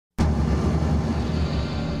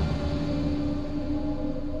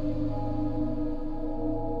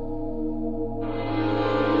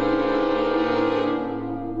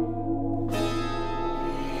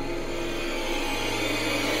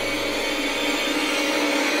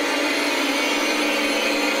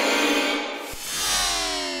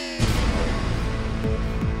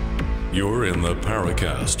You're in the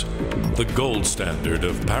Paracast, the gold standard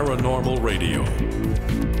of paranormal radio.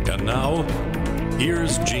 And now,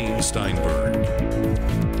 here's Gene Steinberg.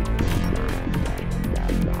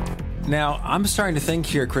 Now, I'm starting to think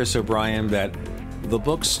here, Chris O'Brien, that the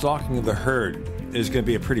book Stalking the Herd is going to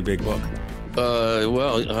be a pretty big book.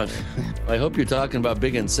 I hope you're talking about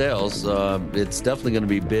big in sales. It's definitely going to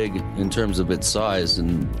be big in terms of its size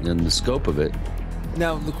and the scope of it.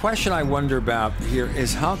 Now, the question I wonder about here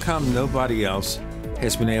is how come nobody else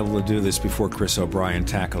has been able to do this before Chris O'Brien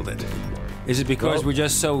tackled it? Is it because we're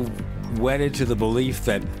just so wedded to the belief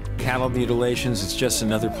that cattle mutilations is just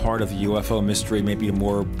another part of the UFO mystery, maybe a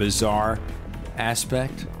more bizarre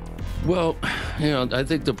aspect? Well, I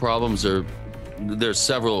think the problems there's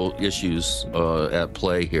several issues at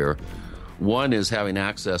play here. One is having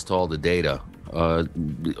access to all the data.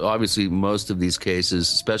 Obviously, most of these cases,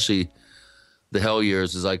 especially the hell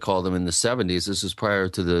years, as I call them, in the 70s, this is prior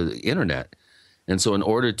to the internet. And so in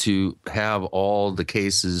order to have all the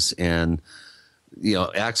cases and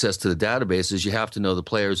access to the databases, you have to know the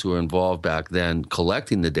players who were involved back then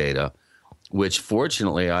collecting the data, which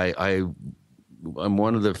fortunately I'm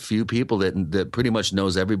one of the few people that pretty much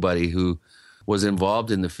knows everybody who was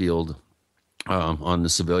involved in the field on the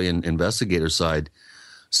civilian investigator side.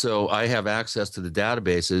 So I have access to the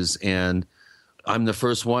databases, and I'm the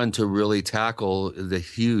first one to really tackle the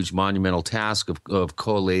huge monumental task of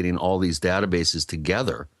collating all these databases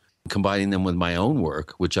together, combining them with my own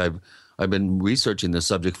work, which I've been researching this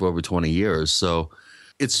subject for over 20 years. So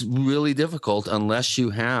it's really difficult unless you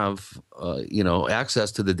have,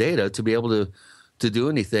 access to the data to be able to do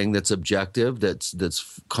anything that's objective,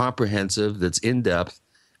 that's comprehensive, that's in-depth.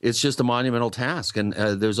 It's just a monumental task. And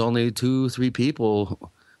there's only 2-3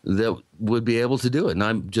 people that would be able to do it. And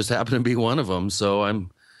I just happen to be one of them. So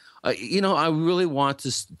I really want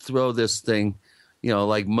to throw this thing,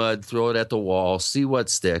 like mud, throw it at the wall, see what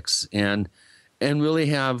sticks, and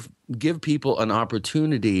really give people an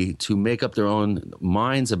opportunity to make up their own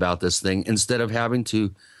minds about this thing instead of having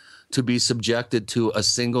to be subjected to a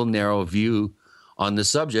single narrow view on the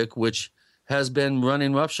subject, which has been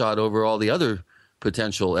running roughshod over all the other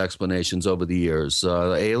potential explanations over the years.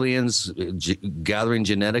 Aliens gathering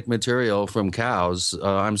genetic material from cows.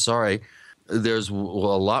 I'm sorry. There's a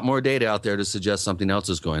lot more data out there to suggest something else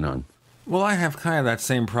is going on. Well, I have kind of that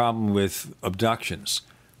same problem with abductions.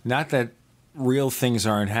 Not that real things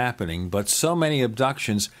aren't happening, but so many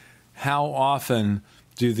abductions, how often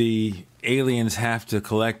do the aliens have to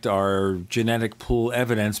collect our genetic pool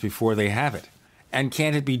evidence before they have it? And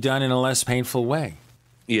can't it be done in a less painful way?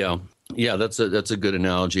 Yeah, that's a good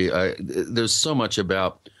analogy. There's so much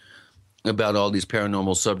about all these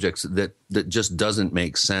paranormal subjects that just doesn't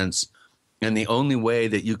make sense. And the only way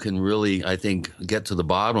that you can really, I think,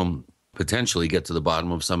 potentially get to the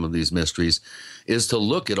bottom of some of these mysteries is to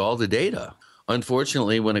look at all the data.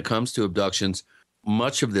 Unfortunately, when it comes to abductions,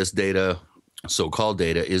 much of this data, so-called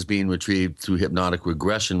data, is being retrieved through hypnotic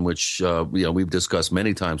regression, which we've discussed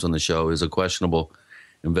many times on the show is a questionable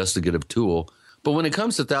investigative tool. But when it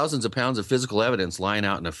comes to thousands of pounds of physical evidence lying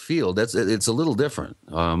out in a field, it's a little different.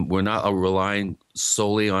 We're not relying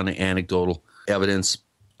solely on anecdotal evidence.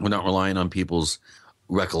 We're not relying on people's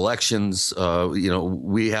recollections.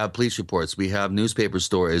 We have police reports. We have newspaper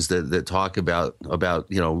stories that talk about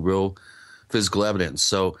real physical evidence.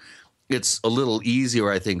 So it's a little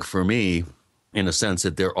easier, I think, for me, in a sense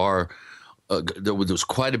that there was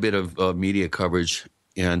quite a bit of media coverage,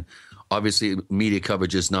 and obviously media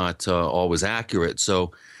coverage is not always accurate.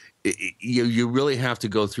 So you really have to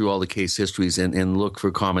go through all the case histories and look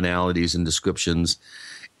for commonalities and descriptions.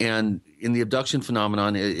 And in the abduction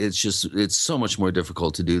phenomenon, it's so much more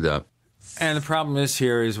difficult to do that. And the problem is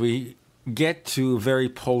we get to a very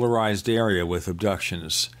polarized area with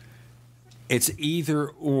abductions. It's either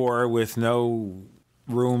or with no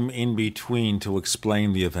room in between to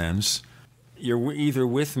explain the events. You're either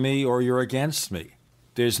with me or you're against me.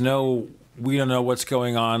 There's no, we don't know what's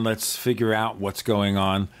going on, let's figure out what's going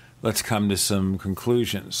on, let's come to some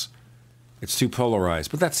conclusions. It's too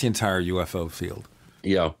polarized, but that's the entire UFO field.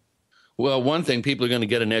 Yeah. Well, one thing, people are going to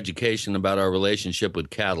get an education about our relationship with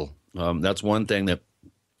cattle. That's one thing that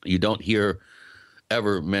you don't hear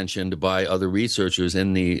ever mentioned by other researchers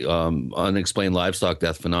in the unexplained livestock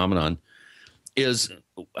death phenomenon, is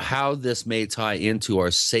how this may tie into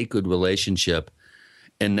our sacred relationship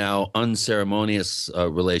and now unceremonious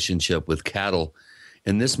relationship with cattle.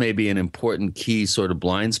 And this may be an important key sort of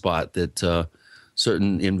blind spot that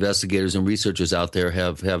certain investigators and researchers out there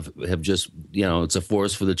have just, it's a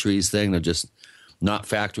forest for the trees thing. They're just not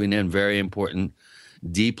factoring in very important,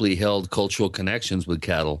 deeply held cultural connections with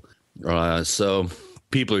cattle. So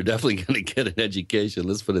people are definitely going to get an education.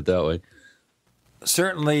 Let's put it that way.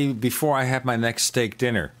 Certainly, before I have my next steak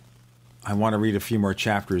dinner, I want to read a few more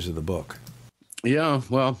chapters of the book. Yeah,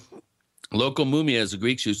 well, local mumia, as the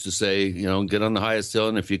Greeks used to say, get on the highest hill,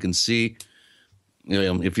 and if you can see,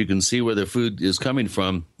 if you can see where their food is coming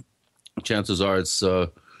from, chances are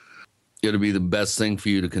it'll be the best thing for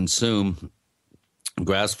you to consume.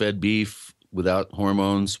 Grass-fed beef without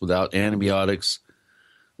hormones, without antibiotics.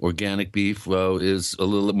 Organic beef is a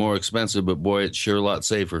little more expensive, but boy, it's sure a lot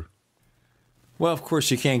safer. Well, of course,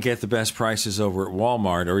 you can't get the best prices over at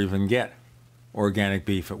Walmart or even get organic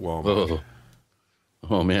beef at Walmart.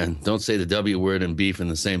 Oh man, don't say the W word and beef in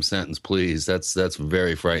the same sentence, please. That's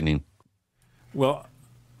very frightening. Well,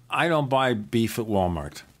 I don't buy beef at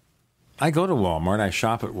Walmart. I go to Walmart, I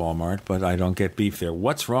shop at Walmart, but I don't get beef there.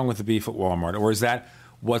 What's wrong with the beef at Walmart? Or is that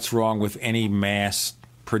what's wrong with any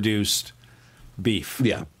mass-produced beef?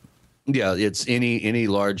 Yeah, it's any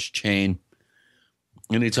large chain.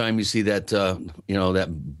 Anytime you see that,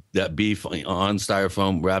 that beef on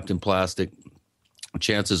styrofoam wrapped in plastic,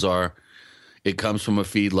 chances are it comes from a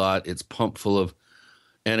feedlot. It's pumped full of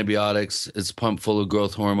antibiotics. It's pumped full of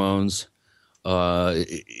growth hormones.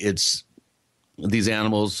 These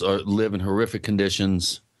animals live in horrific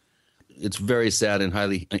conditions. It's very sad and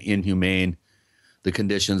highly inhumane, the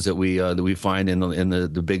conditions that we find in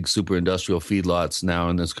the big super industrial feedlots now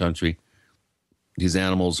in this country. These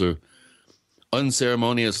animals are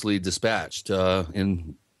unceremoniously dispatched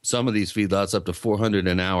in some of these feedlots up to 400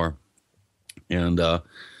 an hour. And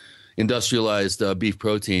industrialized beef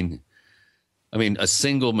protein, I mean, a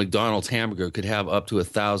single McDonald's hamburger could have up to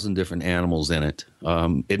 1,000 different animals in it.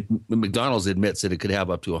 McDonald's admits that it could have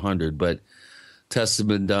up to 100, but tests have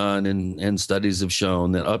been done and studies have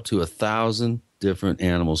shown that up to 1,000 different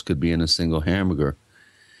animals could be in a single hamburger.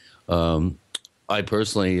 I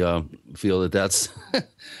personally feel that's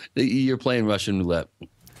you're playing Russian roulette.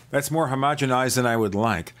 That's more homogenized than I would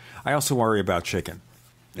like. I also worry about chicken.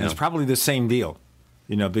 And it's probably the same deal,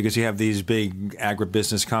 because you have these big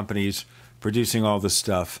agribusiness companies producing all this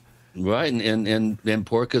stuff. Right, and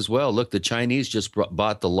pork as well. Look, the Chinese just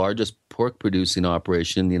bought the largest pork producing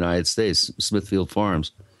operation in the United States. Smithfield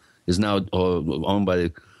Farms is now owned by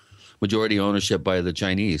the majority ownership by the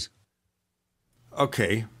Chinese.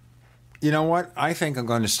 Okay. You know what? I think I'm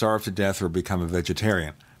going to starve to death or become a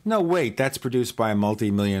vegetarian. No, wait, that's produced by a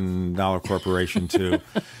multi-million-dollar corporation, too.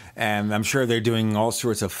 And I'm sure they're doing all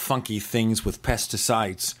sorts of funky things with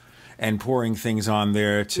pesticides and pouring things on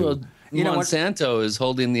there to... Well, Monsanto is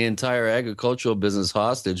holding the entire agricultural business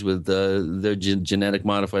hostage with their genetic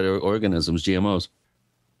modified organisms, GMOs.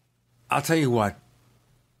 I'll tell you what.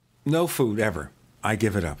 No food ever. I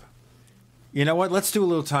give it up. You know what? Let's do a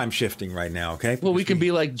little time shifting right now, okay? Well, we can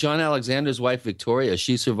be like John Alexander's wife, Victoria.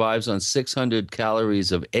 She survives on 600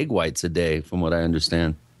 calories of egg whites a day, from what I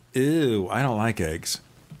understand. Ew, I don't like eggs.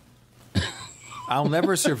 I'll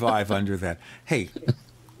never survive under that. Hey,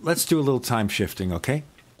 let's do a little time shifting, okay?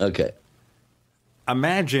 Okay.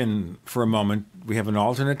 Imagine for a moment we have an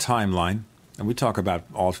alternate timeline, and we talk about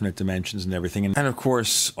alternate dimensions and everything. And of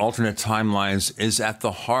course, alternate timelines is at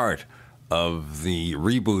the heart of the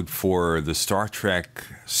reboot for the Star Trek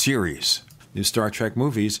series. The Star Trek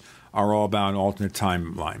movies are all about an alternate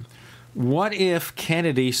timeline. What if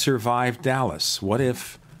Kennedy survived Dallas? What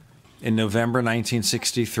if in November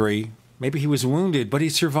 1963, maybe he was wounded, but he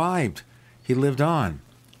survived. He lived on.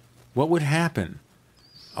 What would happen?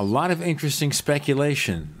 A lot of interesting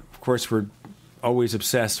speculation. Of course, we're always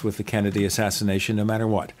obsessed with the Kennedy assassination, no matter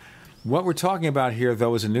what. What we're talking about here,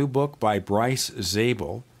 though, is a new book by Bryce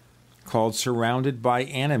Zabel called Surrounded by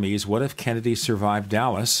Enemies, What If Kennedy Survived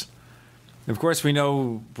Dallas? Of course, we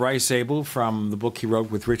know Bryce Zabel from the book he wrote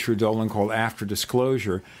with Richard Dolan called After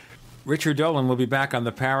Disclosure. Richard Dolan will be back on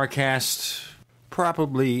the Paracast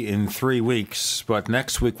probably in 3 weeks, but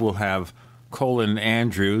next week we'll have Colin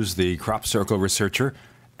Andrews, the crop circle researcher,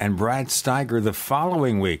 and Brad Steiger the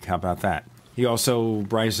following week. How about that?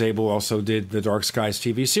 Bryce Zabel also did the Dark Skies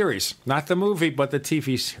TV series. Not the movie, but the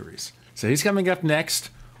TV series. So he's coming up next.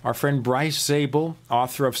 Our friend Bryce Zabel,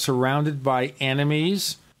 author of Surrounded by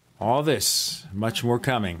Enemies. All this, much more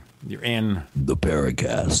coming. You're in the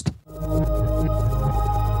Paracast.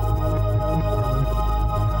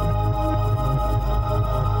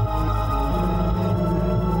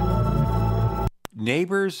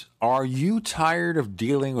 Neighbors, are you tired of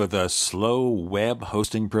dealing with a slow web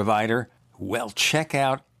hosting provider? Well, check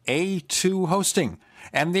out A2 Hosting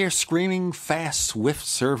and their screaming fast Swift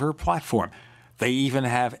server platform. They even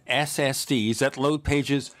have SSDs that load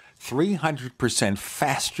pages 300%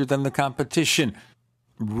 faster than the competition.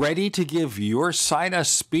 Ready to give your site a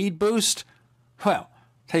speed boost? Well,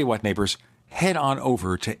 Tell you what, neighbors, head on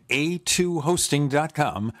over to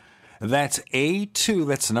a2hosting.com. That's A2,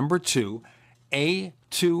 that's the number 2,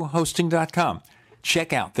 a2hosting.com.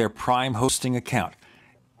 Check out their Prime hosting account.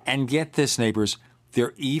 And get this, neighbors,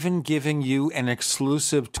 they're even giving you an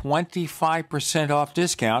exclusive 25% off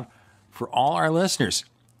discount for all our listeners.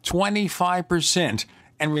 25%.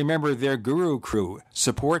 And remember, their Guru Crew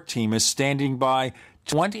support team is standing by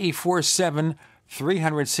 24/7,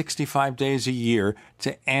 365 days a year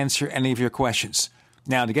to answer any of your questions.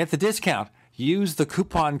 Now, to get the discount, use the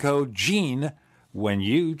coupon code GENE when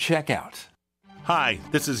you check out. Hi,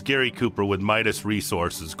 this is Gary Cooper with Midas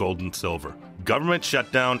Resources, Gold and Silver. Government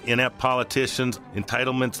shutdown, inept politicians,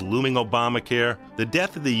 entitlements, looming Obamacare. The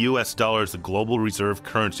death of the U.S. dollar as the global reserve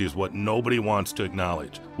currency is what nobody wants to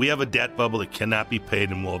acknowledge. We have a debt bubble that cannot be paid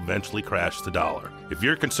and will eventually crash the dollar. If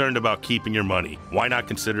you're concerned about keeping your money, why not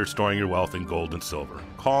consider storing your wealth in gold and silver?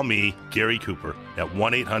 Call me, Gary Cooper, at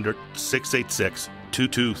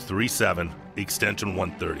 1-800-686-2237, extension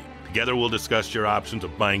 130. Together we'll discuss your options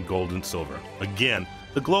of buying gold and silver. Again,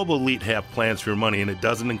 the global elite have plans for your money and it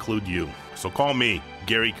doesn't include you. So call me,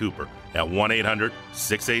 Gary Cooper, at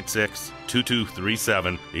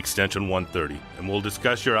 1-800-686-2237, extension 130, and we'll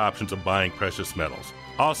discuss your options of buying precious metals.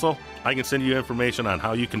 Also, I can send you information on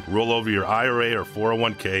how you can roll over your IRA or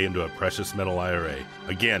 401k into a precious metal IRA.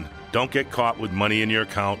 Again, don't get caught with money in your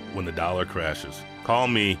account when the dollar crashes. Call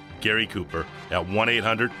me, Gary Cooper, at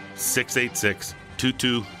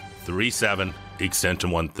 1-800-686-2237,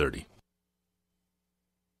 extension 130.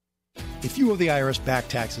 If you owe the IRS back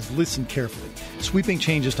taxes, listen carefully. Sweeping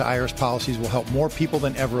changes to IRS policies will help more people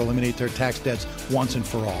than ever eliminate their tax debts once and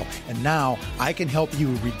for all. And now I can help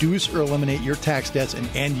you reduce or eliminate your tax debts and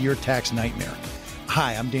end your tax nightmare.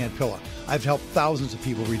 Hi, I'm Dan Pilla. I've helped thousands of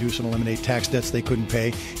people reduce and eliminate tax debts they couldn't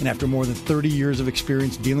pay. And after more than 30 years of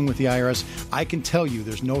experience dealing with the IRS, I can tell you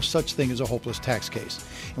there's no such thing as a hopeless tax case.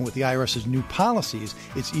 And with the IRS's new policies,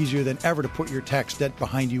 it's easier than ever to put your tax debt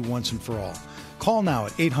behind you once and for all. Call now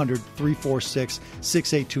at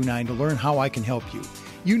 800-346-6829 to learn how I can help you.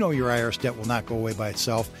 You know your IRS debt will not go away by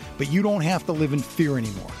itself, but you don't have to live in fear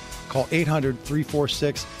anymore. Call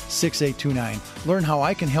 800-346-6829. Learn how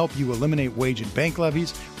I can help you eliminate wage and bank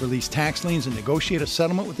levies, release tax liens, and negotiate a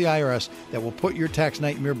settlement with the IRS that will put your tax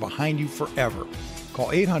nightmare behind you forever. Call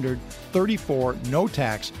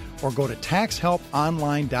 800-34-NO-TAX or go to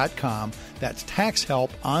taxhelponline.com. That's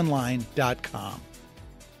taxhelponline.com.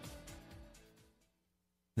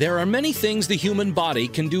 There are many things the human body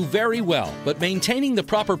can do very well, but maintaining the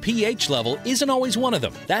proper pH level isn't always one of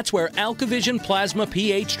them. That's where AlkaVision Plasma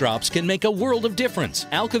pH Drops can make a world of difference.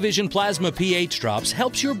 AlkaVision Plasma pH Drops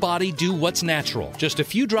helps your body do what's natural. Just a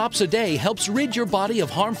few drops a day helps rid your body of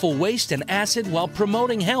harmful waste and acid while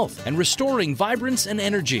promoting health and restoring vibrance and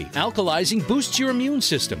energy. Alkalizing boosts your immune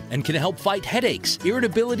system and can help fight headaches,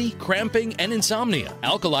 irritability, cramping, and insomnia.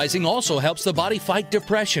 Alkalizing also helps the body fight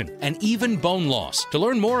depression and even bone loss. To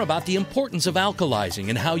learn more about the importance of alkalizing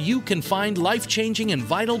and how you can find life-changing and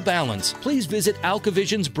vital balance, please visit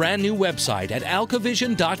AlkaVision's brand new website at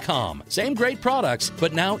alkavision.com. Same great products,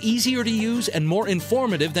 but now easier to use and more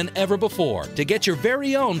informative than ever before. To get your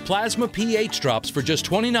very own plasma pH drops for just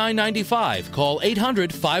 $29.95, call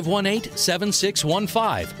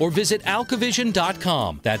 800-518-7615 or visit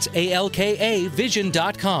alkavision.com. That's ALKA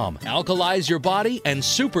vision.com. Alkalize your body and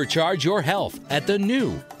supercharge your health at the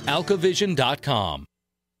new alkavision.com.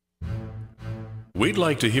 We'd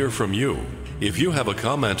like to hear from you. If you have a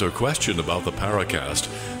comment or question about the Paracast,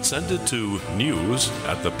 send it to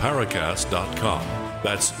news@theparacast.com.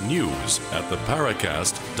 That's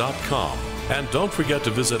news@theparacast.com. And don't forget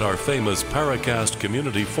to visit our famous Paracast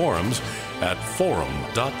community forums at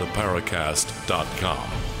forum.theparacast.com.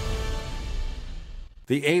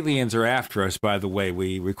 The aliens are after us, by the way.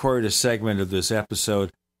 We recorded a segment of this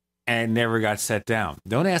episode and never got set down.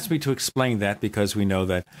 Don't ask me to explain that because we know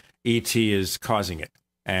that E.T. is causing it.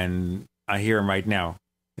 And I hear him right now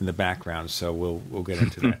in the background, so we'll get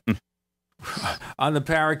into that. On the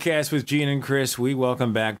Paracast with Gene and Chris, we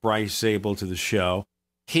welcome back Bryce Zabel to the show.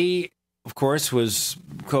 He, of course, was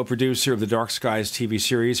co-producer of the Dark Skies TV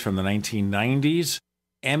series from the 1990s,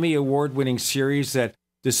 Emmy award-winning series that,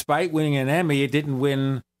 despite winning an Emmy, it didn't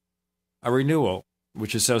win a renewal,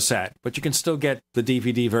 which is so sad. But you can still get the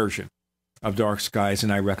DVD version of Dark Skies,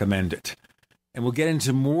 and I recommend it. And we'll get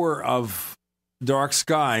into more of Dark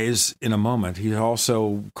Skies in a moment. He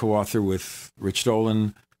also co-authored with Rich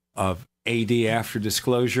Dolan of AD After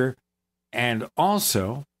Disclosure, and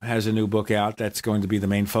also has a new book out that's going to be the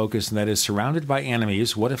main focus, and that is Surrounded by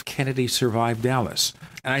Enemies, What If Kennedy Survived Dallas?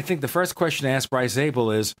 And I think the first question to ask Bryce Zabel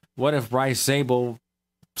is, what if Bryce Zabel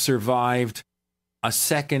survived a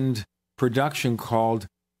second production called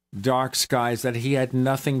Dark Skies that he had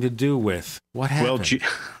nothing to do with. What happened? Well,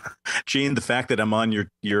 Gene, the fact that I'm on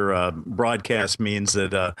your broadcast means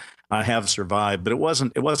that I have survived, but it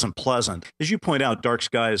wasn't pleasant. As you point out, Dark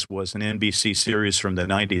Skies was an NBC series from the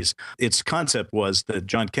 90s. Its concept was that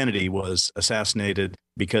John Kennedy was assassinated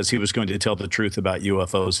because he was going to tell the truth about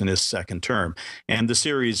UFOs in his second term. And the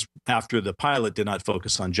series, after the pilot, did not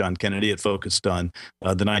focus on John Kennedy. It focused on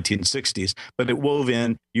the 1960s, but it wove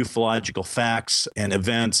in ufological facts and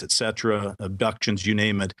events, etc., abductions, you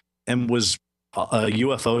name it, and was a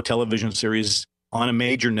UFO television series on a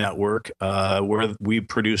major network where we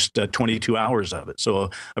produced 22 hours of it. So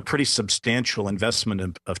a pretty substantial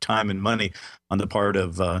investment of time and money on the part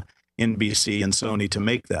of NBC and Sony to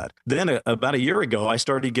make that. Then about a year ago, I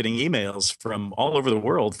started getting emails from all over the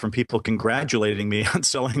world from people congratulating me on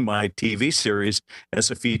selling my TV series as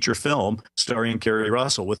a feature film starring Kerry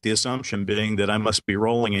Russell, with the assumption being that I must be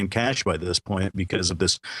rolling in cash by this point because of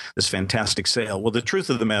this fantastic sale. Well, the truth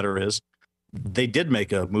of the matter is, they did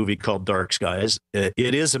make a movie called Dark Skies. It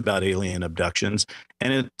is about alien abductions,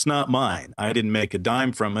 and it's not mine. I didn't make a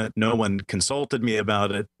dime from it. No one consulted me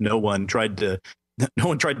about it. No one tried to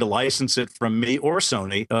license it from me or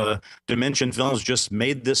Sony. Dimension Films just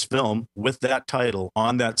made this film with that title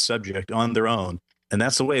on that subject on their own, and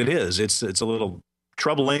that's the way it is. It's a little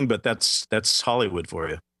troubling, but that's Hollywood for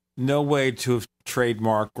you. No way to have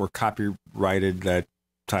trademarked or copyrighted that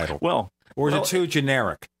title. Well, or is it too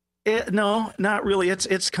generic? No, not really.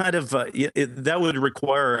 It's kind of that would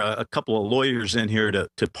require a couple of lawyers in here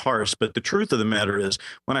to parse. But the truth of the matter is,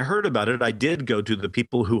 when I heard about it, I did go to the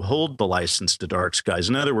people who hold the license to Dark Skies.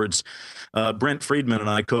 In other words, Brent Friedman and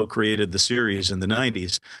I co-created the series in the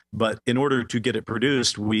 90s. But in order to get it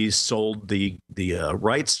produced, we sold the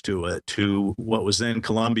rights to it to what was then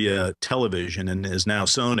Columbia Television and is now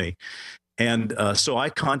Sony. And so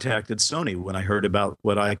I contacted Sony when I heard about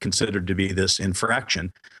what I considered to be this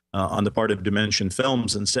infraction on the part of Dimension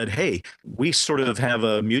Films and said, hey, we sort of have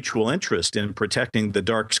a mutual interest in protecting the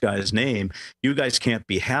Dark Skies name. You guys can't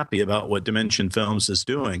be happy about what Dimension Films is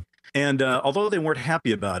doing. And although they weren't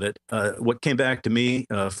happy about it, what came back to me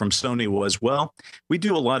from Sony was, well, we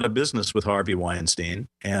do a lot of business with Harvey Weinstein,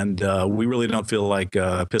 and we really don't feel like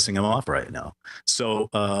pissing him off right now. So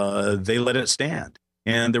they let it stand.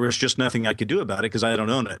 And there was just nothing I could do about it because I don't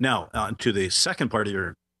own it. Now, to the second part of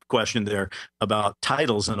your question there about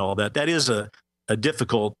titles and all that, that is a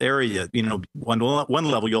difficult area. You know, on one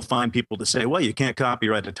level, you'll find people to say, well, you can't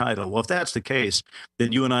copyright a title. Well, if that's the case,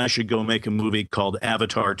 then you and I should go make a movie called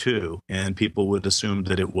Avatar 2, and people would assume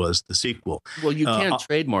that it was the sequel. Well, you can't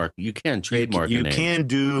trademark. You can't trademark You a name. can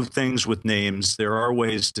do things with names. There are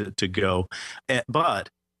ways to go. But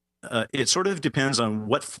it sort of depends on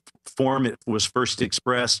what form it was first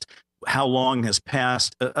expressed, how long has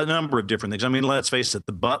passed, a number of different things. I mean, let's face it,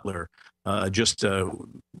 The Butler just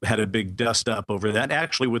had a big dust up over that,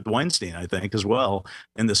 actually with Weinstein, I think, as well,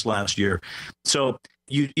 in this last year. So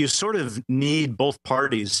you sort of need both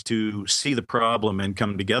parties to see the problem and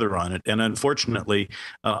come together on it. And unfortunately,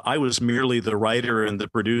 I was merely the writer and the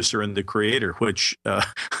producer and the creator, which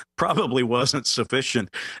probably wasn't sufficient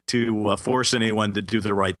to force anyone to do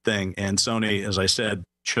the right thing. And Sony, as I said,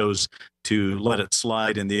 chose to let it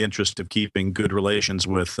slide in the interest of keeping good relations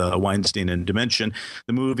with Weinstein and Dimension.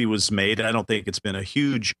 The movie was made. I don't think it's been a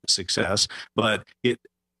huge success, but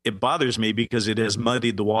it bothers me because it has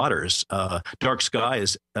muddied the waters. Dark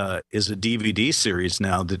Skies is a DVD series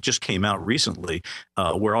now that just came out recently,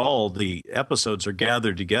 where all the episodes are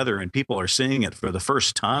gathered together and people are seeing it for the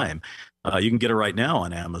first time. You can get it right now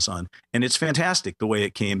on Amazon. And it's fantastic the way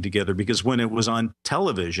it came together, because when it was on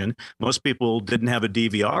television, most people didn't have a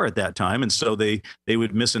DVR at that time. And so they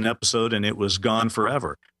would miss an episode and it was gone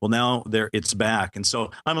forever. Well, now it's back. And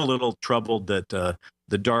so I'm a little troubled that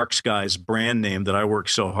the Dark Skies brand name that I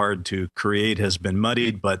worked so hard to create has been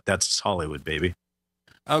muddied, but that's Hollywood, baby.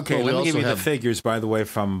 Okay, well, let me give you the figures, by the way,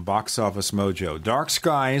 from Box Office Mojo. Dark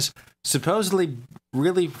Skies supposedly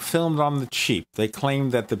really filmed on the cheap. They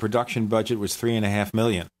claimed that the production budget was $3.5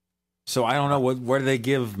 million. So I don't know where do they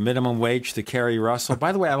give minimum wage to Kerry Russell.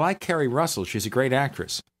 By the way, I like Kerry Russell. She's a great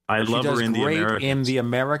actress. I love her in The Americans. In The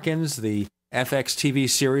Americans, the FX TV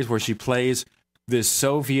series where she plays this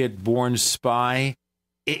Soviet-born spy.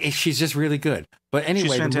 She's just really good. But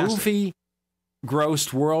anyway, the movie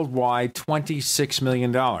grossed worldwide $26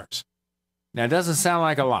 million. Now, it doesn't sound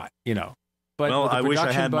like a lot, you know. But well, with a I wish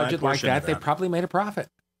I had budget my like that, they probably made a profit.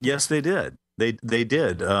 Yes, they did. They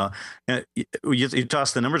did. You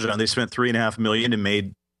toss the numbers around. They spent $3.5 million and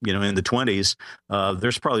made, in the 20s.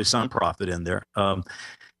 There's probably some profit in there.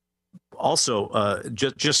 Also,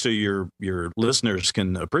 just so your listeners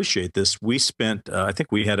can appreciate this, we spent, I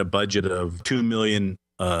think we had a budget of $2 million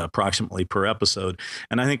approximately per episode,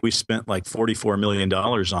 and I think we spent like $44 million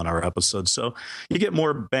on our episodes. So you get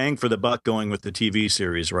more bang for the buck going with the TV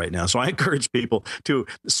series right now. So I encourage people to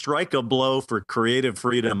strike a blow for creative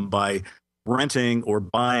freedom by renting or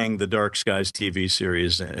buying the Dark Skies TV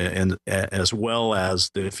series, and as well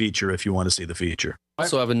as the feature if you want to see the feature. I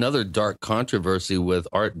also have another dark controversy with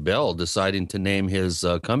Art Bell deciding to name his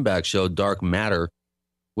comeback show Dark Matter,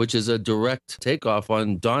 which is a direct takeoff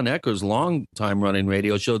on Don Ecker's long-time-running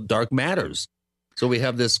radio show Dark Matters. So we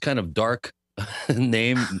have this kind of dark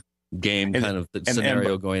name game kind of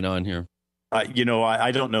scenario going on here.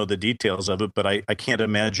 I don't know the details of it, but I can't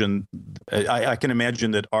imagine. I can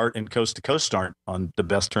imagine that Art and Coast to Coast aren't on the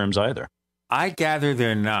best terms either. I gather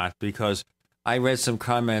they're not, because I read some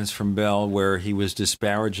comments from Bell where he was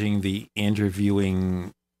disparaging the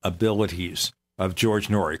interviewing abilities of George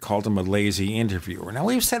Norrie, called him a lazy interviewer. Now,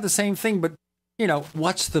 we've said the same thing, but,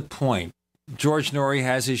 what's the point? George Norrie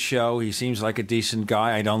has his show. He seems like a decent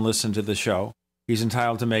guy. I don't listen to the show. He's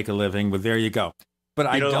entitled to make a living, but there you go. But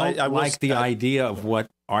I don't like the idea of what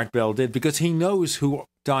Art Bell did, because he knows who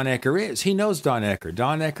Don Ecker is. He knows Don Ecker.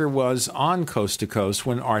 Don Ecker was on Coast to Coast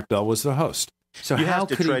when Art Bell was the host. So how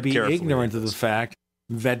could he be ignorant of the fact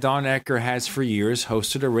that Don Ecker has for years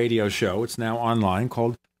hosted a radio show, it's now online,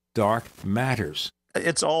 called Dark Matters?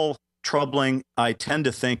 It's all troubling. I tend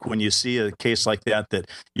to think when you see a case like that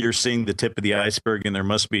you're seeing the tip of the iceberg, and there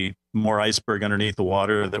must be more iceberg underneath the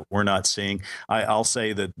water that we're not seeing. I'll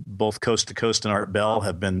say that both Coast to Coast and Art Bell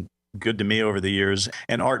have been good to me over the years.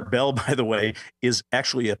 And Art Bell, by the way,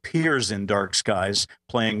 actually appears in Dark Skies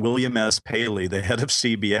playing William S. Paley, the head of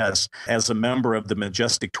CBS, as a member of the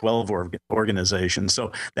Majestic 12 organization.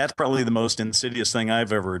 So that's probably the most insidious thing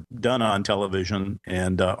I've ever done on television.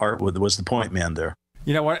 And Art was the point man there.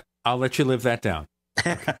 You know what? I'll let you live that down.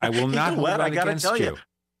 I will not hold that against you.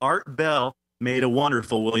 Art Bell made a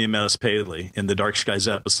wonderful William S. Paley in the Dark Skies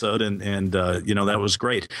episode, and that was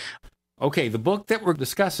great. Okay, the book that we're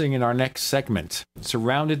discussing in our next segment,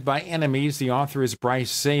 Surrounded by Enemies, the author is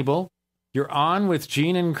Bryce Zabel. You're on with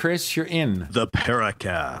Gene and Chris. You're in the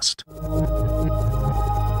Paracast.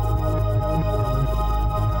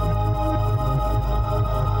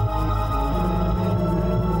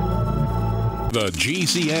 The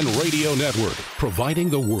GCN Radio Network,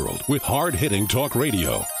 providing the world with hard-hitting talk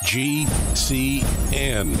radio.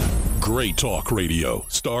 GCN. Great talk radio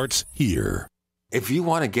starts here. If you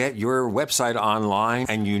want to get your website online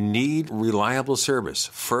and you need reliable service,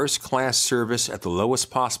 first-class service at the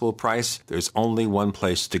lowest possible price, there's only one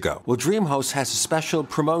place to go. Well, DreamHost has a special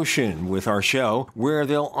promotion with our show where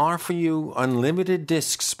they'll offer you unlimited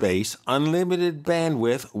disk space, unlimited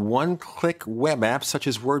bandwidth, one-click web apps such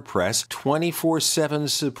as WordPress, 24/7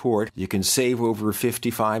 support. You can save over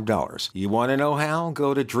 $55. You want to know how?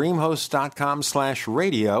 Go to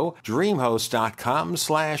dreamhost.com/radio,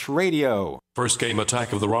 dreamhost.com/radio. First came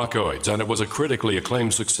Attack of the Rockoids, and it was a critically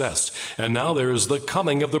acclaimed success. And now there's The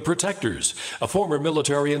Coming of the Protectors. A former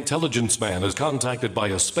military intelligence man is contacted by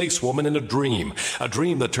a space woman in a dream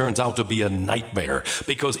that turns out to be a nightmare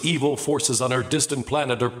because evil forces on our distant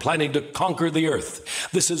planet are planning to conquer the Earth.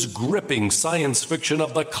 This is gripping science fiction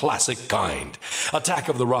of the classic kind. Attack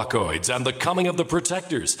of the Rockoids and The Coming of the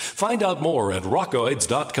Protectors. Find out more at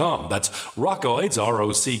rockoids.com. That's Rockoids,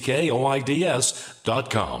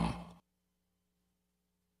 ROCKOIDS.com.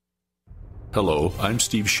 Hello, I'm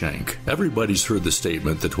Steve Shank. Everybody's heard the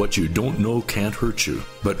statement that what you don't know can't hurt you.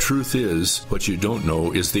 But truth is, what you don't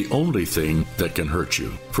know is the only thing that can hurt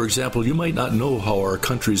you. For example, you might not know how our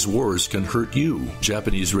country's wars can hurt you.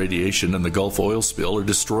 Japanese radiation and the Gulf oil spill are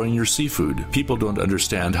destroying your seafood. People don't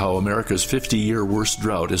understand how America's 50-year worst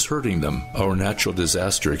drought is hurting them. Our natural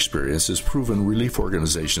disaster experience has proven relief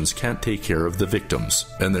organizations can't take care of the victims.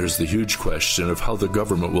 And there's the huge question of how the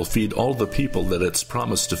government will feed all the people that it's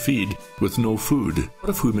promised to feed with no food. What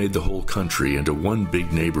if we made the whole country into one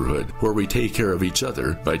big neighborhood where we take care of each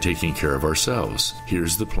other by taking care of ourselves?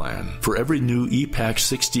 Here's the plan. For every new ePack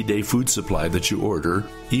 60-day food supply that you order,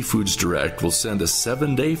 eFoods Direct will send a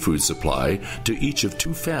 7-day food supply to each of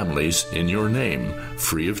 2 families in your name,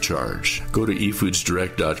 free of charge. Go to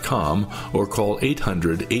efoodsdirect.com or call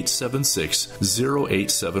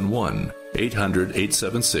 800-876-0871.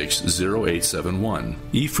 800-876-0871.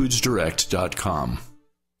 efoodsdirect.com.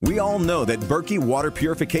 We all know that Berkey water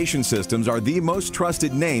purification systems are the most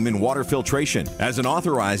trusted name in water filtration. As an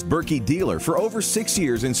authorized Berkey dealer for over 6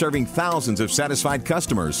 years and serving thousands of satisfied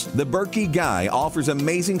customers, the Berkey Guy offers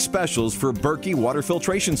amazing specials for Berkey water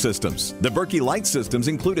filtration systems. The Berkey Light systems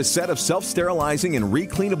include a set of self-sterilizing and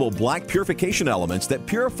recleanable black purification elements that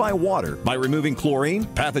purify water by removing chlorine,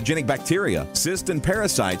 pathogenic bacteria, cysts, and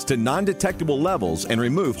parasites to non-detectable levels and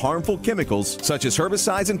remove harmful chemicals such as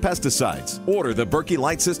herbicides and pesticides. Order the Berkey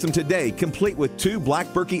Light system today, complete with 2 black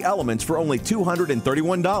Berkey elements for only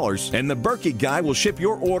 $231, and the Berkey Guy will ship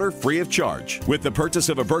your order free of charge. With the purchase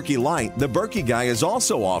of a Berkey Light, the Berkey Guy is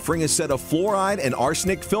also offering a set of fluoride and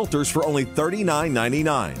arsenic filters for only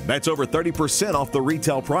 $39.99. That's over 30% off the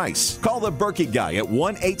retail price. Call the Berkey Guy at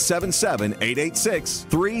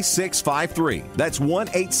 1-877-886-3653. That's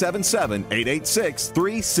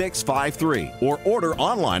 1-877-886-3653. Or order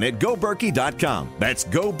online at goberkey.com. That's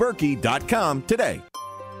goberkey.com today.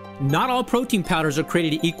 Not all protein powders are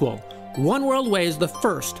created equal. One World Whey is the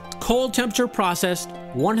first cold temperature processed,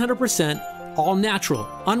 100% all natural,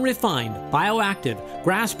 unrefined, bioactive,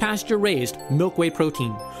 grass pasture raised milk whey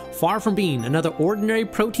protein. Far from being another ordinary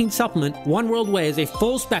protein supplement, One World Whey is a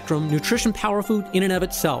full spectrum nutrition power food in and of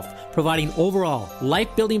itself, providing overall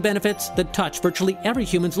life-building benefits that touch virtually every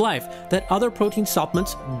human's life that other protein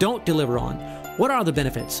supplements don't deliver on. What are the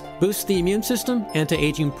benefits? Boosts the immune system,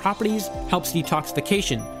 anti-aging properties, helps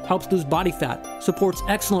detoxification, helps lose body fat, supports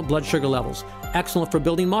excellent blood sugar levels, excellent for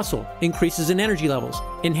building muscle, increases in energy levels,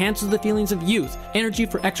 enhances the feelings of youth, energy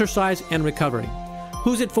for exercise and recovery.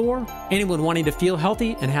 Who's it for? Anyone wanting to feel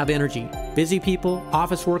healthy and have energy. Busy people,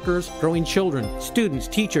 office workers, growing children, students,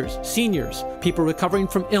 teachers, seniors, people recovering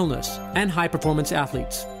from illness, and high-performance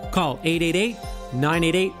athletes. Call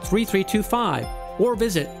 888-988-3325 or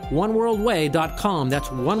visit oneworldwhey.com. That's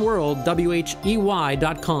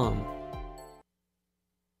oneworldwhey.com.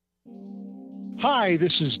 Hi,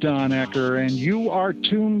 this is Don Ecker, and you are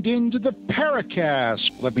tuned into the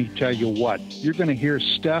Paracast. Let me tell you what, you're going to hear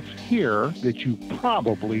stuff here that you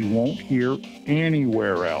probably won't hear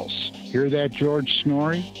anywhere else. Hear that, George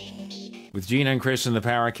Snorri? With Gina and Chris in the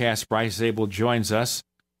Paracast, Bryce Zabel joins us.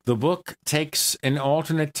 The book takes an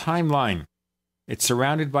alternate timeline. It's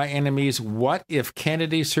surrounded by enemies. What if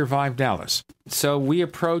Kennedy survived Dallas? So we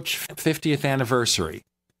approach 50th anniversary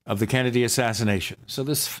of the Kennedy assassination. So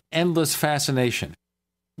this endless fascination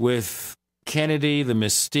with Kennedy, the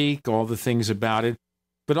mystique, all the things about it,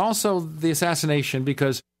 but also the assassination,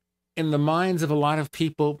 because in the minds of a lot of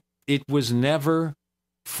people, it was never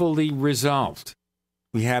fully resolved.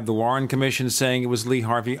 We had the Warren Commission saying it was Lee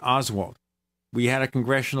Harvey Oswald. We had a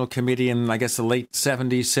congressional committee in, I guess, the late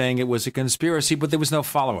 70s saying it was a conspiracy, but there was no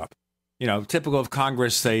follow-up. You know, typical of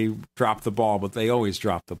Congress, they drop the ball, but they always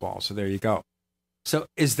drop the ball. So there you go. So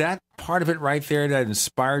is that part of it right there that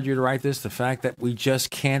inspired you to write this, the fact that we just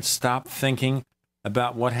can't stop thinking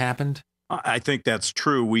about what happened? I think that's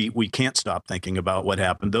true. We can't stop thinking about what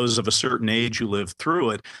happened. Those of a certain age who lived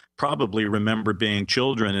through it probably remember being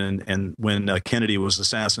children, and when Kennedy was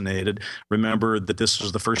assassinated, remember that this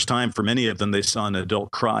was the first time for many of them they saw an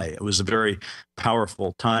adult cry. It was a very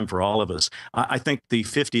powerful time for all of us. I think the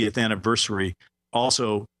 50th anniversary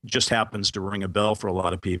also just happens to ring a bell for a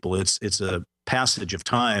lot of people. It's a passage of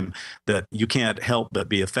time that you can't help but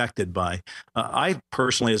be affected by. I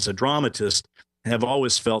personally, as a dramatist, have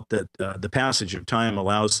always felt that the passage of time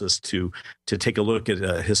allows us to take a look at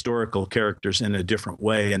historical characters in a different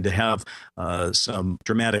way and to have some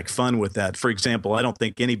dramatic fun with that. For example, I don't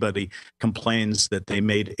think anybody complains that they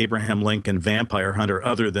made Abraham Lincoln vampire hunter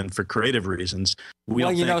other than for creative reasons.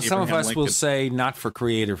 Well, you know, some of us will say not for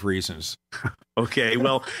creative reasons. Okay,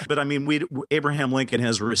 well, but I mean, Abraham Lincoln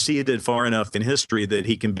has receded far enough in history that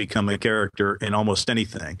he can become a character in almost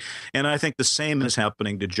anything. And I think the same is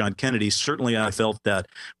happening to John Kennedy. Certainly, I felt that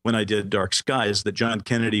when I did Dark Skies, that John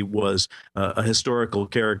Kennedy was a historical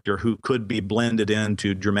character who could be blended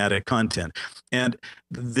into dramatic content. And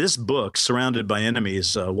this book, Surrounded by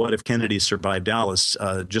Enemies, What If Kennedy Survived Dallas,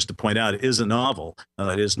 just to point out, is a novel.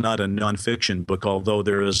 It is not a nonfiction book, although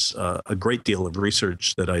there is a great deal of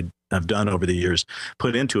research that I've done over the years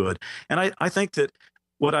put into it. And I think that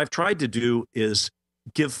what I've tried to do is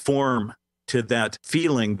give form to that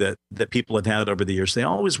feeling that people have had over the years. They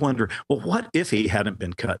always wonder, well, what if he hadn't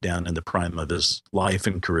been cut down in the prime of his life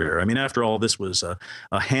and career? I mean, after all, this was a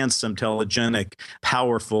handsome, telegenic,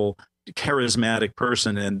 powerful, charismatic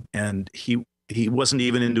person, and he wasn't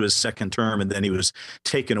even into his second term, and then he was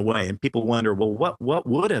taken away. And people wonder, well, what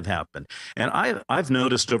would have happened? And I've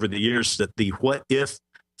noticed over the years that the what if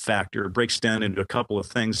factor breaks down into a couple of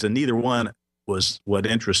things, and neither one was what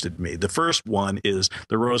interested me. The first one is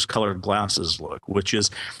the rose-colored glasses look, which is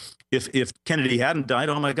if Kennedy hadn't died,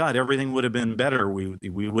 oh my God, everything would have been better. We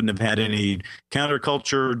wouldn't have had any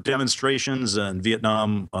counterculture demonstrations, and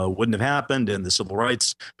Vietnam wouldn't have happened, and the Civil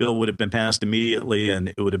Rights Bill would have been passed immediately, and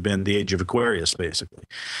it would have been the age of Aquarius, basically.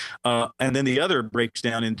 And then the other breaks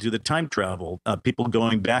down into the time travel, people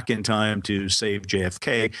going back in time to save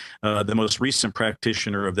JFK. The most recent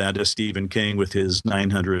practitioner of that is Stephen King with his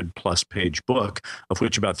 900-plus page book, of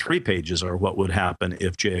which about 3 pages are what would happen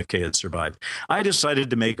if JFK had survived. I decided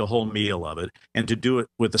to make a whole meal of it and to do it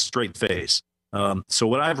with a straight face. So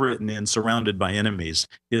what I've written in Surrounded by Enemies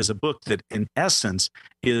is a book that in essence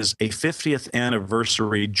is a 50th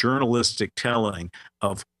anniversary journalistic telling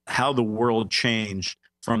of how the world changed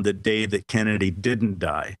from the day that Kennedy didn't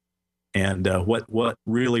die and what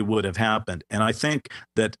really would have happened. And I think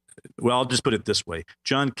that, well, I'll just put it this way.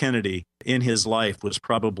 John Kennedy in his life was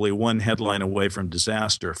probably one headline away from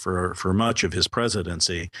disaster for much of his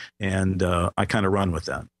presidency. And I kind of run with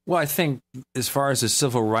that. Well, I think as far as the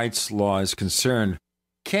civil rights law is concerned,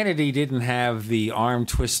 Kennedy didn't have the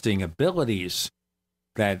arm-twisting abilities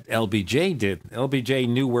that LBJ did. LBJ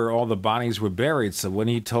knew where all the bodies were buried, so when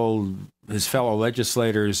he told his fellow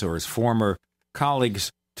legislators or his former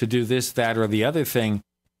colleagues to do this, that, or the other thing,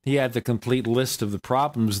 he had the complete list of the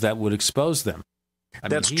problems that would expose them.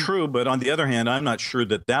 That's true, but on the other hand, I'm not sure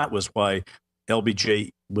that was why LBJ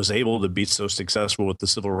was able to be so successful with the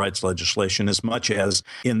civil rights legislation, as much as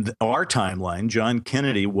in our timeline, John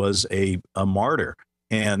Kennedy was a martyr,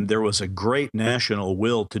 and there was a great national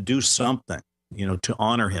will to do something, to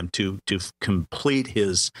honor him, to complete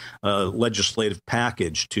his legislative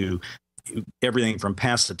package, to everything from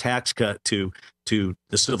pass the tax cut to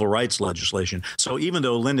the civil rights legislation. So even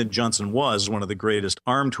though Lyndon Johnson was one of the greatest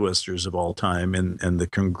arm twisters of all time in the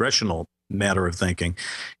congressional matter of thinking,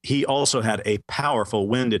 he also had a powerful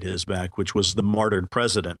wind at his back, which was the martyred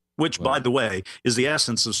president, which, by the way, is the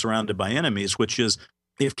essence of Surrounded by Enemies, which is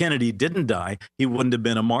if Kennedy didn't die, he wouldn't have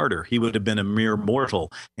been a martyr. He would have been a mere mortal.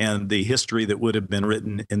 And the history that would have been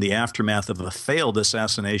written in the aftermath of a failed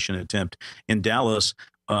assassination attempt in Dallas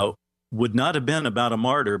would not have been about a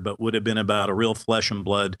martyr, but would have been about a real flesh and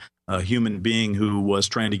blood human being who was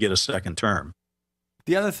trying to get a second term.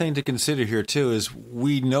 The other thing to consider here, too, is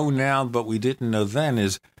we know now, but we didn't know then,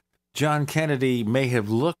 is John Kennedy may have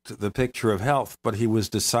looked the picture of health, but he was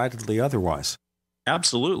decidedly otherwise.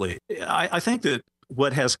 Absolutely. I think that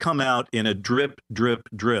what has come out in a drip, drip,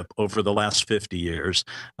 drip over the last 50 years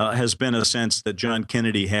has been a sense that John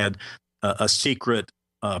Kennedy had a secret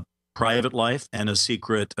private life and a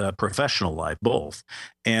secret professional life, both.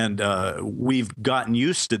 And we've gotten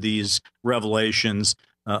used to these revelations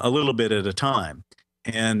a little bit at a time.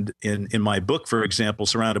 And in my book, for example,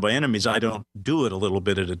 Surrounded by Enemies, I don't do it a little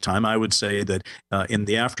bit at a time. I would say that in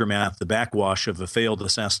the aftermath, the backwash of a failed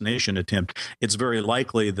assassination attempt, it's very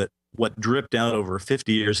likely that what dripped out over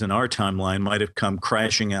 50 years in our timeline might have come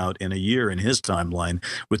crashing out in a year in his timeline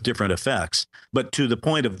with different effects. But to the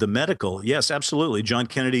point of the medical, yes, absolutely. John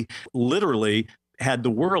Kennedy literally had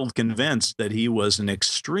the world convinced that he was an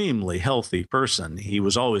extremely healthy person. He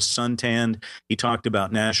was always suntanned. He talked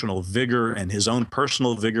about national vigor, and his own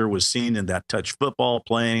personal vigor was seen in that touch football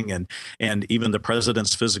playing and even the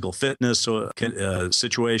president's physical fitness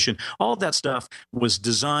situation. All of that stuff was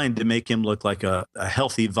designed to make him look like a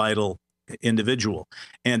healthy, vital individual.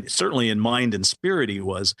 And certainly in mind and spirit he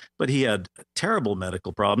was, but he had terrible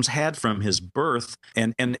medical problems, had from his birth,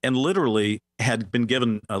 and literally had been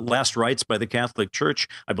given last rites by the Catholic Church,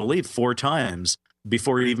 I believe, 4 times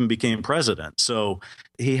before he even became president. So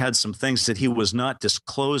he had some things that he was not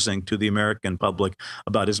disclosing to the American public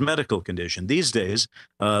about his medical condition. These days,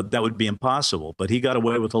 that would be impossible, but he got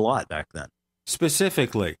away with a lot back then.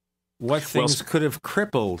 Specifically, what things could have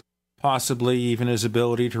crippled possibly even his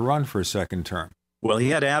ability to run for a second term? Well, he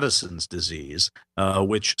had Addison's disease,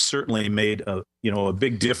 which certainly made a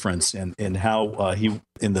big difference in how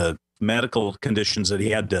in the medical conditions that he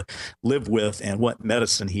had to live with and what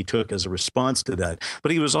medicine he took as a response to that.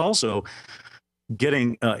 But he was also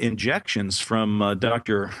getting injections from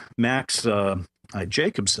Dr. Max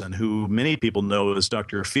Jacobson, who many people know as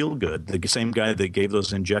Dr. Feelgood, the same guy that gave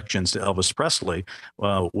those injections to Elvis Presley,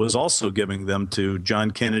 was also giving them to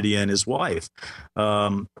John Kennedy and his wife.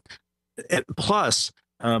 Plus,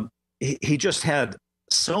 he just had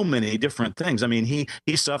so many different things. I mean,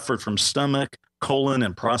 he suffered from stomach, colon,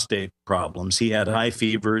 and prostate problems. He had high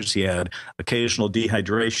fevers. He had occasional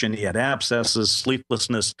dehydration. He had abscesses,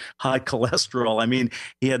 sleeplessness, high cholesterol. I mean,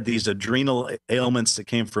 he had these adrenal ailments that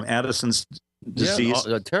came from Addison's disease.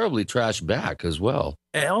 Yeah, a terribly trashed back as well.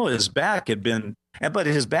 Hell, his back had been, but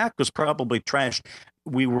his back was probably trashed.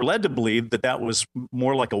 We were led to believe that that was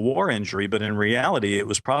more like a war injury, but in reality, it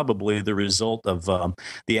was probably the result of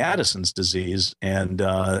the Addison's disease and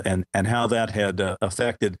how that had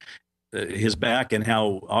affected his back and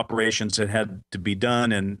how operations had to be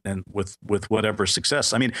done and with whatever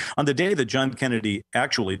success. I mean, on the day that John Kennedy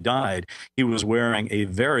actually died, he was wearing a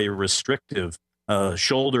very restrictive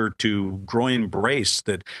shoulder to groin brace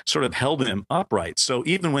that sort of held him upright. So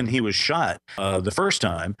even when he was shot the first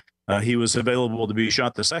time, he was available to be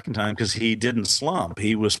shot the second time because he didn't slump.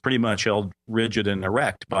 He was pretty much held rigid and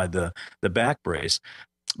erect by the back brace.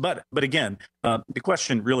 But again, the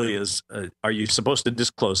question really is, are you supposed to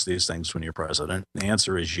disclose these things when you're president? The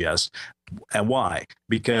answer is yes. And why?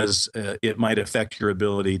 Because it might affect your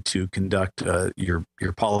ability to conduct your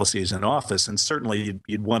policies in office. And certainly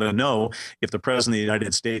you'd want to know if the president of the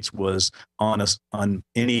United States was on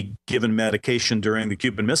any given medication during the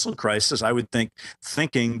Cuban Missile Crisis. I would think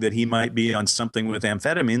thinking that he might be on something with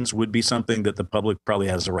amphetamines would be something that the public probably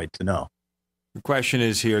has a right to know. The question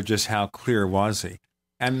is here, just how clear was he?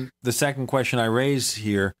 And the second question I raise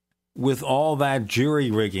here, with all that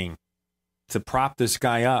jury rigging to prop this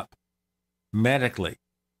guy up medically,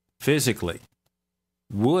 physically,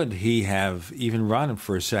 would he have even run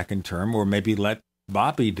for a second term or maybe let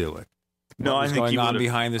Bobby do it? No, what was I think going on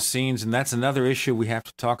behind the scenes, and that's another issue we have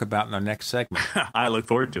to talk about in our next segment. I look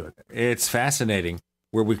forward to it. It's fascinating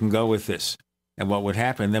where we can go with this and what would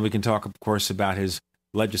happen. And then we can talk, of course, about his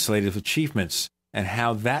legislative achievements and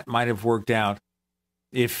how that might have worked out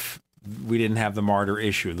if we didn't have the martyr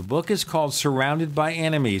issue. The book is called Surrounded by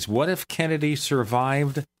Enemies. What if Kennedy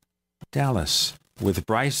survived Dallas? With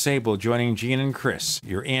Bryce Zabel joining Gene and Chris.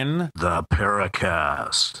 You're in the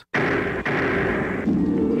Paracast.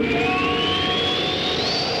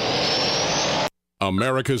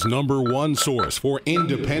 America's #1 source for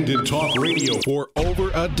independent talk radio for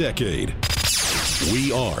over a decade.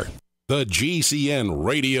 We are the GCN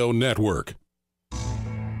Radio Network.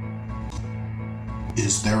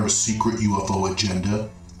 Is there a secret UFO agenda?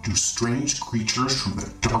 Do strange creatures from the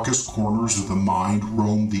darkest corners of the mind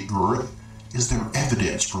roam the Earth? Is there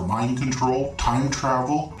evidence for mind control, time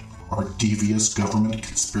travel, or devious government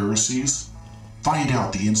conspiracies? Find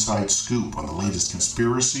out the inside scoop on the latest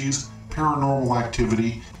conspiracies, paranormal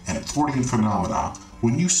activity, and Fortean phenomena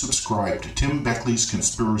when you subscribe to Tim Beckley's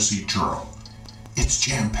Conspiracy Journal. It's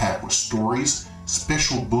jam-packed with stories,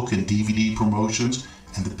 special book and DVD promotions,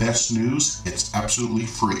 and the best news, it's absolutely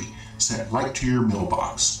free, sent right to your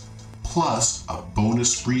mailbox. Plus, a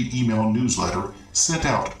bonus free email newsletter sent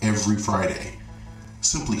out every Friday.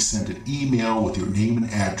 Simply send an email with your name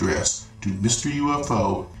and address to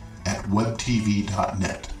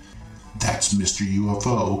MrUFO@webtv.net. That's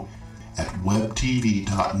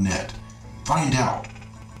MrUFO@webtv.net. Find out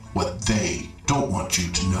what they don't want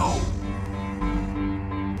you to know.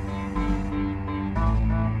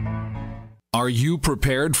 Are you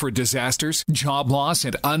prepared for disasters, job loss,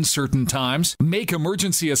 and uncertain times? Make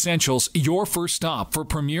Emergency Essentials your first stop for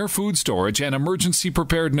premier food storage and emergency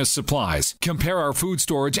preparedness supplies. Compare our food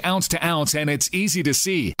storage ounce to ounce, and it's easy to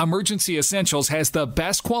see. Emergency Essentials has the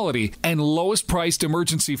best quality and lowest priced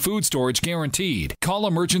emergency food storage guaranteed. Call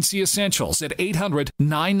Emergency Essentials at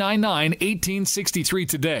 800-999-1863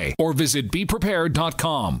 today or visit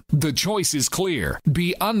beprepared.com. The choice is clear.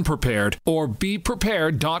 Be unprepared or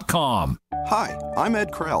beprepared.com. Hi, I'm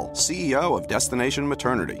Ed Krell, CEO of Destination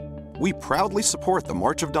Maternity. We proudly support the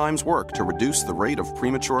March of Dimes work to reduce the rate of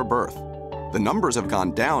premature birth. The numbers have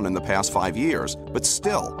gone down in the past 5 years, but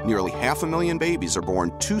still, nearly 500,000 babies are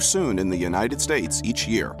born too soon in the United States each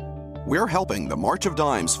year. We're helping the March of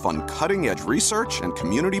Dimes fund cutting-edge research and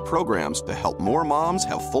community programs to help more moms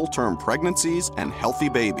have full-term pregnancies and healthy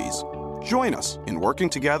babies. Join us in working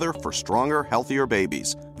together for stronger, healthier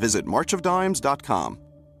babies. Visit marchofdimes.com.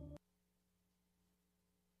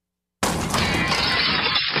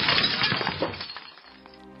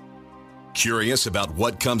 Curious about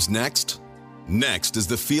what comes next? Next is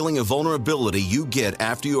the feeling of vulnerability you get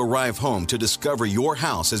after you arrive home to discover your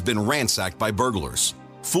house has been ransacked by burglars.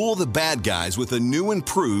 Fool the bad guys with a new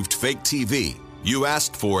improved fake TV. You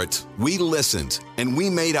asked for it, we listened, and we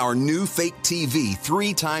made our new fake TV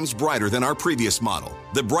 3 times brighter than our previous model.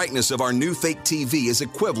 The brightness of our new fake TV is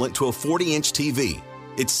equivalent to a 40-inch TV.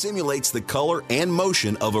 It simulates the color and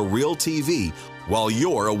motion of a real TV while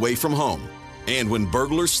you're away from home. And when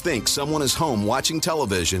burglars think someone is home watching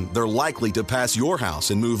television, they're likely to pass your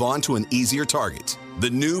house and move on to an easier target.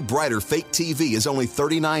 The new, brighter fake TV is only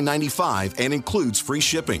 $39.95 and includes free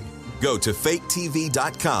shipping. Go to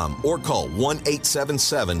faketv.com or call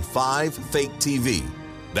 1-877-5-FAKE-TV.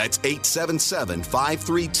 That's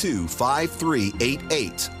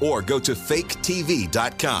 877-532-5388 or go to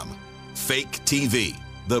faketv.com. Fake TV,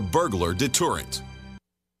 the burglar deterrent.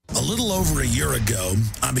 A little over a year ago,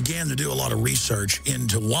 I began to do a lot of research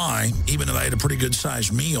into why, even if I had a pretty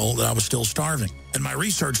good-sized meal, that I was still starving. And my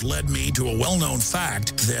research led me to a well-known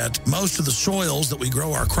fact that most of the soils that we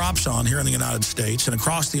grow our crops on here in the United States and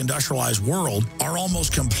across the industrialized world are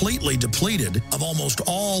almost completely depleted of almost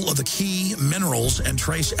all of the key minerals and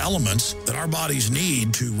trace elements that our bodies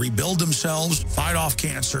need to rebuild themselves, fight off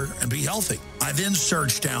cancer, and be healthy. I then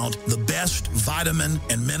searched out the best vitamin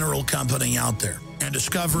and mineral company out there and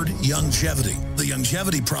discovered Youngevity. The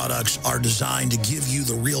Youngevity products are designed to give you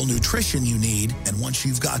the real nutrition you need, and once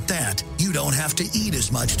you've got that, you don't have to eat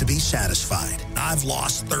as much to be satisfied. I've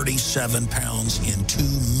lost 37 pounds in 2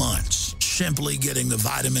 months, simply getting the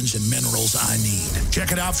vitamins and minerals I need.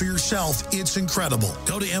 Check it out for yourself. It's incredible.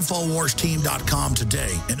 Go to InfoWarsTeam.com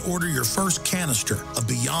today and order your first canister of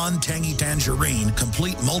Beyond Tangy Tangerine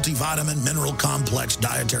Complete Multivitamin Mineral Complex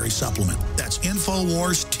Dietary Supplement. That's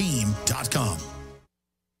InfoWarsTeam.com.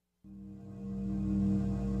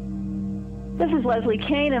 This is Leslie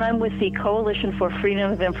Kane, and I'm with the Coalition for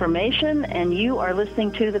Freedom of Information, and you are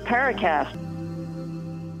listening to the Paracast.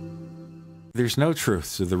 There's no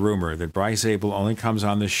truth to the rumor that Bryce Zabel only comes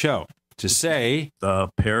on the show to say the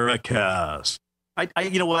Paracast.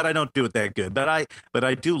 You know what? I don't do it that good, but I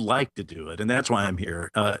do like to do it, and that's why I'm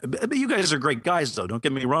here. But you guys are great guys, though. Don't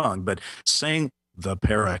get me wrong, but saying the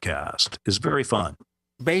Paracast is very fun.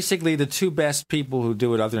 Basically, the two best people who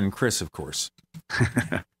do it, other than Chris, of course.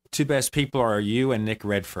 Two best people are you and Nick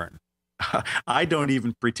Redfern. I don't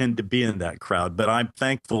even pretend to be in that crowd, but I'm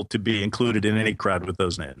thankful to be included in any crowd with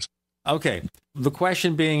those names. Okay. The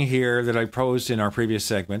question being here that I posed in our previous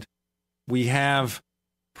segment, we have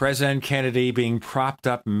President Kennedy being propped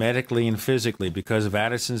up medically and physically because of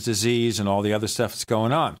Addison's disease and all the other stuff that's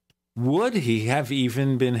going on. Would he have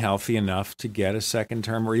even been healthy enough to get a second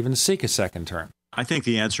term or even seek a second term? I think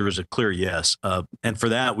the answer is a clear yes. And for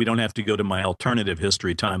that, we don't have to go to my alternative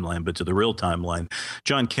history timeline, but to the real timeline.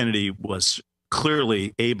 John Kennedy was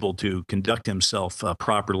clearly able to conduct himself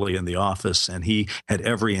properly in the office, and he had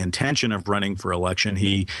every intention of running for election.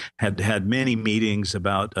 He had had many meetings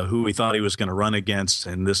about who he thought he was going to run against.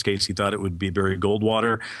 In this case, he thought it would be Barry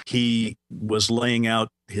Goldwater. He was laying out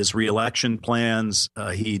his reelection plans.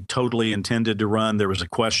 He totally intended to run. There was a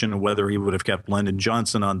question of whether he would have kept Lyndon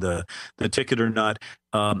Johnson on the ticket or not.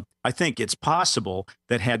 I think it's possible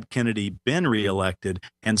that had Kennedy been reelected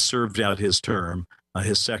and served out his term,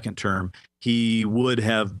 his second term, he would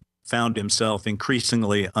have found himself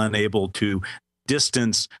increasingly unable to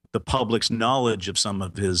distance the public's knowledge of some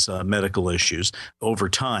of his medical issues over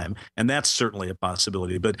time. And that's certainly a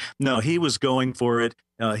possibility. But no, he was going for it.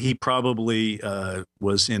 He probably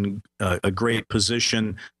was in a great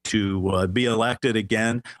position to be elected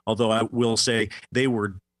again, although I will say they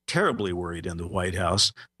were terribly worried in the White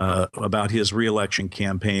House about his reelection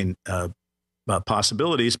campaign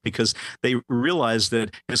possibilities, because they realized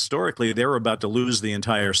that historically they were about to lose the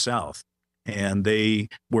entire South. And they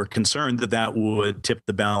were concerned that that would tip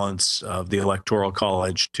the balance of the Electoral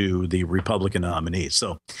College to the Republican nominee.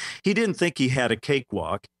 So he didn't think he had a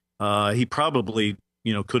cakewalk. He probably,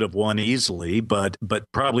 could have won easily, but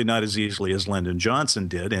probably not as easily as Lyndon Johnson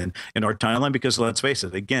did in our timeline, because let's face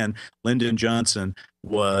it, again, Lyndon Johnson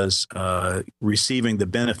was receiving the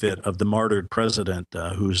benefit of the martyred president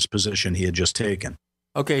whose position he had just taken.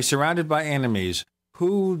 Okay, surrounded by enemies,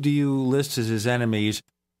 who do you list as his enemies?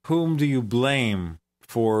 Whom do you blame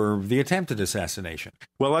for the attempted assassination?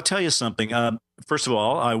 Well, I'll tell you something. First of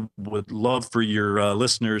all, I would love for your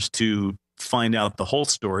listeners to find out the whole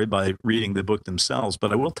story by reading the book themselves.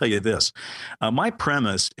 But I will tell you this. My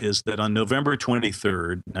premise is that on November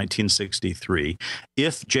 23rd, 1963,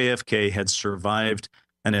 if JFK had survived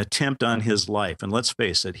an attempt on his life, and let's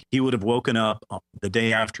face it, he would have woken up the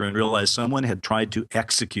day after and realized someone had tried to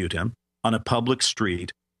execute him on a public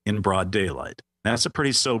street in broad daylight. That's a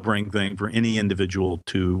pretty sobering thing for any individual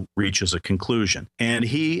to reach as a conclusion. And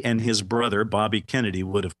he and his brother, Bobby Kennedy,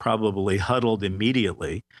 would have probably huddled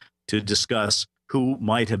immediately to discuss who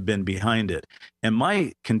might have been behind it. And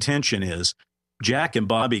my contention is Jack and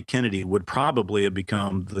Bobby Kennedy would probably have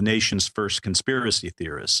become the nation's first conspiracy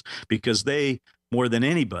theorists, because they, more than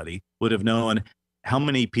anybody, would have known how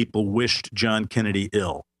many people wished John Kennedy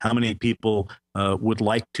ill, how many people would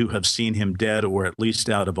like to have seen him dead or at least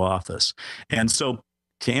out of office. And so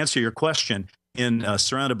to answer your question, in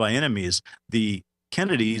Surrounded by Enemies, the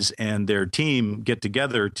Kennedys and their team get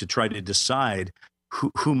together to try to decide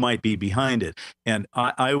who might be behind it. And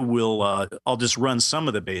I'll just run some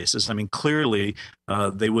of the bases. I mean, clearly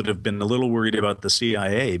they would have been a little worried about the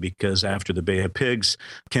CIA because after the Bay of Pigs,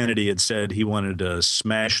 Kennedy had said he wanted to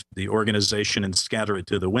smash the organization and scatter it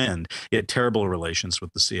to the wind. He had terrible relations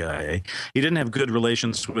with the CIA. He didn't have good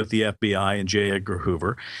relations with the FBI and J. Edgar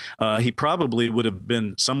Hoover. He probably would have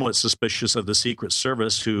been somewhat suspicious of the Secret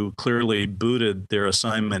Service, who clearly booted their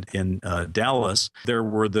assignment in Dallas. There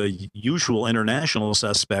were the usual international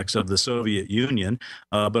suspects of the Soviet Union,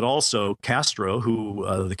 but also Castro, who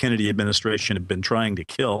the Kennedy administration had been trying to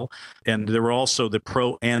kill. And there were also the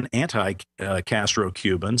pro and anti-Castro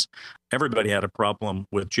Cubans. Everybody had a problem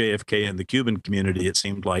with JFK and the Cuban community, it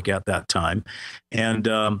seemed like, at that time. And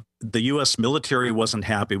the U.S. military wasn't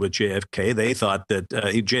happy with JFK. They thought that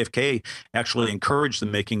JFK actually encouraged the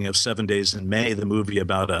making of 7 Days in May, the movie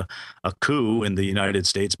about a coup in the United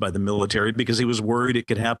States by the military, because he was worried it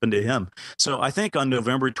could happen to him. So I think on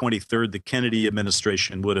November 23rd, the Kennedy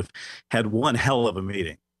administration would have had one hell of a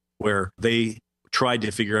meeting where they tried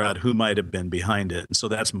to figure out who might have been behind it. And so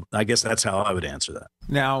I guess that's how I would answer that.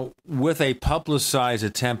 Now, with a publicized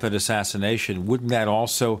attempt at assassination, wouldn't that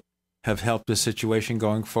also have helped the situation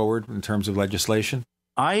going forward in terms of legislation?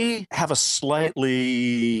 I have a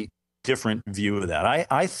slightly different view of that.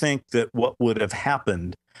 I think that what would have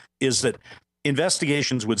happened is that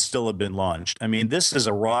investigations would still have been launched. I mean, this is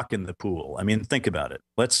a rock in the pool. I mean, think about it.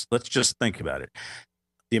 Let's just think about it.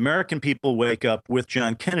 The American people wake up with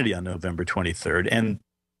John Kennedy on November 23rd, and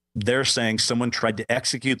they're saying someone tried to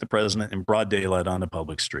execute the president in broad daylight on a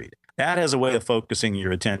public street. That has a way of focusing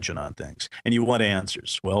your attention on things, and you want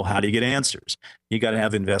answers. Well, how do you get answers? You got to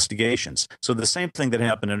have investigations. So the same thing that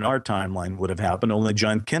happened in our timeline would have happened, only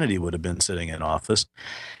John Kennedy would have been sitting in office,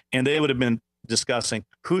 and they would have been discussing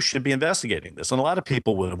who should be investigating this. And a lot of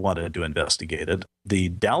people would have wanted to investigate it. The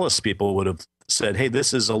Dallas people would have said, hey,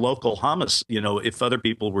 this is a local homicide. You know, if other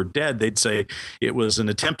people were dead, they'd say it was an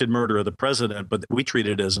attempted murder of the president, but we treat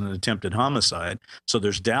it as an attempted homicide. So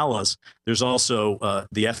there's Dallas. There's also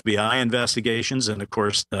the FBI investigations. And of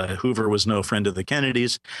course, Hoover was no friend of the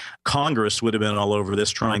Kennedys. Congress would have been all over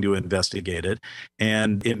this trying to investigate it.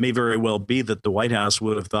 And it may very well be that the White House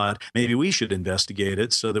would have thought maybe we should investigate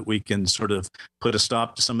it so that we can sort of put a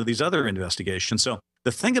stop to some of these other investigations. So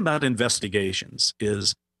the thing about investigations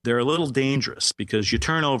is they're a little dangerous because you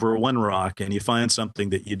turn over one rock and you find something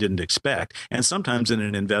that you didn't expect. And sometimes in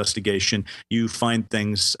an investigation, you find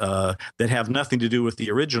things that have nothing to do with the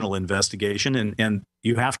original investigation, and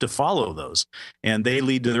you have to follow those. And they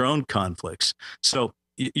lead to their own conflicts. So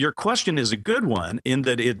your question is a good one in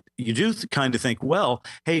that you do kind of think, well,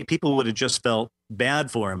 hey, people would have just felt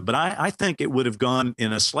bad for him. But I think it would have gone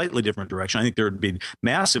in a slightly different direction. I think there would be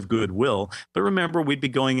massive goodwill. But remember, we'd be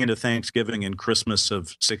going into Thanksgiving and Christmas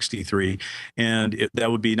of '63, and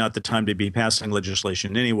that would be not the time to be passing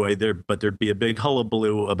legislation anyway. But there'd be a big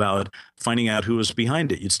hullabaloo about finding out who was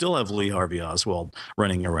behind it. You'd still have Lee Harvey Oswald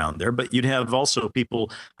running around there, but you'd have also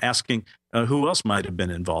people asking who else might have been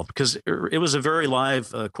involved, because it was a very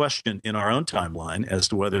live question in our own timeline as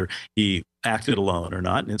to whether he acted alone or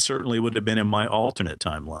not. And it certainly would have been in my alternate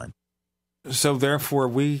timeline. So therefore,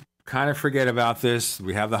 we kind of forget about this.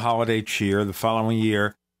 We have the holiday cheer the following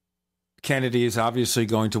year. Kennedy is obviously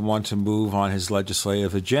going to want to move on his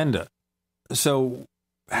legislative agenda. So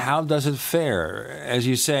how does it fare? As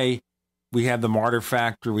you say, we had the martyr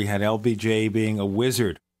factor. We had LBJ being a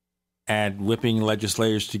wizard at whipping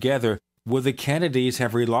legislators together. Would the Kennedys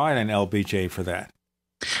have relied on LBJ for that?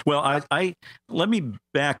 Well, I let me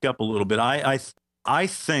back up a little bit. I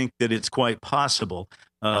think that it's quite possible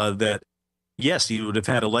that, yes, he would have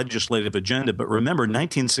had a legislative agenda. But remember,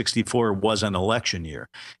 1964 was an election year,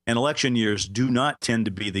 and election years do not tend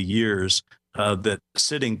to be the years that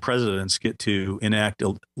sitting presidents get to enact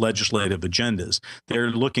legislative agendas. They're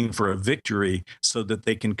looking for a victory so that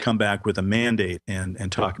they can come back with a mandate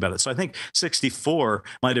and talk about it. So I think 64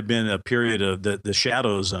 might have been a period of the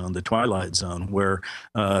shadow zone, the twilight zone, where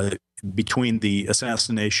between the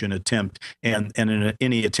assassination attempt and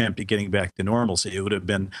any attempt at getting back to normalcy, it would have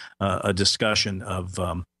been a discussion of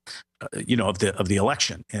of the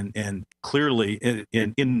election, and clearly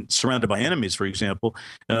in surrounded by enemies, for example,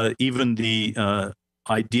 even the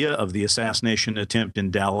idea of the assassination attempt in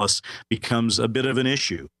Dallas becomes a bit of an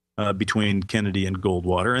issue between Kennedy and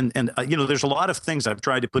Goldwater, and there's a lot of things I've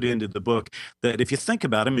tried to put into the book that if you think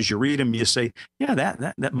about them as you read them, you say, yeah,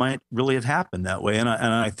 that might really have happened that way, and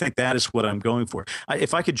I think that is what I'm going for.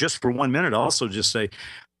 If I could just for 1 minute also just say,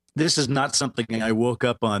 this is not something I woke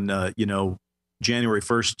up on January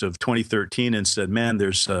 1st of 2013 and said, man,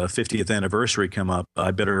 there's a 50th anniversary come up.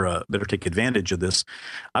 I better take advantage of this.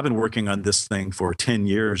 I've been working on this thing for 10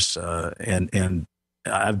 years, and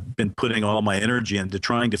I've been putting all my energy into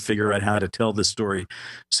trying to figure out how to tell this story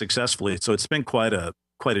successfully. So it's been quite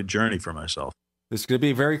a journey for myself. It's going to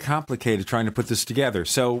be very complicated trying to put this together.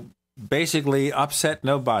 So basically, upset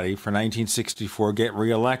nobody for 1964, get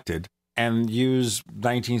reelected, and use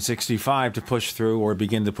 1965 to push through or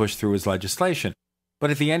begin to push through his legislation.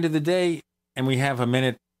 But at the end of the day, and we have a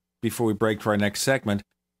minute before we break for our next segment,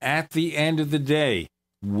 at the end of the day,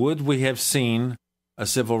 would we have seen a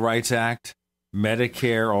Civil Rights Act,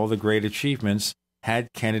 Medicare, all the great achievements, had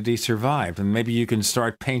Kennedy survived? And maybe you can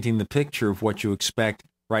start painting the picture of what you expect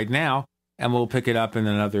right now, and we'll pick it up in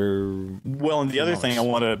another... Well, and the other thing I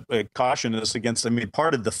want to caution us against, I mean,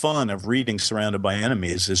 part of the fun of reading Surrounded by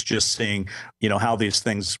Enemies is just seeing, how these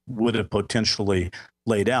things would have potentially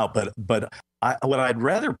laid out. But what I'd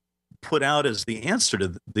rather put out as the answer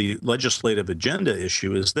to the legislative agenda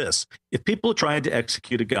issue is this. If people tried to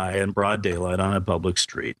execute a guy in broad daylight on a public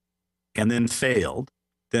street and then failed,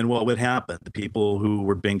 then what would happen? The people who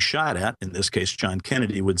were being shot at, in this case, John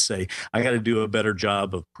Kennedy, would say, I got to do a better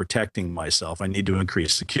job of protecting myself. I need to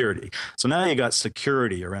increase security. So now you got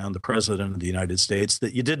security around the president of the United States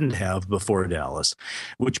that you didn't have before Dallas,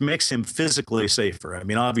 which makes him physically safer. I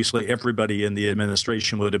mean, obviously, everybody in the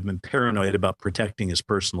administration would have been paranoid about protecting his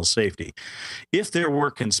personal safety. If there were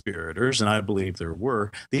conspirators, and I believe there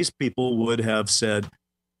were, these people would have said,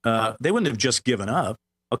 they wouldn't have just given up.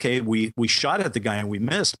 Okay, we shot at the guy and we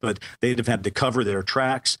missed, but they'd have had to cover their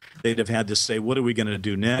tracks. They'd have had to say, what are we going to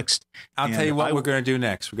do next? I'll tell you what we're going to do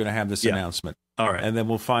next. We're going to have this announcement. All right. And then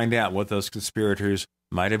we'll find out what those conspirators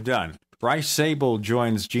might have done. Bryce Zabel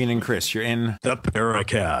joins Gene and Chris. You're in the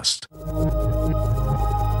Paracast.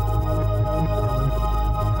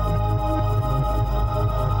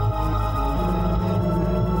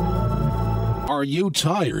 Are you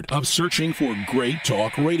tired of searching for great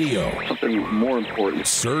talk radio? Something more important.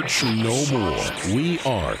 Search no more. We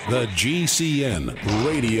are the GCN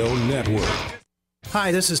Radio Network.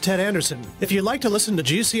 Hi, this is Ted Anderson. If you'd like to listen to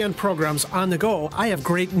GCN programs on the go, I have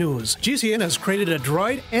great news. GCN has created a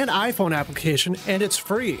Droid and iPhone application, and it's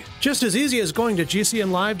free. Just as easy as going to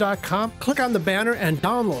GCNlive.com, click on the banner, and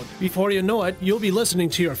download. Before you know it, you'll be listening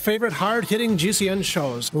to your favorite hard-hitting GCN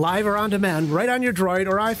shows, live or on demand, right on your Droid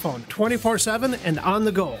or iPhone, 24/7 and on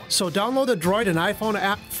the go. So download the Droid and iPhone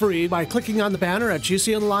app free by clicking on the banner at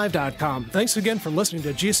GCNlive.com. Thanks again for listening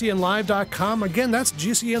to GCNlive.com. Again, that's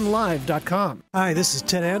GCNlive.com. Hi, this is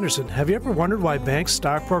Ted Anderson. Have you ever wondered why banks,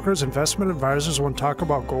 stockbrokers, investment advisors won't talk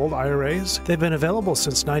about gold IRAs? They've been available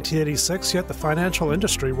since 1986, yet the financial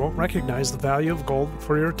industry won't recognize the value of gold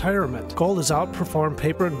for your retirement. Gold has outperformed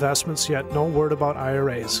paper investments, yet no word about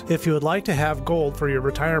IRAs. If you would like to have gold for your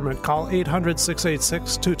retirement, call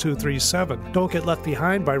 800-686-2237. Don't get left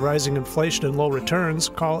behind by rising inflation and low returns.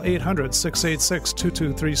 Call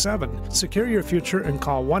 800-686-2237. Secure your future and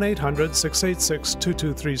call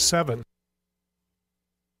 1-800-686-2237.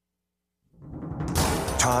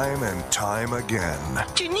 Time and time again.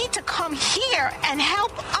 You need to come here and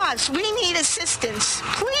help us. We need assistance,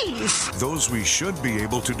 please. Those we should be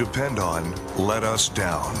able to depend on let us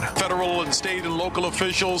down. Federal and state and local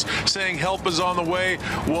officials saying help is on the way.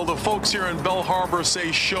 Well, the folks here in Bell Harbor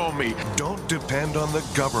say, show me. Don't depend on the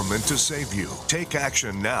government to save you. Take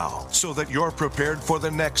action now so that you're prepared for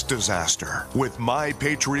the next disaster with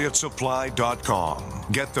MyPatriotSupply.com.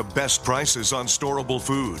 Get the best prices on storable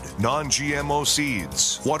food, non-GMO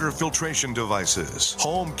seeds, water filtration devices,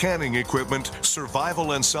 home canning equipment,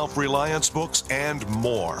 survival and self-reliance books, and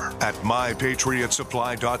more at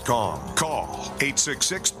MyPatriotSupply.com. Call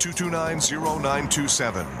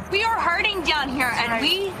 866-229-0927. We are hurting down here, and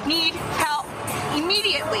we need help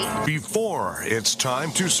immediately. Before it's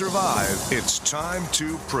time to survive, it's time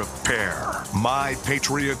to prepare.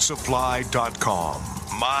 MyPatriotSupply.com.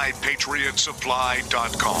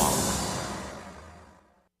 MyPatriotSupply.com.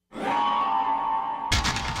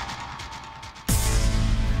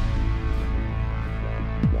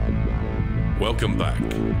 Welcome back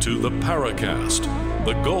to the Paracast,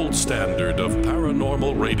 the gold standard of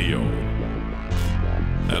paranormal radio.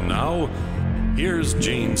 And now, here's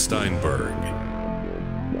Gene Steinberg.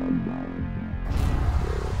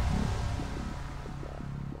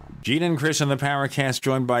 Gene and Chris on the Paracast,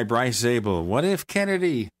 joined by Bryce Zabel. What if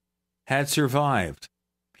Kennedy had survived?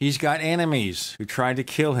 He's got enemies who tried to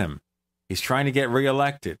kill him. He's trying to get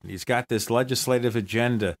reelected. He's got this legislative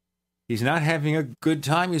agenda. He's not having a good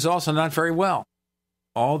time. He's also not very well.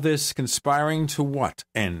 All this conspiring to what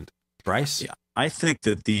end, Bryce? Yeah. I think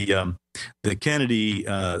that the Kennedy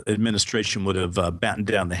administration would have battened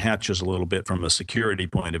down the hatches a little bit from a security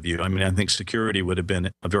point of view. I mean, I think security would have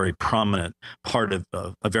been a very prominent part of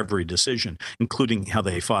every decision, including how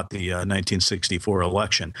they fought the 1964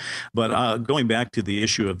 election. But going back to the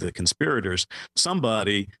issue of the conspirators,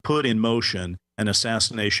 somebody put in motion an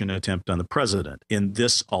assassination attempt on the president. In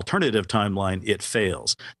this alternative timeline, it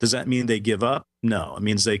fails. Does that mean they give up? No. It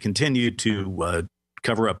means they continue to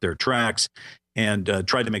cover up their tracks and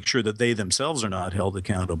try to make sure that they themselves are not held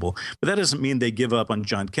accountable. But that doesn't mean they give up on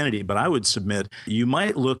John Kennedy. But I would submit you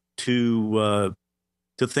might look to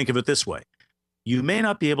think of it this way. You may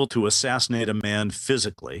not be able to assassinate a man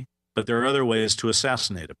physically, but there are other ways to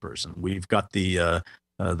assassinate a person. We've got the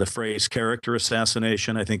phrase character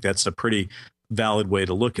assassination. I think that's a pretty valid way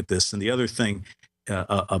to look at this. And the other thing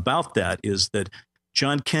about that is that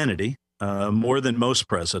John Kennedy, more than most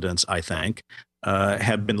presidents, I think,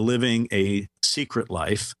 have been living a secret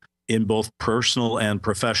life in both personal and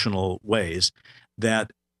professional ways that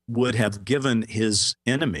would have given his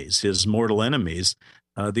enemies, his mortal enemies,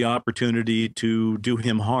 the opportunity to do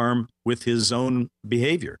him harm with his own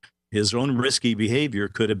behavior. His own risky behavior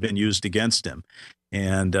could have been used against him.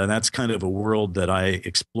 And that's kind of a world that I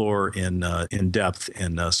explore in depth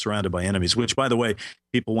in Surrounded by Enemies, which, by the way,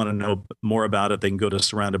 people want to know more about it. They can go to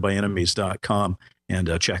surroundedbyenemies.com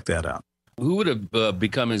and check that out. Who would have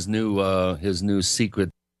become his new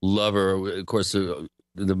secret lover? Of course, the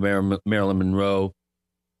Marilyn Monroe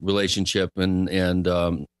relationship and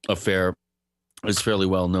affair is fairly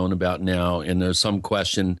well known about now. And there's some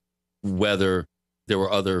question whether there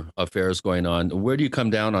were other affairs going on. Where do you come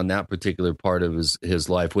down on that particular part of his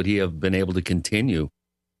life? Would he have been able to continue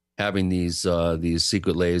having these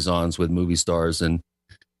secret liaisons with movie stars and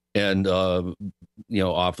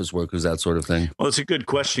office workers, that sort of thing? Well, it's a good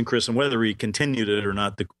question, Chris, and whether he continued it or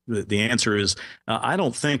not, the answer is I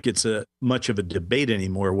don't think it's much of a debate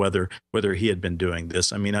anymore whether he had been doing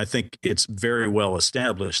this. I mean, I think it's very well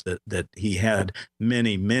established that he had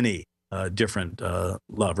many different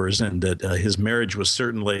lovers, and that his marriage was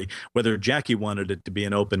certainly, whether Jackie wanted it to be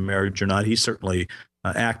an open marriage or not, he certainly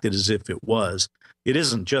acted as if it was. It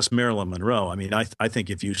isn't just Marilyn Monroe. I mean, I think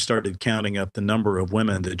if you started counting up the number of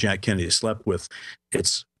women that Jack Kennedy slept with,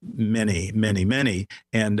 it's many.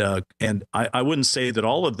 And I wouldn't say that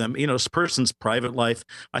all of them, a person's private life,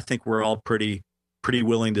 I think we're all pretty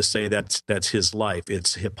willing to say that's his life.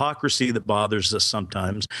 It's hypocrisy that bothers us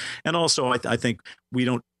sometimes. And also, I think we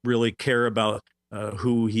don't really care about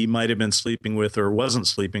who he might have been sleeping with or wasn't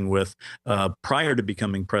sleeping with prior to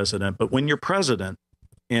becoming president. But when you're president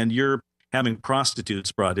and you're having prostitutes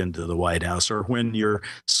brought into the White House, or when you're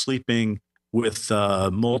sleeping with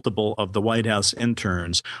multiple of the White House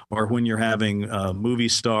interns, or when you're having movie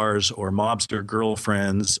stars or mobster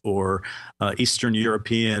girlfriends or Eastern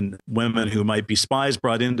European women who might be spies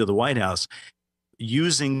brought into the White House,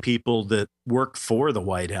 using people that work for the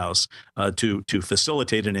White House to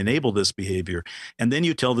facilitate and enable this behavior. And then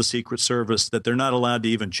you tell the Secret Service that they're not allowed to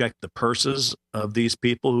even check the purses of these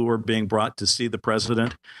people who are being brought to see the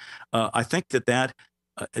president. I think that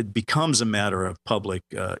it becomes a matter of public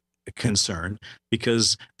concern,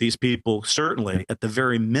 because these people certainly, at the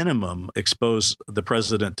very minimum, expose the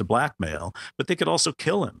president to blackmail, but they could also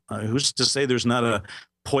kill him. Who's to say there's not a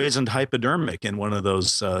poisoned hypodermic in one of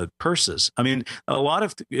those purses? I mean, a lot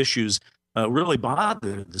of issues really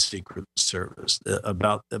bothered the Secret Service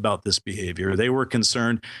about this behavior. They were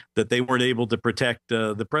concerned that they weren't able to protect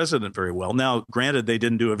the president very well. Now, granted, they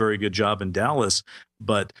didn't do a very good job in Dallas,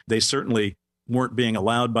 but they certainly weren't being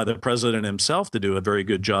allowed by the president himself to do a very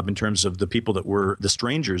good job in terms of the people that were the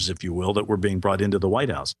strangers, if you will, that were being brought into the White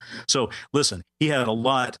House. So listen, he had a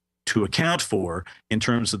lot to account for in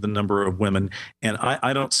terms of the number of women. And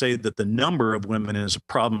I don't say that the number of women is a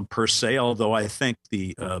problem per se, although I think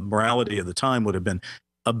the morality of the time would have been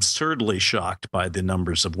absurdly shocked by the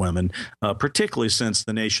numbers of women, particularly since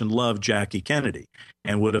the nation loved Jackie Kennedy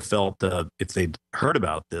and would have felt, if they'd heard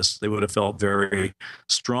about this, they would have felt very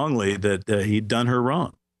strongly that he'd done her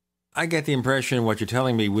wrong. I get the impression, what you're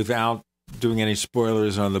telling me, without doing any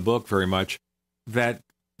spoilers on the book very much, that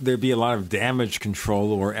there'd be a lot of damage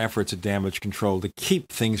control or efforts at damage control to keep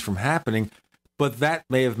things from happening, but that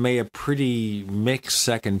may have made a pretty mixed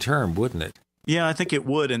second term, wouldn't it? Yeah, I think it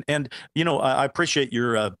would. And I appreciate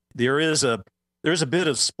your, there's a bit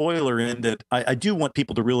of spoiler in that I do want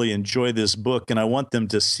people to really enjoy this book, and I want them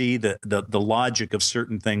to see the logic of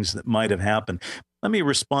certain things that might have happened. Let me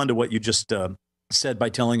respond to what you just said by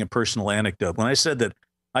telling a personal anecdote. When I said that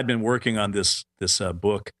I'd been working on this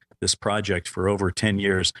book, this project, for over 10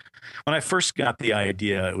 years, when I first got the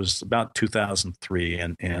idea, it was about 2003,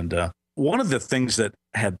 and one of the things that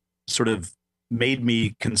had sort of made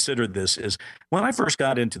me consider this is when I first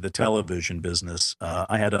got into the television business,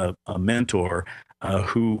 I had a mentor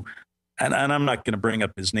who, and I'm not going to bring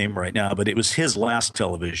up his name right now, but it was his last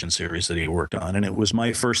television series that he worked on, and it was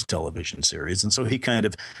my first television series. And so he kind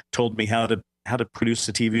of told me how to produce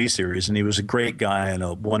a TV series, and he was a great guy and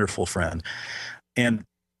a wonderful friend. And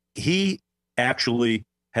he actually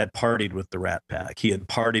had partied with the Rat Pack. He had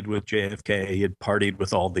partied with JFK. He had partied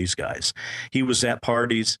with all these guys. He was at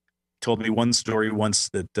parties. Told me one story once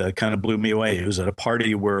that kind of blew me away. He was at a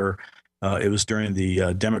party where it was during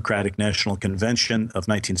the Democratic National Convention of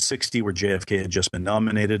 1960, where JFK had just been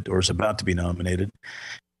nominated or was about to be nominated.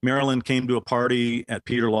 Marilyn came to a party at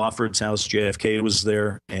Peter Lawford's house. JFK was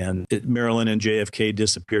there, and Marilyn and JFK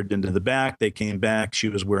disappeared into the back. They came back. She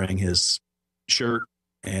was wearing his shirt,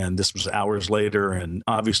 and this was hours later. And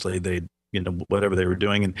obviously, they, whatever they were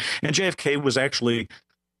doing, and JFK was actually.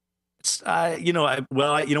 You know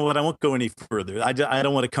what? I won't go any further. I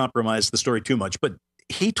don't want to compromise the story too much, but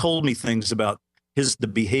he told me things about the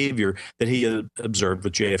behavior that he had observed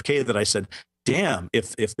with JFK that I said, damn,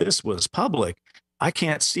 if this was public, I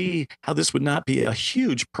can't see how this would not be a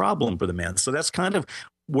huge problem for the man. So that's kind of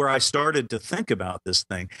where I started to think about this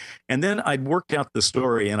thing. And then I worked out the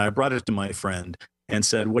story and I brought it to my friend and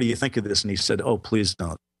said, what do you think of this? And he said, oh, please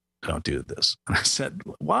don't do this. And I said,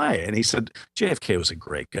 why? And he said, JFK was a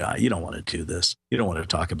great guy. You don't want to do this. You don't want to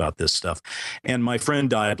talk about this stuff. And my friend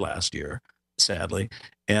died last year, sadly.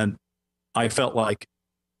 And I felt like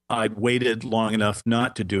I'd waited long enough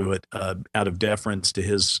not to do it out of deference to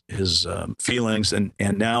his feelings. And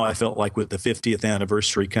now I felt like with the 50th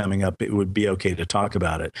anniversary coming up, it would be okay to talk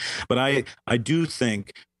about it. But I do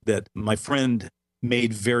think that my friend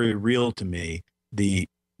made very real to me the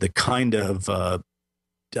kind of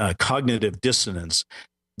cognitive dissonance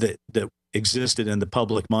that existed in the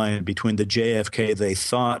public mind between the JFK they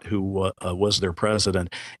thought who was their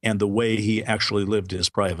president and the way he actually lived his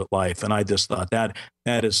private life. And I just thought that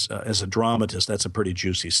is, as a dramatist, that's a pretty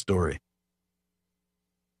juicy story.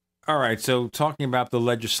 All right. So talking about the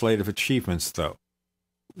legislative achievements, though,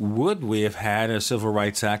 would we have had a Civil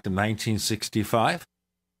Rights Act of 1965?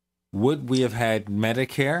 Would we have had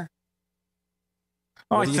Medicare?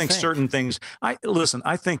 I think certain things. I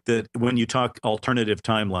think that when you talk alternative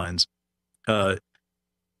timelines,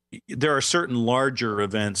 there are certain larger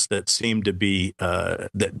events that seem to be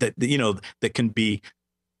that can be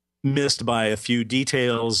missed by a few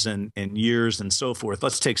details and years and so forth.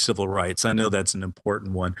 Let's take civil rights. I know that's an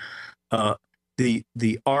important one.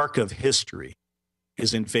 The arc of history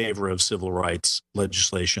is in favor of civil rights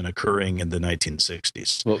legislation occurring in the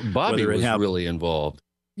 1960s. Well, Bobby was really involved.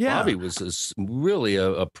 Yeah. Bobby was really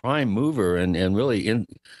a prime mover and really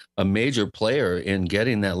a major player in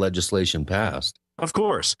getting that legislation passed. Of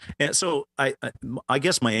course. And so I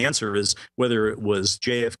guess my answer is whether it was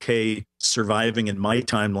JFK surviving in my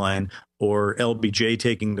timeline or LBJ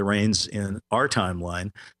taking the reins in our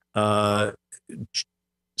timeline,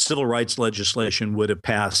 civil rights legislation would have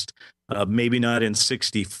passed, maybe not in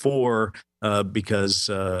 64 because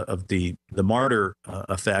of the martyr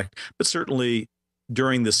effect, but certainly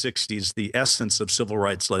during the 60s, the essence of civil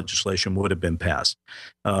rights legislation would have been passed.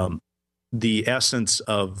 The essence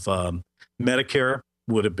of Medicare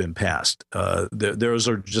would have been passed. Those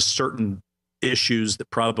are just certain issues that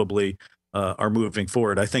probably are moving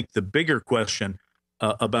forward. I think the bigger question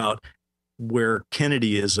about where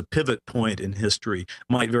Kennedy is a pivot point in history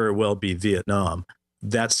might very well be Vietnam.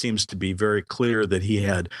 That seems to be very clear that he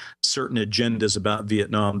had certain agendas about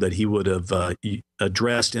Vietnam that he would have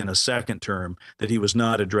addressed in a second term that he was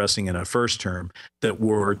not addressing in a first term that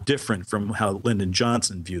were different from how Lyndon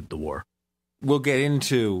Johnson viewed the war. We'll get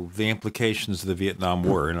into the implications of the Vietnam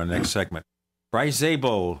War in our next segment. Bryce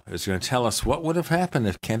Zabel is going to tell us what would have happened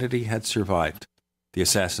if Kennedy had survived the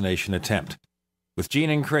assassination attempt. With Gene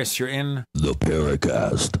and Chris, you're in the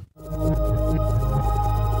Paracast.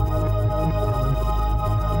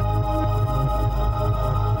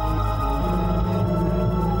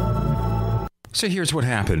 So here's what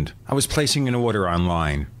happened. I was placing an order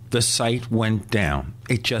online. The site went down.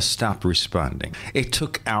 It just stopped responding. It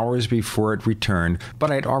took hours before it returned,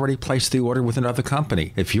 but I'd already placed the order with another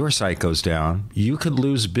company. If your site goes down, you could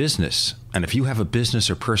lose business. And if you have a business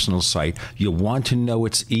or personal site, you'll want to know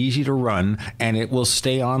it's easy to run and it will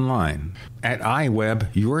stay online. At iWeb,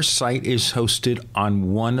 your site is hosted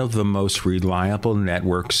on one of the most reliable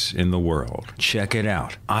networks in the world. Check it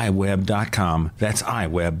out. iWeb.com. That's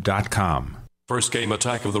iWeb.com. First came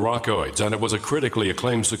Attack of the Rockoids, and it was a critically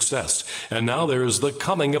acclaimed success. And now there's The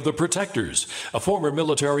Coming of the Protectors. A former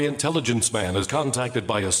military intelligence man is contacted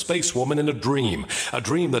by a space woman in a dream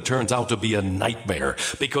that turns out to be a nightmare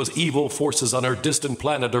because evil forces on her distant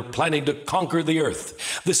planet are planning to conquer the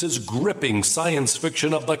Earth. This is gripping science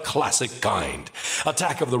fiction of the classic kind.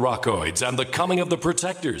 Attack of the Rockoids and The Coming of the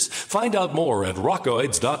Protectors. Find out more at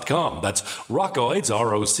rockoids.com. That's Rockoids,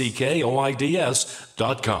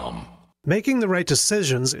 ROCKOIDS.com. Making the right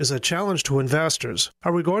decisions is a challenge to investors.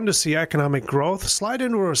 Are we going to see economic growth, slide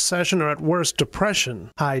into a recession, or at worst,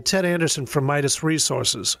 depression? Hi, Ted Anderson from Midas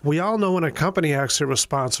Resources. We all know when a company acts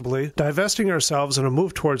irresponsibly, divesting ourselves in a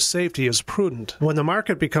move towards safety is prudent. When the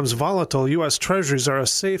market becomes volatile, U.S. Treasuries are a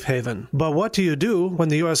safe haven. But what do you do when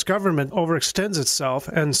the U.S. government overextends itself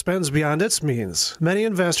and spends beyond its means? Many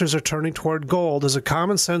investors are turning toward gold as a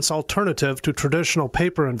common-sense alternative to traditional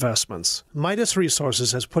paper investments. Midas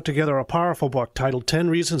Resources has put together a powerful book titled 10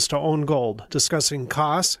 Reasons to Own Gold, discussing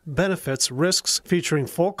costs, benefits, risks, featuring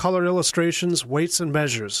full-color illustrations, weights, and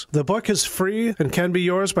measures. The book is free and can be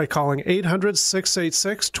yours by calling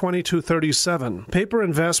 800-686-2237. Paper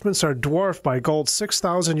investments are dwarfed by gold's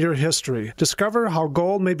 6,000-year history. Discover how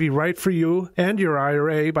gold may be right for you and your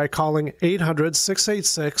IRA by calling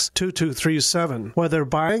 800-686-2237. Whether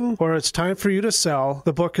buying or it's time for you to sell,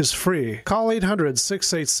 the book is free. Call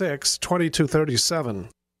 800-686-2237.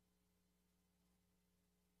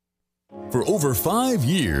 For over 5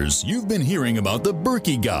 years, you've been hearing about the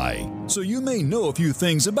Berkey Guy, so you may know a few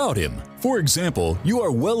things about him. For example, you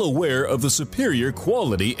are well aware of the superior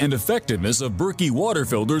quality and effectiveness of Berkey water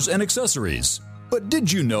filters and accessories. But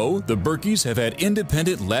did you know the Berkeys have had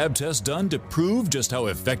independent lab tests done to prove just how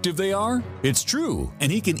effective they are? It's true,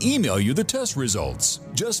 and he can email you the test results.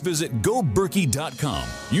 Just visit goberkey.com.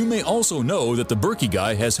 You may also know that the Berkey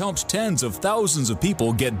Guy has helped tens of thousands of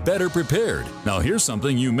people get better prepared. Now here's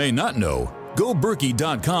something you may not know.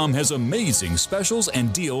 GoBerkey.com has amazing specials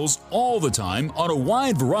and deals all the time on a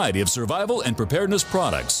wide variety of survival and preparedness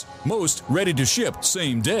products, most ready to ship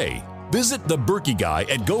same day. Visit the Berkey Guy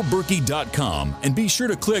at goberkey.com and be sure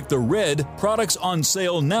to click the red Products on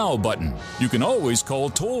Sale Now button. You can always call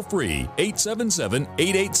toll-free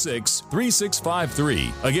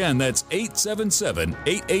 877-886-3653. Again, that's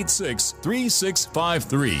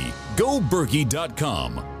 877-886-3653.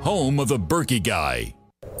 GoBerkey.com, home of the Berkey Guy.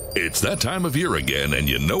 It's that time of year again, and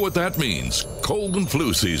you know what that means. Cold and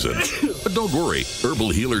flu season. But don't worry,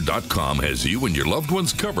 herbalhealer.com has you and your loved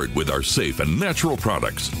ones covered with our safe and natural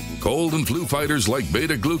products. Cold and flu fighters like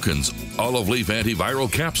beta-glucans, olive leaf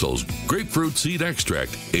antiviral capsules, grapefruit seed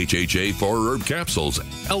extract, HHA 4-herb capsules,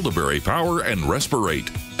 elderberry power, and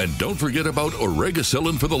respirate. And don't forget about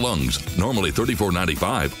oregacillin for the lungs, normally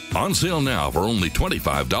 $34.95, on sale now for only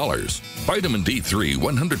 $25. Vitamin D3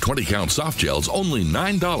 120-count soft gels, only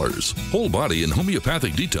 $9. Whole body and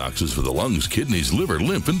homeopathic detoxes for the lungs, kidneys, liver,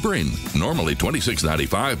 lymph, and brain, normally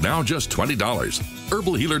 $26.95, now just $20.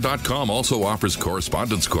 Herbalhealer.com also offers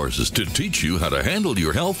correspondence courses to teach you how to handle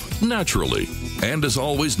your health naturally. And as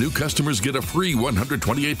always, new customers get a free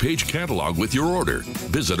 128-page catalog with your order.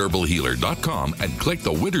 Visit herbalhealer.com and click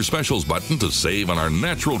the Winter Specials button to save on our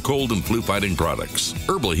natural cold and flu fighting products.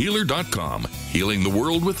 Herbalhealer.com, healing the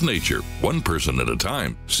world with nature, one person at a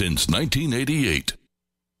time, since 1988.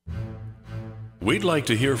 We'd like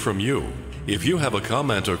to hear from you. If you have a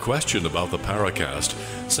comment or question about the Paracast,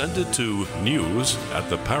 send it to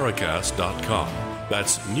news@theparacast.com.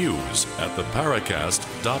 That's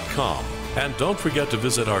news@theparacast.com. And don't forget to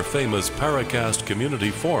visit our famous Paracast community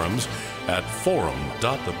forums at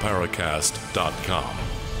forum.theparacast.com.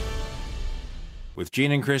 With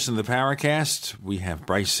Gene and Chris in the Paracast, we have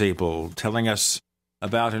Bryce Zabel telling us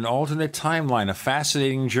about an alternate timeline, a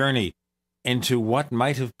fascinating journey into what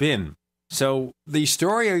might have been. So the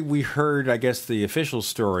story we heard, I guess the official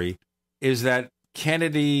story, is that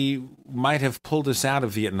Kennedy might have pulled us out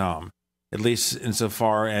of Vietnam, at least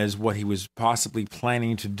insofar as what he was possibly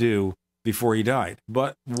planning to do before he died.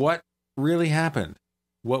 But what really happened?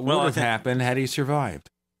 What would have happened had he survived?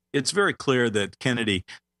 It's very clear that Kennedy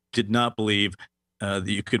did not believe that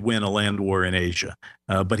you could win a land war in Asia.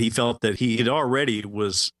 But he felt that he had already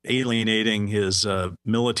was alienating his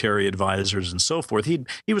military advisors and so forth. He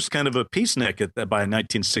was kind of a peacenik by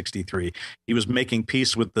 1963. He was making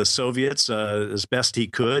peace with the Soviets as best he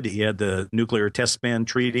could. He had the nuclear test ban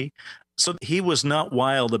treaty. So he was not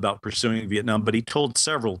wild about pursuing Vietnam, but he told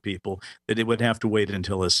several people that it would have to wait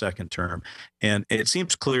until his second term. And it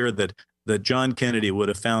seems clear that John Kennedy would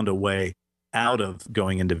have found a way out of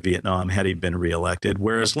going into Vietnam had he been reelected,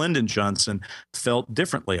 whereas Lyndon Johnson felt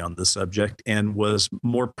differently on the subject and was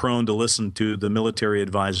more prone to listen to the military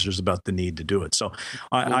advisors about the need to do it. So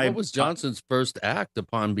what was Johnson's first act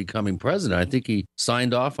upon becoming president? I think he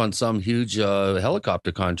signed off on some huge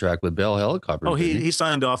helicopter contract with Bell Helicopters. Oh, he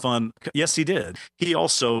signed off on, yes, he did. He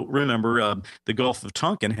also, remember, the Gulf of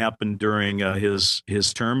Tonkin happened during his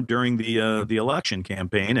term during the election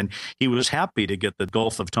campaign, and he was happy to get the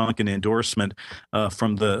Gulf of Tonkin endorsement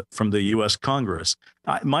from the U.S. Congress.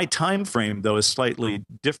 My time frame, though, is slightly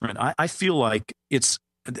different. I feel like it's,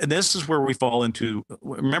 and this is where we fall into,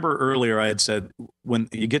 remember earlier I had said when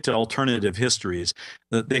you get to alternative histories,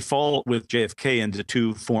 they fall with JFK into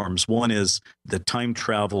two forms. One is the time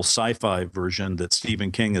travel sci-fi version that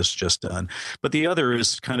Stephen King has just done, but the other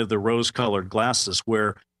is kind of the rose-colored glasses,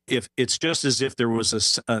 where if it's just as if there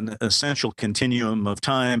was an essential continuum of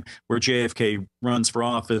time where JFK runs for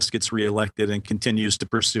office, gets reelected, and continues to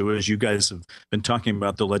pursue, as you guys have been talking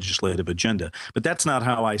about, the legislative agenda. But that's not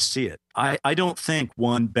how I see it. I don't think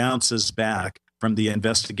one bounces back from the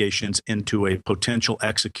investigations into a potential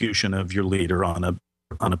execution of your leader on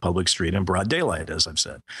a public street in broad daylight, as I've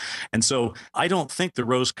said. And so I don't think the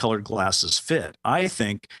rose-colored glasses fit. I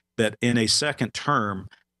think that in a second term,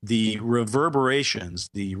 the reverberations,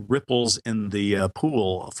 the ripples in the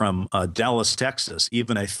pool from Dallas, Texas,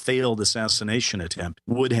 even a failed assassination attempt,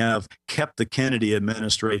 would have kept the Kennedy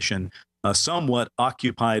administration somewhat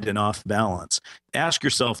occupied and off balance. Ask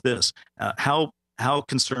yourself this, how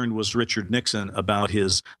concerned was Richard Nixon about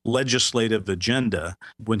his legislative agenda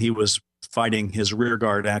when he was fighting his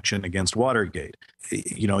rearguard action against Watergate?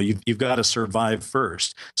 You know, you've got to survive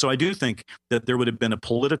first. So I do think that there would have been a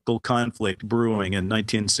political conflict brewing in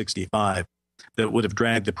 1965 that would have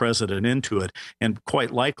dragged the president into it. And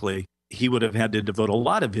quite likely, he would have had to devote a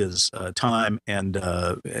lot of his time and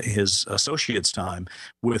his associates' time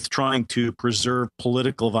with trying to preserve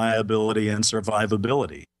political viability and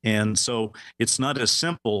survivability. And so it's not as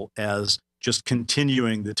simple as just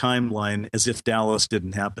continuing the timeline as if Dallas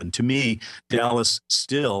didn't happen. To me, Dallas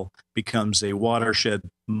still becomes a watershed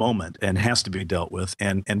moment and has to be dealt with,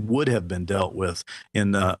 and would have been dealt with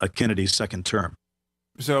in a Kennedy's second term.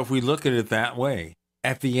 So if we look at it that way,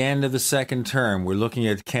 at the end of the second term, we're looking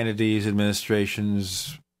at Kennedy's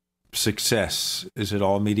administration's success. Is it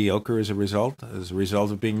all mediocre as a result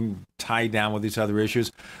of being tied down with these other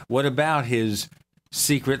issues? What about his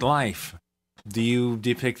secret life? Do you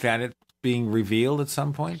depict that at being revealed at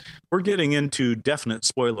some point? We're getting into definite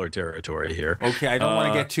spoiler territory here. Okay, I don't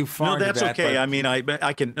want to get too far. No, that's into that, okay. but I mean,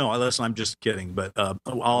 I can. No, listen, I'm just kidding. But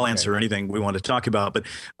I'll answer anything we want to talk about.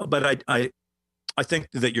 But I think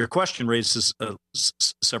that your question raises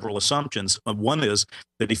several assumptions. One is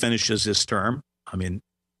that he finishes his term. I mean,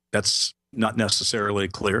 that's not necessarily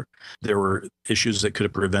clear. There were issues that could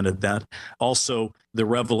have prevented that. Also, the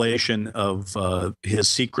revelation of his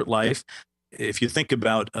secret life. If you think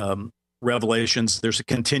about revelations, there's a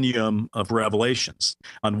continuum of revelations.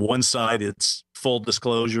 On one side, it's full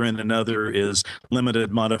disclosure, and another is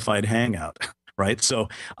limited modified hangout, right? So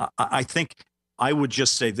I think I would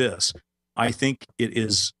just say this. I think it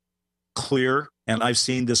is clear, and I've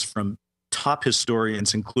seen this from top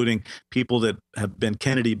historians, including people that have been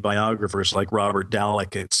Kennedy biographers like Robert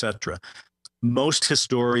Dallek, etc. Most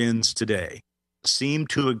historians today seem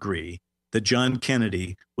to agree that John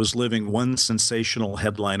Kennedy was living one sensational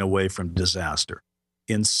headline away from disaster.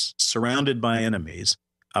 Surrounded by enemies,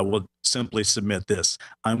 I will simply submit this.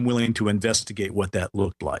 I'm willing to investigate what that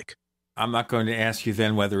looked like. I'm not going to ask you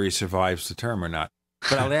then whether he survives the term or not.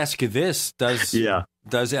 But I'll ask you this. Does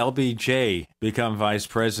LBJ become vice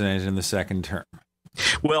president in the second term?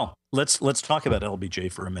 Well, let's talk about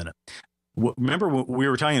LBJ for a minute. Remember we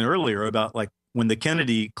were talking earlier about like when the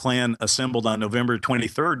Kennedy clan assembled on November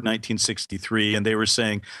 23rd, 1963, and they were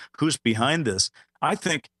saying, who's behind this? I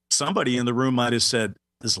think somebody in the room might have said,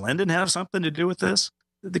 does Lyndon have something to do with this?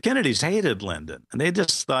 The Kennedys hated Lyndon, and they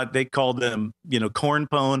just thought, they called him,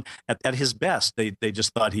 cornpone at his best. They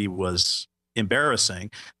just thought he was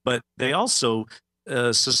embarrassing, but they also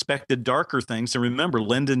suspected darker things. And remember,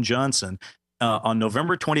 Lyndon Johnson, on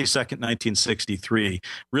November 22nd, 1963,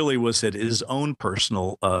 really was at his own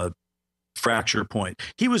personal fracture point.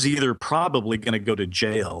 He was either probably going to go to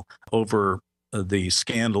jail over the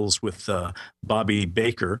scandals with Bobby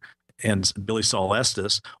Baker and Billy Saul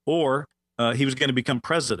Estes, or he was going to become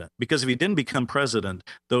president. Because if he didn't become president,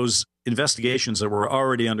 those investigations that were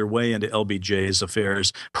already underway into LBJ's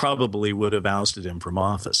affairs probably would have ousted him from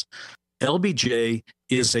office. LBJ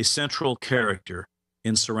is a central character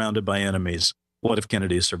in Surrounded by Enemies. What if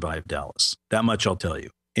Kennedy survived Dallas? That much I'll tell you.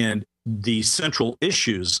 And the central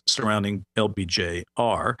issues surrounding LBJ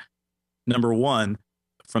are, number one,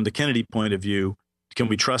 from the Kennedy point of view, can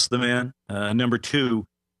we trust the man? Number two,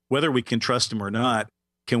 whether we can trust him or not,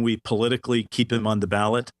 can we politically keep him on the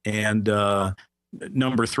ballot? And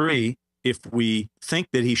number three, if we think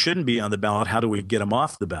that he shouldn't be on the ballot, how do we get him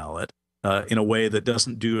off the ballot in a way that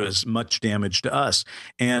doesn't do as much damage to us?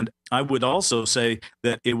 And I would also say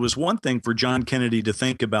that it was one thing for John Kennedy to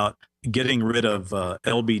think about getting rid of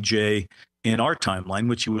LBJ in our timeline,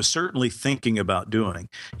 which he was certainly thinking about doing.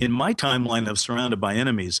 In my timeline of Surrounded by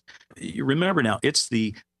Enemies, you remember now, it's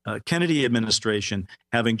the Kennedy administration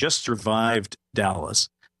having just survived Dallas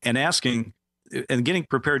and asking and getting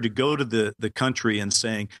prepared to go to the country and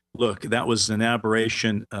saying, look, that was an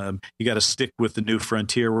aberration. You got to stick with the new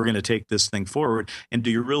frontier. We're going to take this thing forward. And do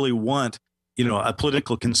you really want, a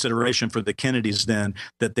political consideration for the Kennedys then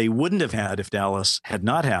that they wouldn't have had if Dallas had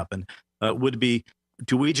not happened would be,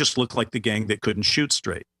 do we just look like the gang that couldn't shoot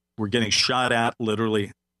straight? We're getting shot at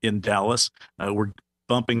literally in Dallas. We're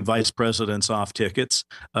bumping vice presidents off tickets.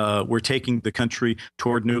 We're taking the country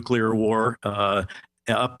toward nuclear war,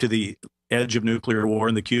 up to the edge of nuclear war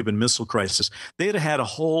and the Cuban Missile Crisis. They'd have had a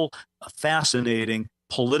whole fascinating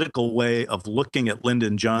political way of looking at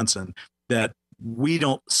Lyndon Johnson that we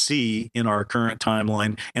don't see in our current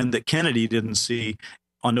timeline and that Kennedy didn't see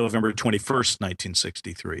on November 21st,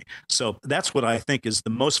 1963. So that's what I think is the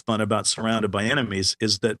most fun about Surrounded by Enemies,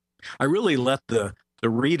 is that I really let the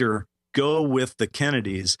reader go with the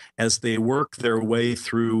Kennedys as they work their way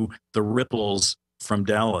through the ripples from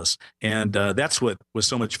Dallas. And that's what was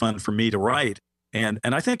so much fun for me to write. And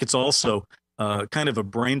I think it's also kind of a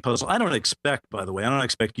brain puzzle. I don't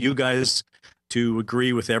expect you guys to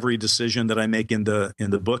agree with every decision that I make in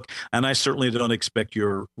the book. And I certainly don't expect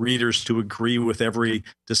your readers to agree with every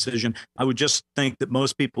decision. I would just think that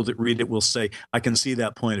most people that read it will say, I can see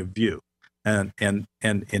that point of view and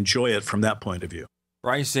enjoy it from that point of view.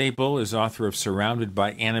 Bryce Zabel is author of Surrounded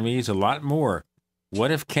by Enemies, a lot more. What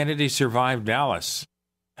if Kennedy survived Dallas?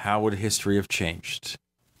 How would history have changed?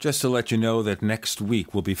 Just to let you know that next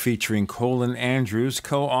week we'll be featuring Colin Andrews,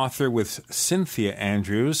 co-author with Cynthia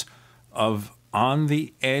Andrews of On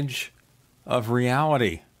the Edge of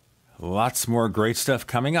Reality. Lots more great stuff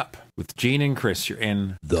coming up with Gene and Chris. You're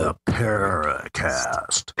in the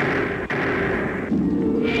Paracast.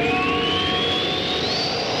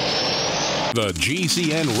 The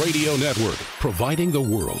GCN Radio Network, providing the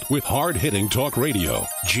world with hard-hitting talk radio.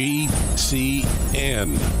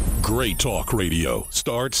 GCN. Great talk radio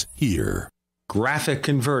starts here. Graphic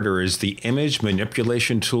Converter is the image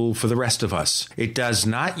manipulation tool for the rest of us. It does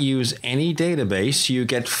not use any database. You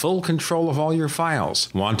get full control of all your files.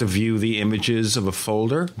 Want to view the images of a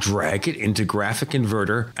folder? Drag it into Graphic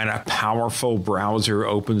Converter and a powerful browser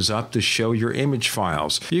opens up to show your image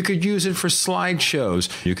files. You could use it for slideshows.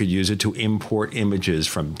 You could use it to import images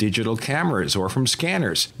from digital cameras or from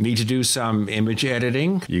scanners. Need to do some image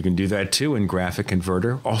editing? You can do that too in Graphic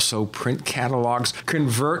Converter. Also print catalogs.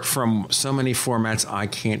 Convert from so many formats I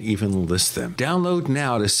can't even list them. Download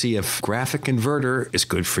now to see if Graphic Converter is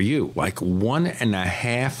good for you, like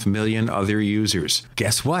 1.5 million other users.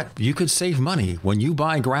 Guess what? You could save money when you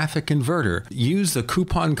buy Graphic Converter. Use the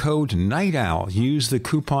coupon code Night Owl. Use the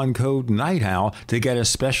coupon code Night Owl to get a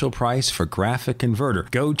special price for Graphic Converter.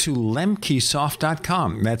 Go to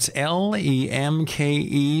lemkesoft.com. That's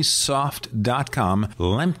LEMKEsoft.com.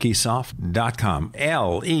 lemkesoft.com.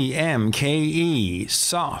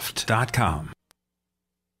 LEMKEsoft.com.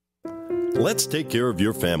 Let's take care of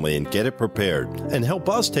your family and get it prepared, and help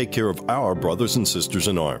us take care of our brothers and sisters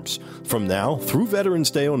in arms. From now through Veterans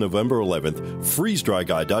Day on November 11th,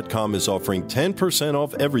 FreezeDryGuy.com is offering 10%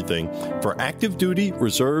 off everything for active duty,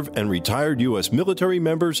 reserve, and retired U.S. military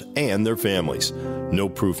members and their families. No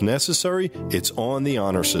proof necessary, it's on the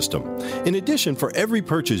honor system. In addition, for every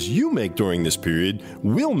purchase you make during this period,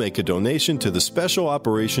 we'll make a donation to the Special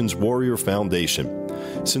Operations Warrior Foundation.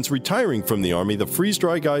 Since retiring from the Army, the Freeze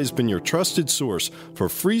Dry Guy has been your trusted source for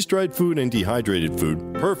freeze-dried food and dehydrated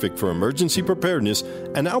food, perfect for emergency preparedness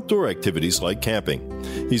and outdoor activities like camping.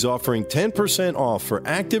 He's offering 10% off for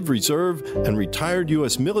active, reserve, and retired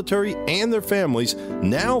U.S. military and their families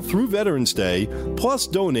now through Veterans Day, plus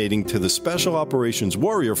donating to the Special Operations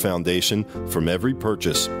Warrior Foundation from every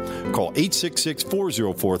purchase. Call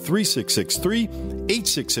 866-404-3663,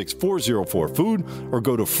 866-404-FOOD, or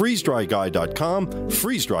go to freezedryguy.com,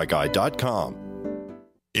 freezedryguy.com.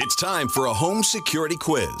 It's time for a home security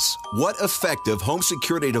quiz. What effective home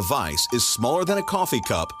security device is smaller than a coffee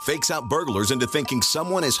cup, fakes out burglars into thinking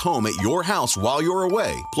someone is home at your house while you're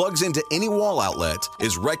away, plugs into any wall outlet,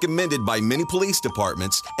 is recommended by many police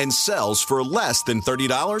departments, and sells for less than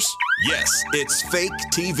 $30? Yes, it's Fake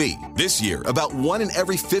TV. This year, about 1 in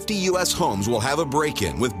every 50 U.S. homes will have a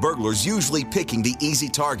break-in, with burglars usually picking the easy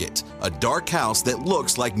target, a dark house that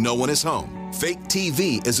looks like no one is home. Fake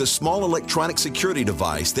TV is a small electronic security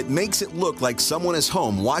device that makes it look like someone is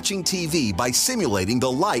home watching TV by simulating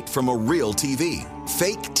the light from a real TV.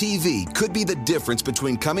 Fake TV could be the difference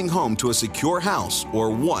between coming home to a secure house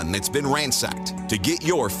or one that's been ransacked. To get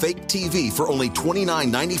your Fake TV for only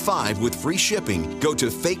 $29.95 with free shipping, go to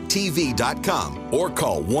faketv.com or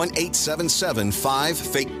call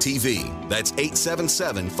 1-877-5-FAKE-TV. That's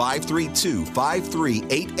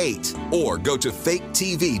 877-532-5388 or go to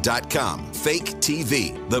faketv.com. Fake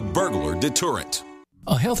TV, the burglar deterrent.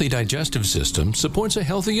 A healthy digestive system supports a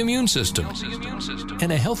healthy immune system.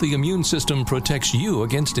 And a healthy immune system protects you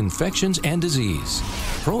against infections and disease.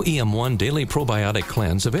 Pro EM1 Daily Probiotic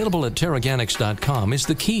Cleanse, available at Teraganix.com, is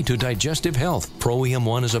the key to digestive health. Pro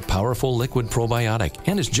EM1 is a powerful liquid probiotic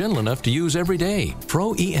and is gentle enough to use every day.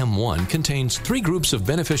 Pro EM1 contains 3 groups of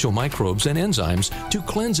beneficial microbes and enzymes to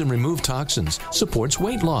cleanse and remove toxins, supports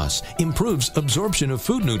weight loss, improves absorption of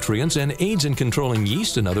food nutrients, and aids in controlling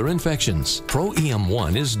yeast and other infections. Pro EM1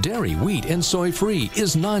 is dairy, wheat, and soy-free,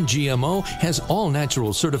 is non-GMO, has all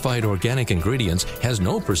natural certified organic ingredients, has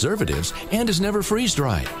no preservatives, and is never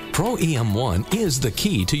freeze-dried. Pro EM1 is the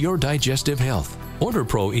key to your digestive health. Order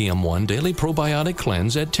Pro EM1 Daily Probiotic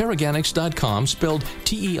Cleanse at Teraganix.com, spelled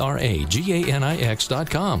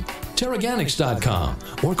Teraganix.com. Teraganix.com,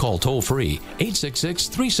 or call toll-free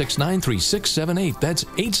 866-369-3678. That's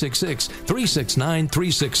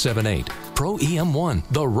 866-369-3678. Pro EM1,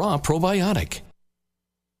 the raw probiotic.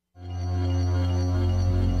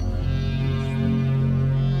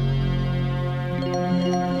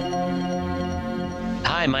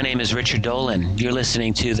 Hi, my name is Richard Dolan. You're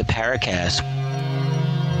listening to the Paracast.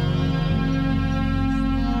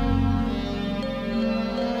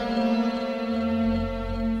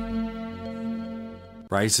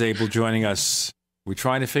 Bryce Zabel joining us. We're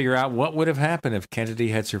trying to figure out what would have happened if Kennedy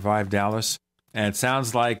had survived Dallas. And it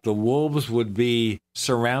sounds like the wolves would be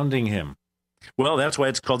surrounding him. Well, that's why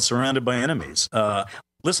it's called Surrounded by Enemies.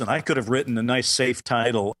 Listen, I could have written a nice, safe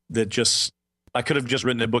title I could have just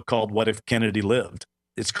written a book called What If Kennedy Lived?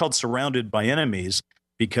 It's called Surrounded by Enemies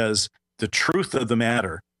because the truth of the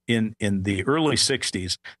matter, in the early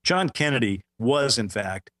 60s, John Kennedy was, in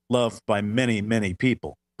fact, loved by many, many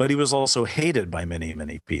people. But he was also hated by many,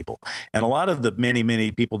 many people. And a lot of the many,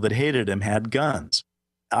 many people that hated him had guns.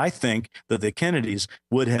 I think that the Kennedys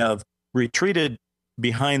would have retreated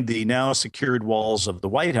behind the now secured walls of the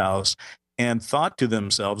White House and thought to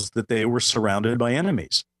themselves that they were surrounded by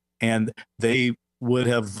enemies. And they would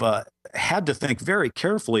have had to think very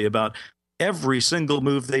carefully about every single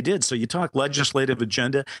move they did. So you talk legislative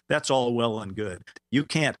agenda, that's all well and good. You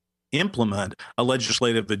can't implement a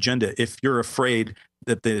legislative agenda if you're afraid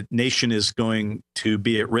that the nation is going to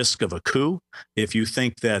be at risk of a coup, if you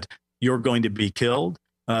think that you're going to be killed.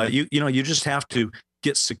 You just have to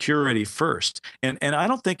get security first. And I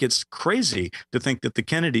don't think it's crazy to think that the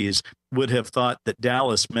Kennedys would have thought that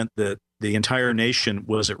Dallas meant that the entire nation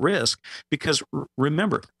was at risk, because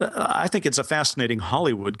remember, I think it's a fascinating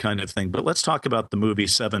Hollywood kind of thing. But let's talk about the movie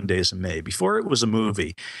 7 Days in May. Before it was a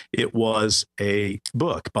movie, it was a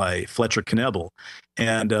book by Fletcher Knebel,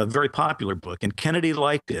 and a very popular book. And Kennedy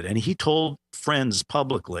liked it. And he told friends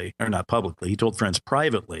publicly, or not publicly, he told friends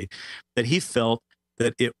privately that he felt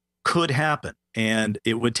that it could happen. And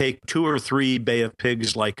it would take 2 or 3 Bay of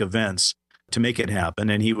Pigs-like events to make it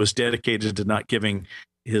happen. And he was dedicated to not giving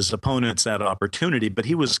his opponents that opportunity, but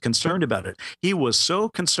he was concerned about it. He was so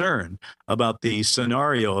concerned about the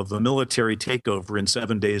scenario of a military takeover in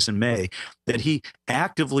 7 Days in May that he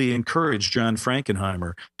actively encouraged John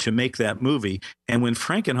Frankenheimer to make that movie. And when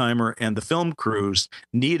Frankenheimer and the film crews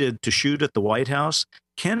needed to shoot at the White House,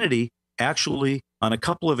 Kennedy actually, on a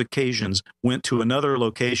couple of occasions, went to another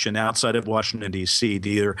location outside of Washington, D.C., to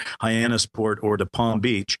either Hyannisport or to Palm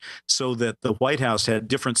Beach, so that the White House had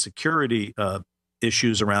different security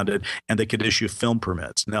issues around it, and they could issue film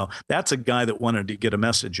permits. Now, that's a guy that wanted to get a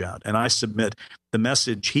message out. And I submit the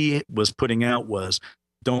message he was putting out was,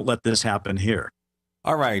 don't let this happen here.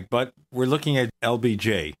 All right, but we're looking at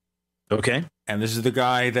LBJ. Okay. And this is the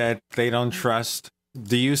guy that they don't trust.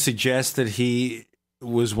 Do you suggest that he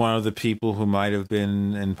was one of the people who might have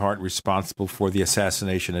been in part responsible for the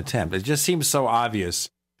assassination attempt? It just seems so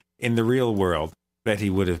obvious in the real world that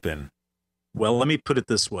he would have been. Well, let me put it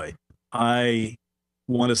this way. I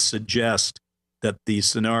want to suggest that the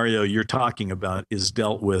scenario you're talking about is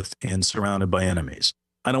dealt with and surrounded by enemies.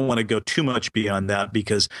 I don't want to go too much beyond that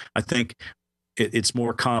because I think it's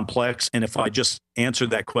more complex. And if I just answer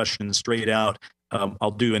that question straight out,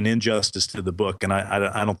 I'll do an injustice to the book. And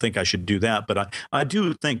I don't think I should do that. But I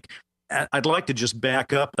do think I'd like to just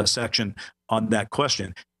back up a section on that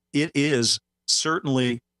question. It is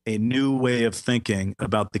certainly a new way of thinking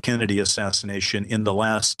about the Kennedy assassination in the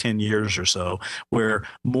last 10 years or so, where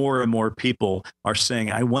more and more people are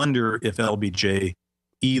saying, I wonder if LBJ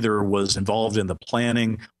either was involved in the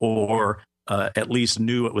planning or at least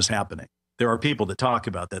knew it was happening. There are people that talk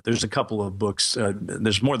about that. There's a couple of books.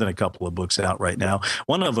 There's more than a couple of books out right now.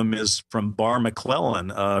 One of them is from Barr McClellan,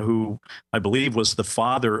 who I believe was the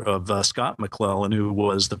father of Scott McClellan, who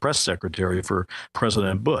was the press secretary for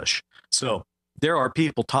President Bush. So there are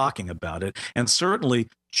people talking about it. And certainly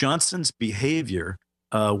Johnson's behavior,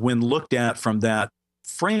 when looked at from that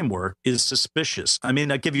framework, is suspicious. I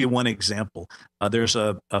mean, I'll give you one example. There's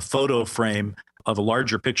a photo frame of a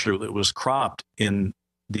larger picture that was cropped in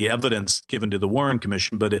the evidence given to the Warren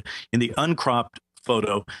Commission. But in the uncropped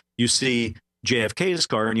photo, you see JFK's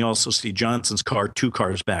car, and you also see Johnson's car 2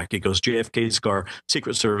 cars back. It goes JFK's car,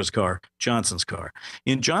 Secret Service car, Johnson's car.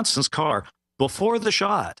 In Johnson's car, before the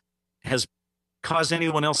shot has caused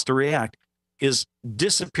anyone else to react, is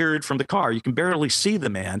disappeared from the car. You can barely see the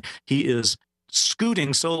man. He is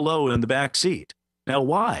scooting so low in the back seat. Now,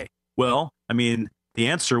 why? Well, I mean, the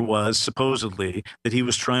answer was supposedly that he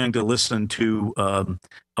was trying to listen to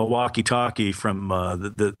a walkie-talkie from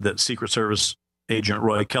the Secret Service agent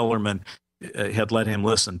Roy Kellerman had let him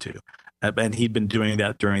listen to. And he'd been doing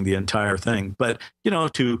that during the entire thing. But,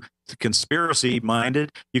 to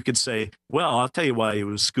conspiracy-minded, you could say, well, I'll tell you why he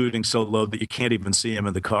was scooting so low that you can't even see him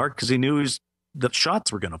in the car, because he knew the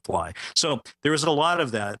shots were going to fly. So there is a lot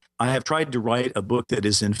of that. I have tried to write a book that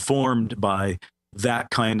is informed by that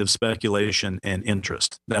kind of speculation and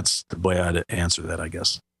interest. That's the way I'd answer that, I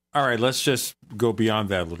guess. All right, let's just go beyond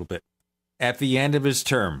that a little bit. At the end of his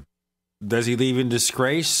term, does he leave in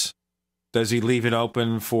disgrace? Does he leave it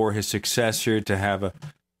open for his successor to have a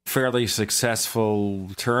fairly successful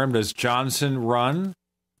term? Does Johnson run?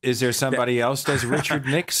 Is there somebody else? Does Richard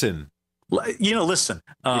Nixon listen,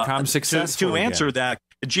 become successful to answer again?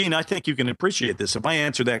 that, Gene, I think you can appreciate this. If I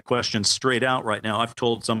answer that question straight out right now, I've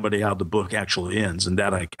told somebody how the book actually ends, and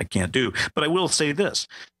that I can't do. But I will say this.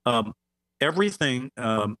 Everything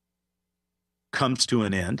comes to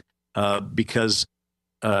an end because,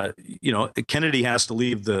 Kennedy has to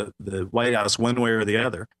leave the White House one way or the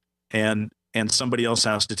other, and somebody else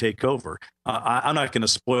has to take over. I'm not going to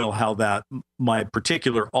spoil how that my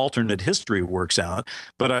particular alternate history works out,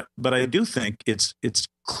 but I do think it's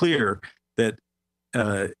clear that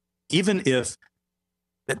even if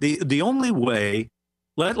the only way,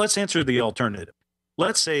 let's answer the alternative.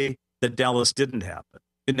 Let's say that Dallas didn't happen;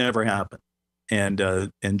 it never happened, and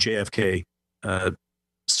JFK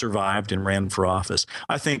survived and ran for office.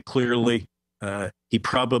 I think clearly he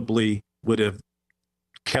probably would have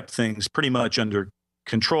kept things pretty much under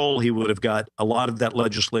control. He would have got a lot of that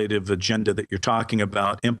legislative agenda that you're talking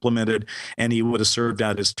about implemented, and he would have served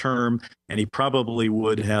out his term, and he probably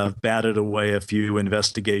would have batted away a few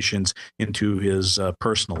investigations into his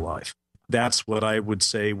personal life. That's what I would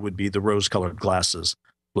say would be the rose-colored glasses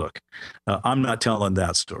look. I'm not telling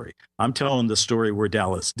that story. I'm telling the story where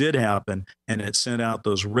Dallas did happen, and it sent out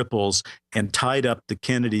those ripples and tied up the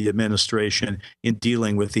Kennedy administration in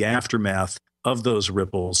dealing with the aftermath of those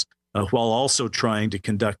ripples, while also trying to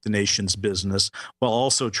conduct the nation's business, while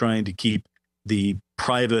also trying to keep the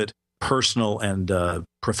private, personal, and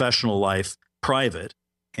professional life private.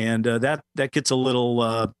 And that gets a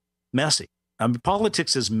little messy. I mean,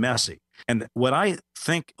 politics is messy. And what I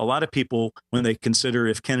think a lot of people, when they consider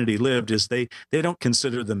if Kennedy lived, is they don't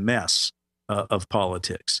consider the mess of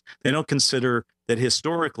politics. They don't consider that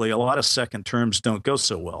historically a lot of second terms don't go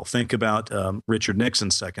so well. Think about Richard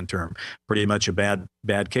Nixon's second term, pretty much a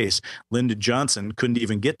bad case. Lyndon Johnson couldn't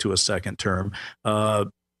even get to a second term.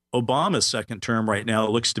 Obama's second term right now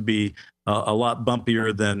looks to be a lot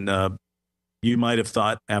bumpier than you might have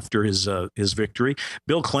thought after his victory.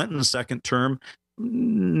 Bill Clinton's second term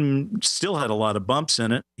still had a lot of bumps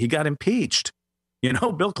in it. He got impeached.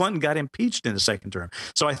 Bill Clinton got impeached in the second term.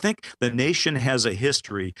 So I think the nation has a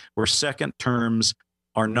history where second terms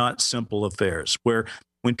are not simple affairs, where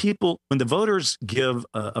when the voters give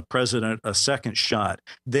a president a second shot,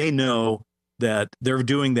 they know that they're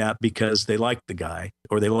doing that because they like the guy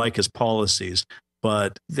or they like his policies,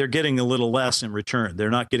 but they're getting a little less in return.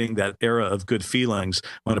 They're not getting that era of good feelings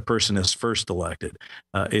when a person is first elected.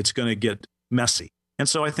 It's going to get messy. And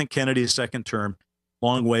so I think Kennedy's second term,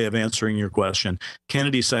 long way of answering your question,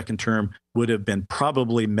 Kennedy's second term would have been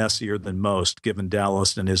probably messier than most, given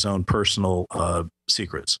Dallas and his own personal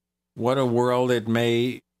secrets. What a world it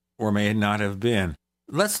may or may not have been.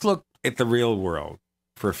 Let's look at the real world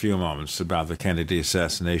for a few moments about the Kennedy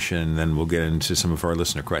assassination, and then we'll get into some of our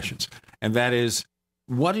listener questions. And that is,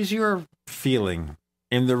 what is your feeling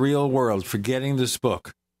in the real world, forgetting this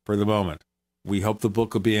book for the moment? We hope the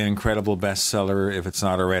book will be an incredible bestseller if it's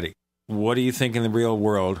not already. What do you think in the real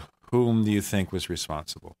world? Whom do you think was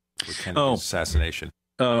responsible for Kennedy's assassination?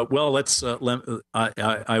 Well, let's.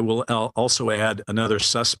 I will also add another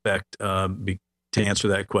suspect to answer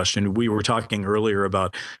that question. We were talking earlier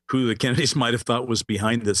about who the Kennedys might have thought was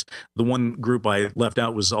behind this. The one group I left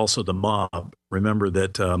out was also the mob. Remember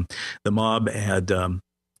that the mob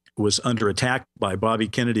was under attack by Bobby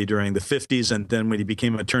Kennedy during the 50s. And then when he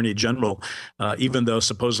became Attorney General, even though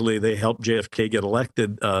supposedly they helped JFK get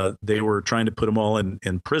elected, they were trying to put them all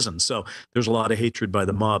in prison. So there's a lot of hatred by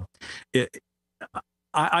the mob.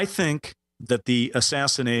 I think that the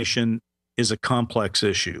assassination is a complex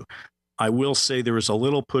issue. I will say there is a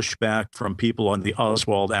little pushback from people on the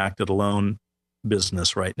Oswald acted alone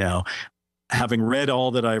business right now. Having read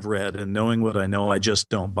all that I've read and knowing what I know, I just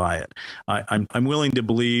don't buy it. I'm willing to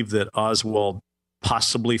believe that Oswald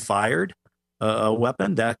possibly fired a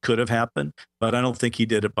weapon. That could have happened, but I don't think he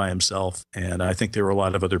did it by himself. And I think there were a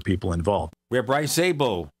lot of other people involved. We're Bryce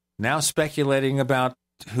Zabel, now speculating about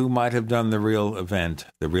who might have done the real event,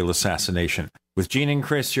 the real assassination. With Gene and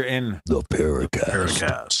Chris, you're in the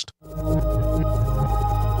Paracast.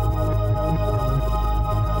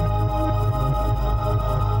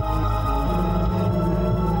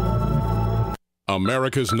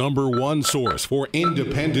 America's #1 source for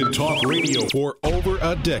independent talk radio for over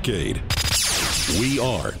a decade. We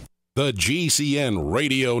are the GCN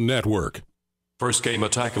Radio Network. First came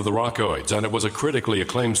Attack of the Rockoids, and it was a critically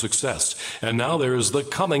acclaimed success. And now there's The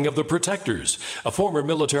Coming of the Protectors. A former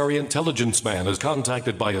military intelligence man is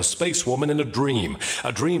contacted by a space woman in a dream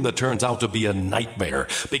that turns out to be a nightmare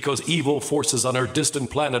because evil forces on her distant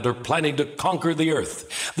planet are planning to conquer the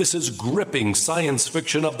Earth. This is gripping science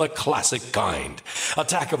fiction of the classic kind.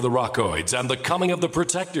 Attack of the Rockoids and The Coming of the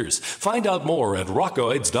Protectors. Find out more at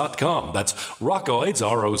rockoids.com. That's Rockoids,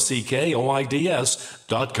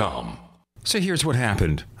 ROCKOIDS.com. So here's what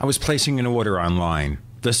happened. I was placing an order online.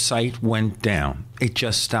 The site went down. It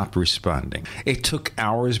just stopped responding. It took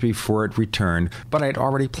hours before it returned, but I'd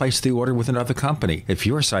already placed the order with another company. If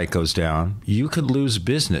your site goes down, you could lose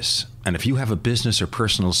business. And if you have a business or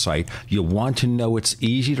personal site, you'll want to know it's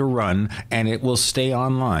easy to run and it will stay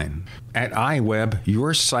online. At iWeb,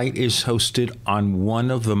 your site is hosted on one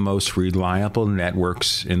of the most reliable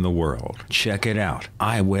networks in the world. Check it out.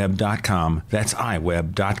 iWeb.com. That's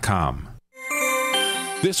iWeb.com.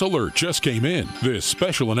 This alert just came in. This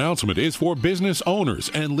special announcement is for business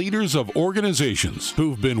owners and leaders of organizations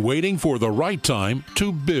who've been waiting for the right time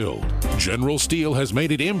to build. General Steel has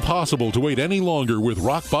made it impossible to wait any longer with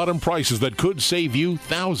rock-bottom prices that could save you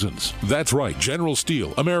thousands. That's right, General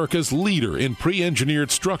Steel, America's leader in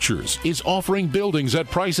pre-engineered structures, is offering buildings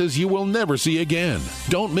at prices you will never see again.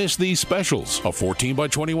 Don't miss these specials. A 14 by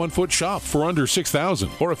 21 foot shop for under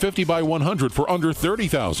 $6,000 or a 50 by 100 for under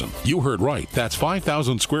 $30,000. You heard right. That's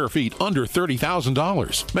 5,000 square feet under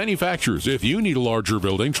 $30,000. Manufacturers, if you need a larger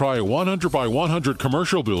building, try a 100 by 100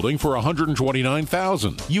 commercial building for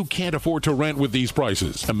 $129,000. You can't afford to rent with these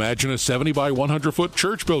prices. Imagine a 70 by 100 foot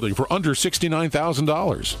church building for under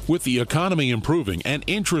 $69,000. With the economy improving and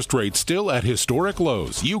interest rates still at historic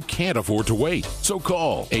lows, you can't afford to wait. So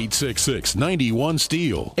call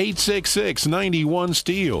 866-91-STEEL.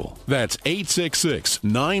 866-91-STEEL. That's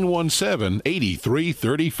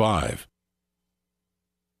 866-917-8335.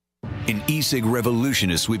 An e-cig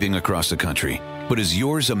revolution is sweeping across the country. But is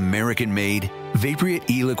yours American-made? Vaporite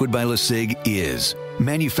e-liquid by LeSig is.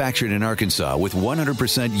 Manufactured in Arkansas with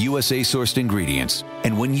 100% USA-sourced ingredients.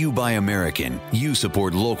 And when you buy American, you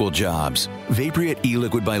support local jobs. Vaporite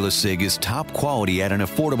e-liquid by LeSig is top quality at an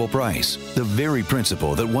affordable price. The very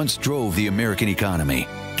principle that once drove the American economy.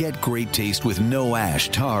 Get great taste with no ash,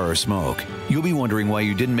 tar, or smoke. You'll be wondering why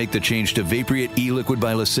you didn't make the change to Vaporite e-liquid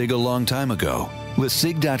by LeSig a long time ago.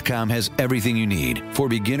 LeSig.com has everything you need, for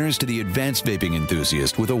beginners to the advanced vaping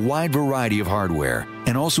enthusiast, with a wide variety of hardware,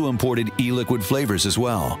 and also imported e-liquid flavors as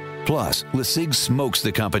well. Plus, LeSig smokes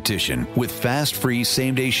the competition with fast, free,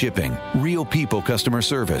 same-day shipping, real people customer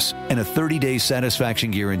service, and a 30-day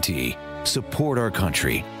satisfaction guarantee. Support our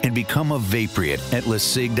country and become a Vaporite at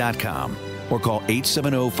LeSig.com. or call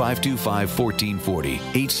 870-525-1440.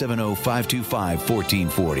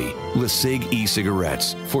 870-525-1440. LeSig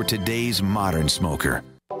e-cigarettes for today's modern smoker.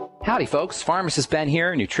 Howdy, folks. Pharmacist Ben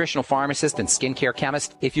here, nutritional pharmacist and skincare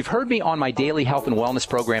chemist. If you've heard me on my daily health and wellness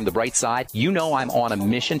program, The Bright Side, you know I'm on a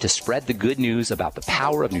mission to spread the good news about the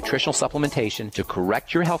power of nutritional supplementation to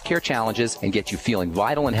correct your healthcare challenges and get you feeling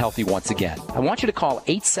vital and healthy once again. I want you to call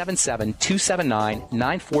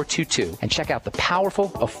 877-279-9422 and check out the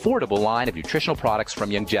powerful, affordable line of nutritional products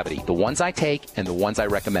from Longevity, the ones I take and the ones I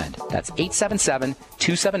recommend. That's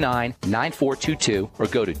 877-279-9422 or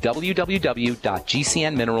go to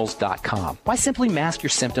www.gcnminerals.com. Why simply mask your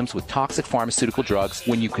symptoms with toxic pharmaceutical drugs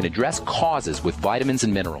when you can address causes with vitamins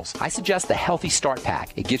and minerals? I suggest the Healthy Start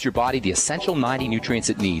Pack. It gives your body the essential 90 nutrients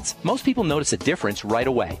it needs. Most people notice a difference right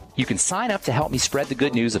away. You can sign up to help me spread the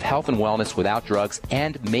good news of health and wellness without drugs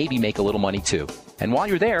and maybe make a little money too. And while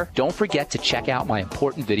you're there, don't forget to check out my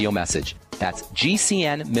important video message. That's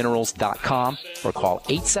gcnminerals.com or call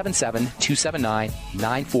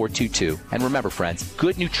 877-279-9422. And remember, friends,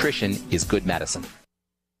 good nutrition is good medicine.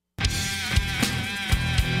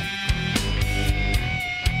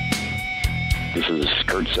 This is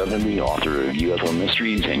Kurt Sotheby, author of UFO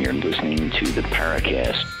Mysteries, and you're listening to the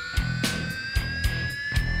Paracast.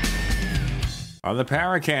 On the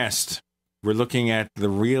Paracast, we're looking at the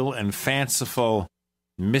real and fanciful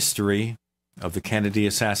mystery of the Kennedy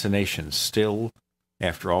assassination. Still,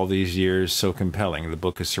 after all these years, so compelling. The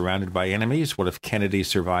book is surrounded by enemies. What if Kennedy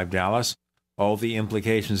survived Dallas? All the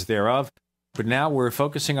implications thereof. But now we're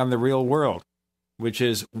focusing on the real world, which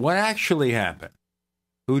is what actually happened.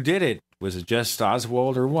 Who did it? Was it just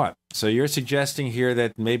Oswald or what? So you're suggesting here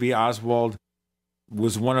that maybe Oswald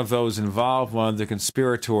was one of those involved, one of the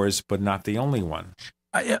conspirators, but not the only one.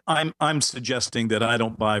 I'm suggesting that I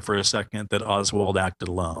don't buy for a second that Oswald acted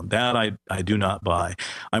alone. That I do not buy.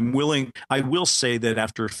 I will say that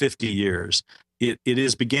after 50 years, it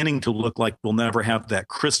is beginning to look like we'll never have that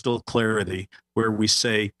crystal clarity where we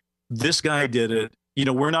say, this guy did it. You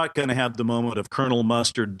know, we're not going to have the moment of Colonel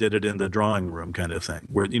Mustard did it in the drawing room kind of thing.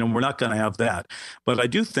 We're not going to have that. But I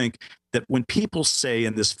do think that when people say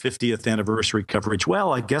in this 50th anniversary coverage,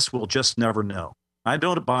 well, I guess we'll just never know. I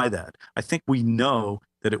don't buy that. I think we know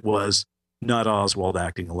that it was not Oswald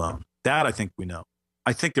acting alone. That I think we know.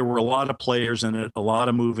 I think there were a lot of players in it, a lot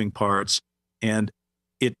of moving parts, and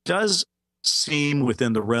it does seem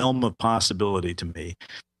within the realm of possibility to me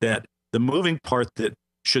that the moving part that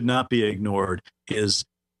should not be ignored is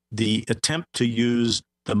the attempt to use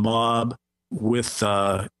the mob with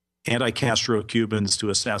anti-Castro Cubans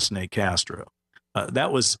to assassinate Castro.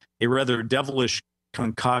 That was a rather devilish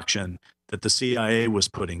concoction that the CIA was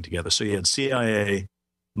putting together. So you had CIA,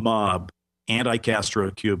 mob,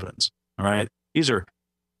 anti-Castro Cubans. All right. These are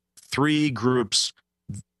three groups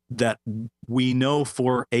that we know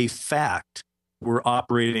for a fact were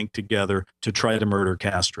operating together to try to murder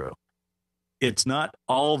Castro. It's not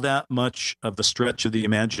all that much of a stretch of the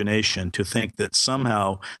imagination to think that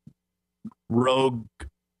somehow rogue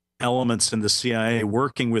elements in the CIA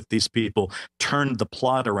working with these people turned the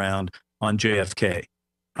plot around on JFK.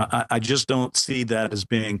 I just don't see that as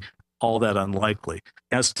being all that unlikely.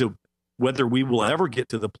 As to whether we will ever get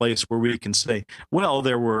to the place where we can say, well,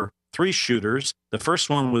 there were three shooters. The first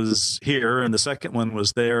one was here, and the second one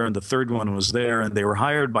was there, and the third one was there, and they were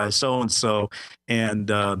hired by so-and-so, and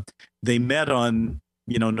they met on,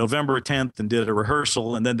 November 10th and did a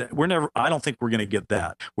rehearsal. And then I don't think we're going to get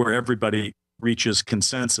that where everybody reaches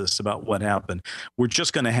consensus about what happened. We're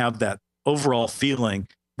just going to have that overall feeling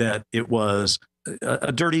that it was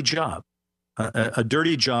a dirty job, a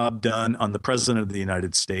dirty job done on the president of the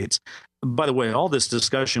United States. By the way, all this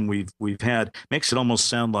discussion we've had makes it almost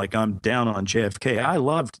sound like I'm down on JFK. I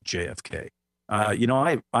loved JFK. I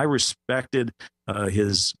respected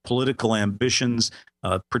his political ambitions,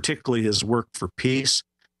 particularly his work for peace.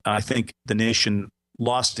 I think the nation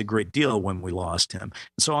lost a great deal when we lost him.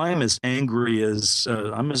 So I am as angry as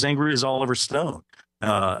Oliver Stone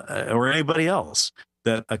or anybody else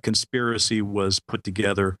that a conspiracy was put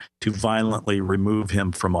together to violently remove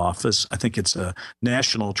him from office. I think it's a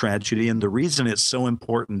national tragedy. And the reason it's so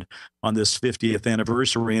important on this 50th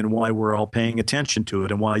anniversary and why we're all paying attention to it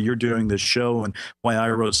and why you're doing this show and why I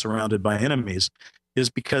wrote Surrounded by Enemies is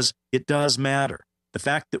because it does matter. The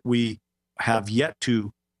fact that we have yet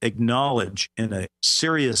to acknowledge in a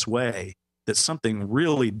serious way that something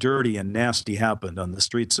really dirty and nasty happened on the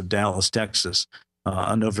streets of Dallas, Texas,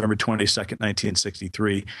 on November 22nd,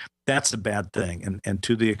 1963, that's a bad thing. And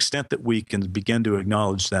to the extent that we can begin to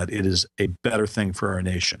acknowledge that, it is a better thing for our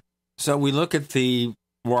nation. So we look at the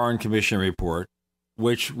Warren Commission report,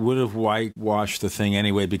 which would have whitewashed the thing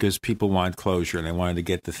anyway because people want closure and they wanted to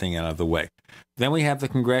get the thing out of the way. Then we have the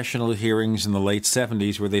congressional hearings in the late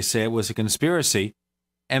 70s where they say it was a conspiracy,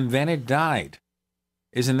 and then it died.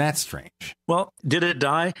 Isn't that strange? Well, did it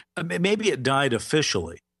die? Maybe it died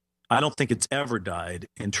officially. I don't think it's ever died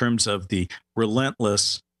in terms of the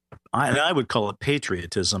relentless, I would call it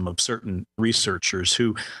patriotism of certain researchers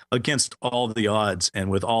who, against all the odds and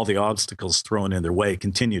with all the obstacles thrown in their way,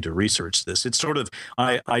 continue to research this. It's sort of,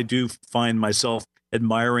 I do find myself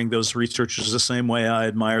admiring those researchers the same way I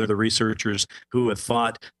admire the researchers who have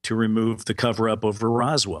fought to remove the cover-up over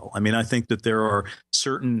Roswell. I mean, I think that there are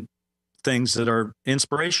certain things that are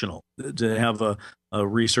inspirational to have a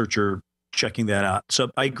researcher checking that out. So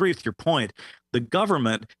I agree with your point. The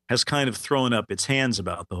government has kind of thrown up its hands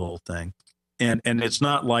about the whole thing, and it's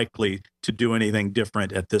not likely to do anything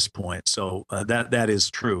different at this point. So that is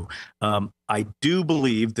true. I do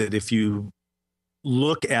believe that if you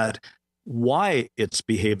look at why it's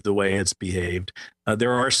behaved the way it's behaved,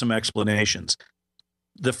 there are some explanations.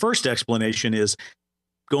 The first explanation is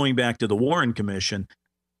going back to the Warren Commission.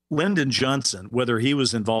 Lyndon Johnson, whether he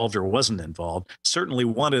was involved or wasn't involved, certainly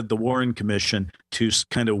wanted the Warren Commission to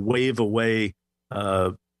kind of wave away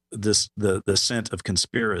the scent of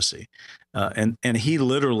conspiracy, and he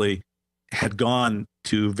literally had gone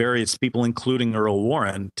to various people, including Earl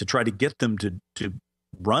Warren, to try to get them to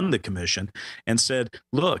run the commission, and said,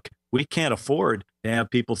 "Look, we can't afford to have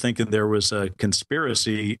people thinking there was a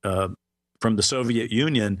conspiracy from the Soviet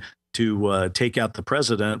Union to take out the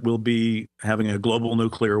president. We'll be having a global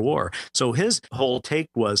nuclear war." So his whole take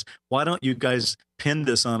was, why don't you guys pin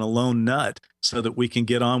this on a lone nut so that we can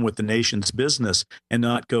get on with the nation's business and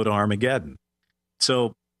not go to Armageddon?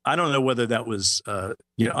 So I don't know whether that was,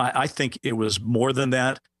 I think it was more than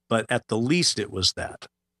that, but at the least it was that.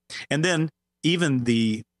 And then even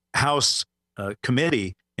the House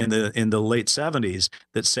committee in the late 70s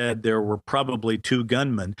that said there were probably 2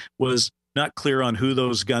 gunmen was not clear on who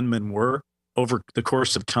those gunmen were. Over the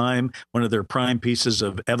course of time, one of their prime pieces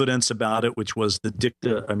of evidence about it, which was the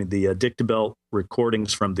dictabelt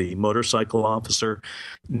recordings from the motorcycle officer,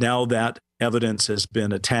 now that evidence has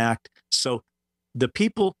been attacked. So the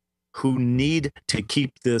people who need to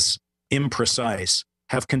keep this imprecise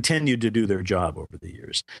have continued to do their job over the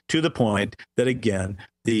years, to the point that, again,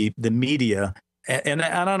 the media, and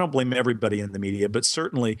I don't blame everybody in the media, but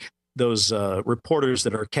certainly those reporters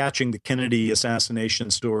that are catching the Kennedy assassination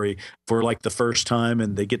story for like the first time,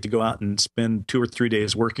 and they get to go out and spend 2 or 3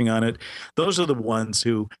 days working on it. Those are the ones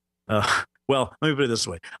who, well, let me put it this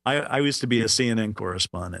way. I used to be a CNN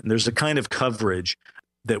correspondent, and there's a kind of coverage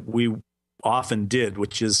that we often did,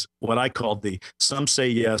 which is what I called the some say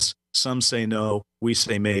yes, some say no, we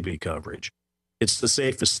say maybe coverage. It's the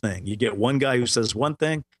safest thing. You get one guy who says one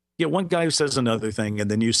thing, you get one guy who says another thing, and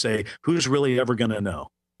then you say, who's really ever going to know?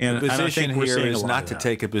 And the position here is not to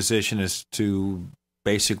take a position, is to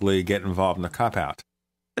basically get involved in the cop-out.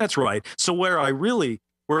 That's right. So where I really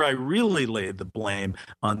lay the blame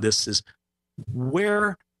on this is,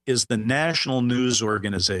 where is the national news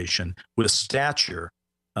organization with stature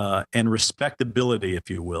and respectability, if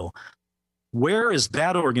you will? Where is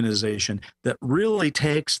that organization that really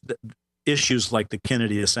takes issues like the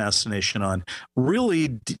Kennedy assassination on,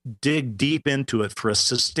 really dig deep into it for a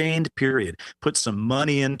sustained period, put some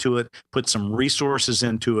money into it, put some resources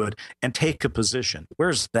into it, and take a position?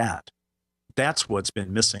 Where's that? That's what's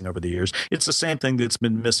been missing over the years. It's the same thing that's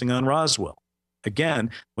been missing on Roswell.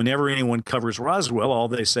 Again, whenever anyone covers Roswell, all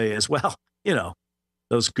they say is, well,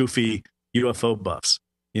 those goofy UFO buffs,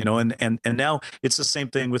 and now it's the same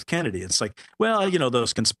thing with Kennedy. It's like, well,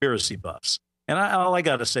 those conspiracy buffs. And all I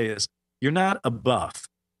got to say is, you're not a buff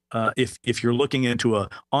if you're looking into a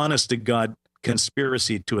honest-to-God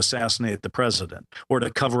conspiracy to assassinate the president or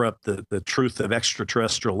to cover up the truth of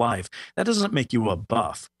extraterrestrial life. That doesn't make you a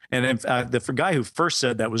buff. And in fact, the guy who first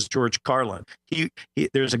said that was George Carlin.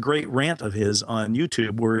 There's a great rant of his on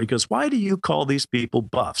YouTube where he goes, why do you call these people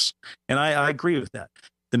buffs? And I agree with that.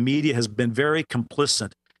 The media has been very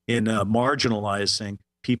complicit in marginalizing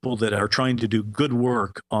people that are trying to do good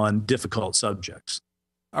work on difficult subjects.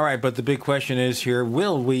 All right, but the big question is here,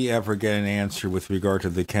 will we ever get an answer with regard to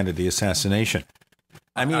the Kennedy assassination?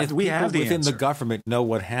 I mean, if we have the within answer. The government know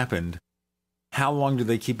what happened, how long do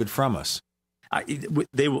they keep it from us?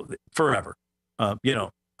 They will forever.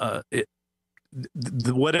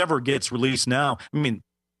 Whatever gets released now, I mean,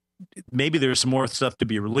 maybe there's some more stuff to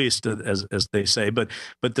be released, as they say, but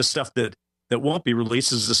the stuff that won't be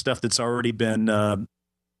released is the stuff that's already been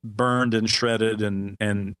burned and shredded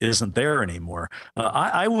and isn't there anymore.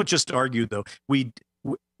 I would just argue, though,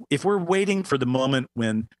 if we're waiting for the moment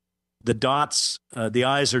when the dots, the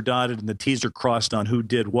I's are dotted and the T's are crossed on who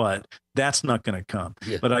did what. That's not going to come.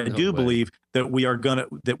 Yeah, but I no do way. believe that we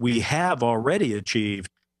have already achieved,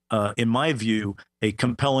 in my view, a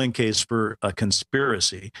compelling case for a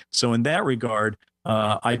conspiracy. So in that regard,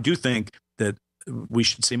 I do think that we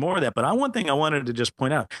should see more of that. But one thing I wanted to just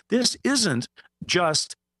point out, this isn't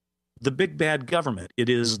just the big bad government. It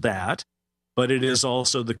is that, but it is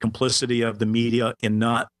also the complicity of the media in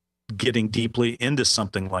not getting deeply into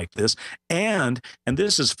something like this. And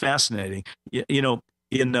this is fascinating. In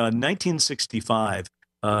 1965,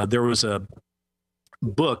 there was a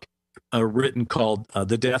book written called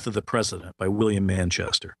The Death of the President by William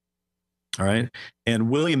Manchester. All right. And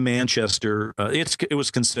William Manchester, it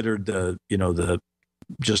was considered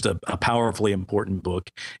just a powerfully important book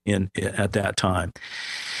at that time.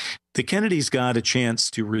 The Kennedys got a chance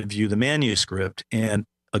to review the manuscript, and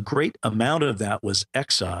a great amount of that was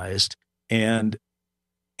excised. And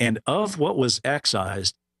of what was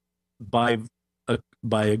excised, by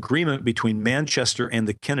agreement between Manchester and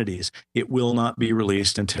the Kennedys, it will not be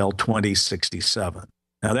released until 2067.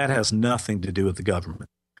 Now, that has nothing to do with the government.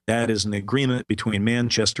 That is an agreement between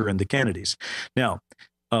Manchester and the Kennedys. Now,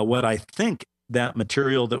 what I think that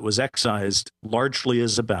material that was excised largely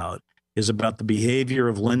is about the behavior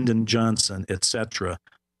of Lyndon Johnson, et cetera,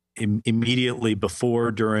 immediately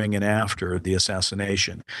before, during, and after the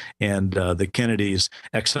assassination. And the Kennedys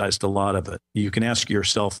excised a lot of it. You can ask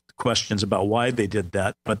yourself questions about why they did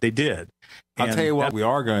that, but they did. I'll tell you what we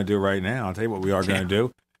are going to do right now. I'll tell you what we are going to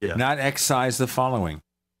do. Yeah. Not excise the following.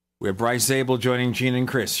 We have Bryce Zabel joining Gene and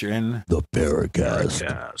Chris. You're in the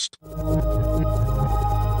Paracast.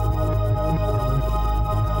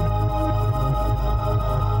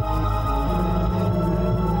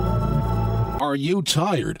 Are you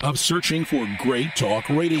tired of searching for great talk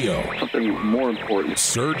radio? Something more important.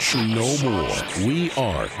 Search no more. We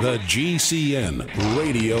are the GCN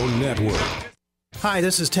Radio Network. Hi,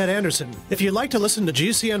 this is Ted Anderson. If you'd like to listen to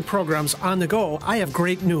GCN programs on the go, I have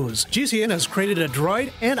great news. GCN has created a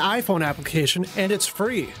Droid and iPhone application, and it's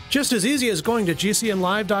free. Just as easy as going to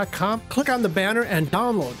GCNlive.com, click on the banner, and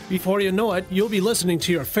download. Before you know it, you'll be listening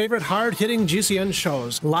to your favorite hard-hitting GCN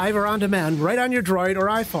shows, live or on demand, right on your Droid or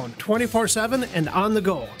iPhone, 24/7 and on the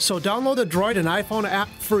go. So download the Droid and iPhone app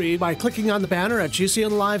free by clicking on the banner at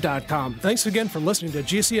GCNlive.com. Thanks again for listening to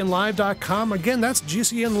GCNlive.com. Again, that's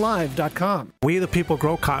GCNlive.com. We the people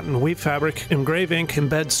grow cotton, weave fabric, engrave ink,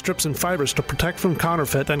 embed strips and fibers to protect from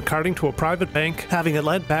counterfeit, then carting to a private bank, having it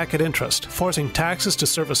lent back at interest, forcing taxes to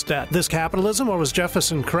service debt. This capitalism, or was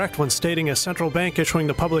Jefferson correct when stating a central bank issuing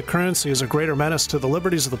the public currency is a greater menace to the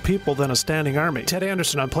liberties of the people than a standing army? Ted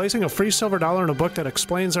Anderson, I'm placing a free silver dollar in a book that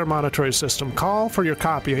explains our monetary system. Call for your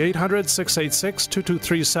copy,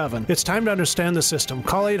 800-686-2237. It's time to understand the system.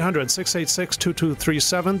 Call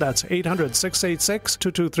 800-686-2237. That's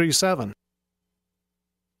 800-686-2237.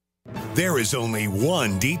 There is only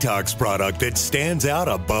one detox product that stands out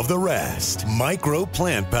above the rest. Micro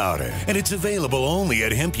Plant Powder. And it's available only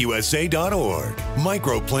at hempusa.org.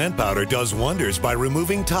 Micro Plant Powder does wonders by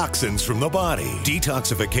removing toxins from the body.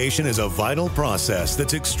 Detoxification is a vital process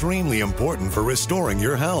that's extremely important for restoring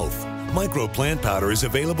your health. Micro Plant Powder is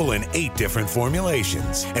available in 8 different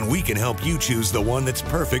formulations, and we can help you choose the one that's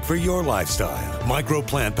perfect for your lifestyle. Micro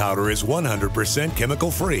Plant Powder is 100%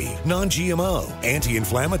 chemical-free, non-GMO,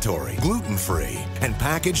 anti-inflammatory, gluten-free, and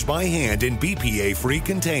packaged by hand in BPA-free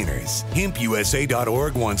containers.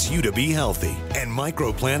 HempUSA.org wants you to be healthy, and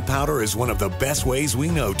Micro Plant Powder is one of the best ways we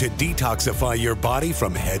know to detoxify your body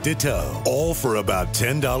from head to toe, all for about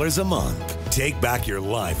 $10 a month. Take back your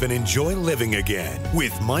life and enjoy living again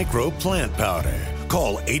with Micro Plant Powder.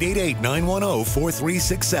 Call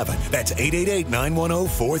 888-910-4367. That's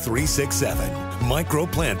 888-910-4367. Micro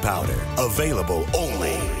Plant Powder. Available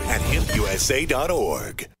only at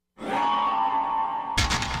hempusa.org.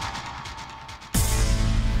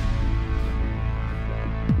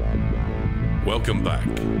 Welcome back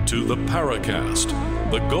to the Paracast,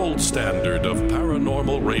 the gold standard of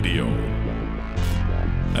paranormal radio.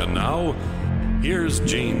 And now, here's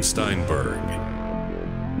Gene Steinberg.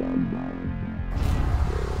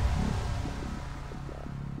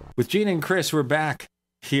 With Gene and Chris, we're back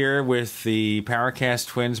here with the Paracast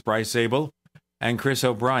twins, Bryce Zabel and Chris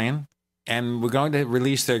O'Brien. And we're going to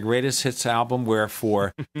release their greatest hits album where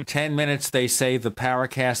for 10 minutes they say the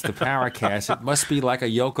Paracast, the Paracast. It must be like a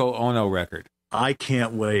Yoko Ono record. I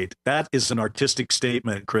can't wait. That is an artistic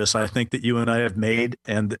statement, Chris, I think that you and I have made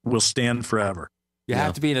and will stand forever. You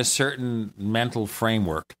have to be in a certain mental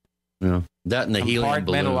framework. Yeah. That and the helium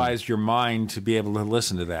balloon. Compartmentalize your mind to be able to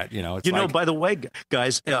listen to that. You know, it's by the way,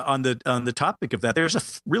 guys, on the topic of that, there's a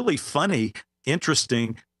really funny,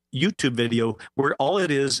 interesting YouTube video where all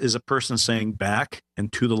it is a person saying back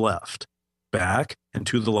and to the left, back and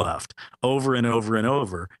to the left, over and over and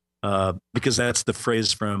over. Because that's the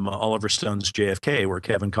phrase from Oliver Stone's JFK, where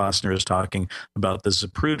Kevin Costner is talking about the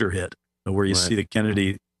Zapruder hit, where you see the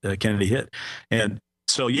Kennedy hit. And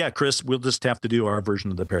so, yeah, Chris, we'll just have to do our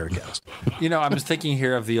version of the Paracast. I was thinking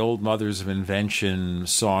here of the old Mothers of Invention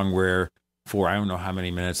song where for I don't know how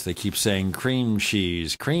many minutes they keep saying cream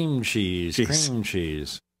cheese, cream cheese, cream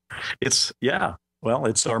cheese. It's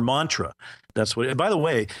our mantra. That's what. And by the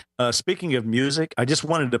way, speaking of music, I just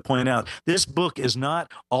wanted to point out this book is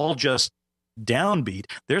not all just downbeat.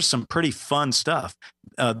 There's some pretty fun stuff.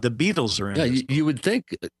 The Beatles are in. Yeah, this you would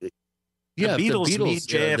think. Yeah, the Beatles meet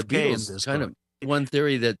JFK the Beatles in this kind book. of one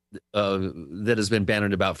theory that has been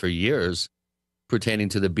bandied about for years, pertaining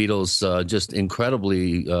to the Beatles' just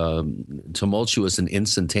incredibly tumultuous and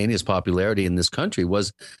instantaneous popularity in this country,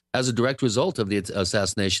 was as a direct result of the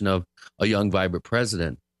assassination of a young, vibrant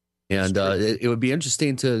president. And it would be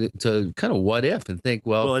interesting to kind of what if and think,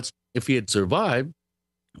 if he had survived,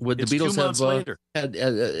 would the Beatles have had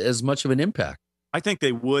as much of an impact? I think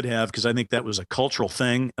they would have, because I think that was a cultural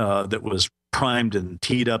thing that was primed and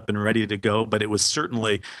teed up and ready to go. But it was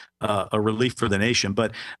certainly a relief for the nation.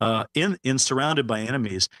 But in Surrounded by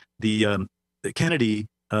Enemies, the Kennedy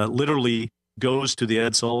literally goes to the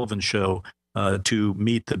Ed Sullivan Show to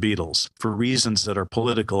meet the Beatles for reasons that are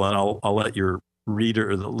political, and I'll let your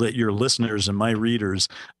listeners and my readers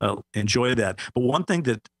enjoy that. But one thing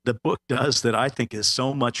that the book does that I think is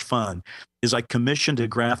so much fun is I commissioned a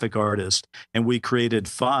graphic artist, and we created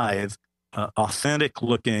 5 authentic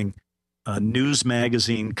looking news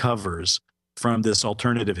magazine covers from this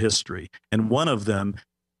alternative history. And one of them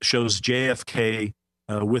shows JFK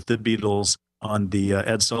with the Beatles on the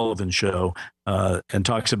Ed Sullivan Show and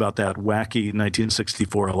talks about that wacky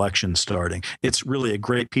 1964 election starting. It's really a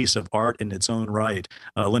great piece of art in its own right.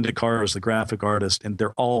 Linda Carr is the graphic artist, and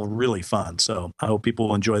they're all really fun. So I hope people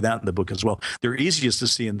will enjoy that in the book as well. They're easiest to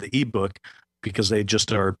see in the ebook because they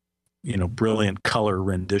just are, brilliant color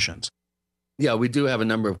renditions. Yeah, we do have a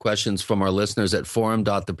number of questions from our listeners at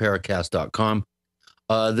forum.theparacast.com.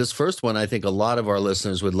 This first one, I think a lot of our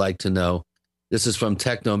listeners would like to know. This is from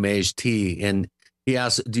Technomage T, and he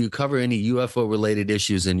asks, do you cover any UFO-related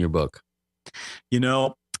issues in your book?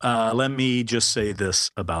 Let me just say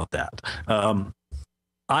this about that.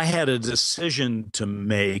 I had a decision to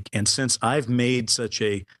make, and since I've made such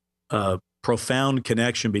a profound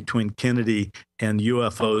connection between Kennedy and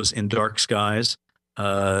UFOs in Dark Skies,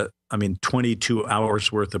 22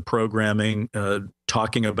 hours worth of programming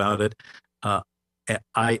talking about it,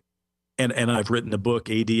 And I've written a book,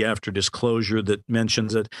 AD After Disclosure, that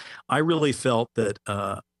mentions it. I really felt that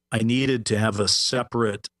I needed to have a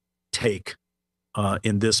separate take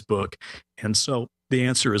in this book. And so the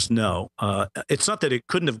answer is no. It's not that it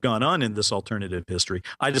couldn't have gone on in this alternative history.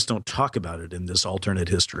 I just don't talk about it in this alternate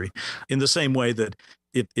history. In the same way that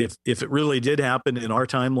if it really did happen in our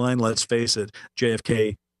timeline, let's face it,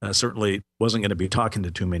 JFK certainly wasn't going to be talking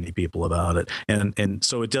to too many people about it. And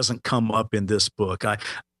so it doesn't come up in this book.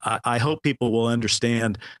 I hope people will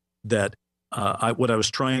understand that what I was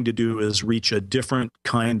trying to do is reach a different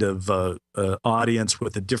kind of audience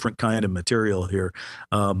with a different kind of material here.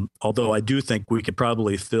 Although I do think we could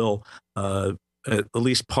probably fill at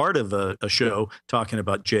least part of a show talking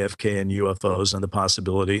about JFK and UFOs and the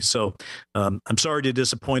possibility. So I'm sorry to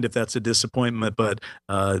disappoint if that's a disappointment, but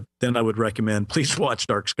then I would recommend please watch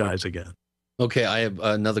Dark Skies again. Okay, I have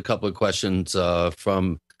another couple of questions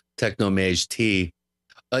from Technomage T.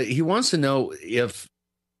 He wants to know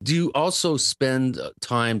do you also spend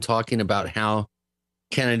time talking about how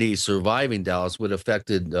Kennedy surviving Dallas would have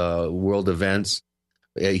affected world events?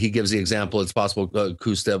 He gives the example, it's possible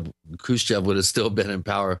Khrushchev would have still been in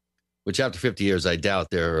power, which after 50 years, I doubt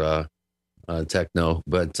they're techno.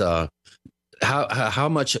 But how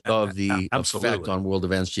much of the effect on world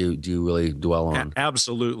events do you really dwell on?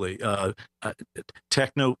 Absolutely.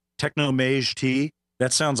 Technomage T,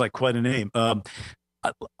 that sounds like quite a name.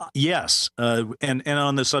 Yes, and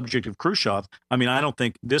on the subject of Khrushchev, I don't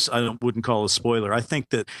think this wouldn't call a spoiler. I think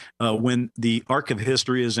that when the arc of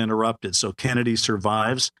history is interrupted, so Kennedy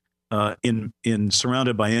survives in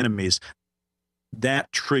Surrounded by Enemies,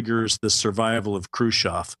 that triggers the survival of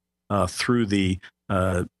Khrushchev through the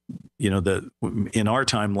in our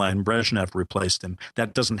timeline, Brezhnev replaced him.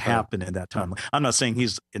 That doesn't happen in that timeline. I'm not saying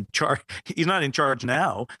he's in charge. He's not in charge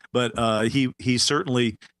now, but he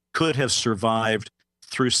certainly could have survived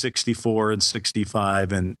through 64 and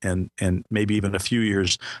 65 and maybe even a few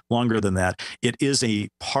years longer than that. It is a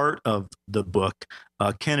part of the book.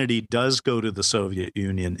 Kennedy does go to the Soviet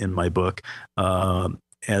Union in my book.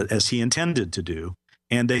 as he intended to do.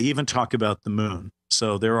 And they even talk about the moon.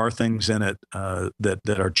 So there are things in it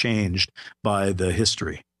that are changed by the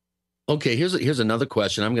history. Okay, here's another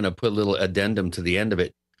question. I'm going to put a little addendum to the end of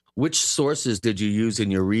it. Which sources did you use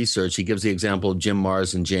in your research? He gives the example of Jim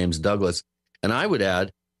Marrs and James Douglas. And I would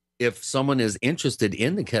add, if someone is interested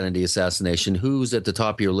in the Kennedy assassination, who's at the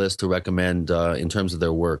top of your list to recommend in terms of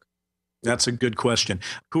their work? That's a good question.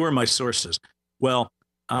 Who are my sources? Well,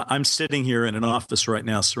 I'm sitting here in an office right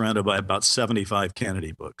now surrounded by about 75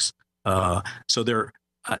 Kennedy books. So they're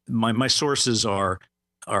my sources are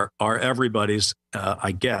everybody's,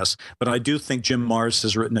 I guess. But I do think Jim Marrs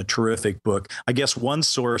has written a terrific book. I guess one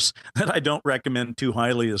source that I don't recommend too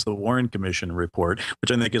highly is the Warren Commission report,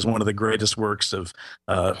 which I think is one of the greatest works of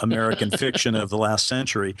American fiction of the last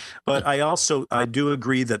century. But I do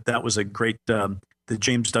agree that was a great. The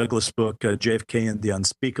James Douglas book, JFK and the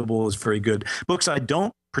Unspeakable, is very good. Books I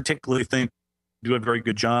don't particularly think do a very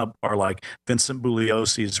good job are like Vincent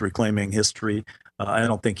Bugliosi's Reclaiming History. I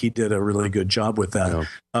don't think he did a really good job with that.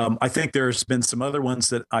 No. I think there's been some other ones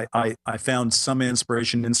that I found some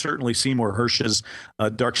inspiration in. Certainly Seymour Hersh's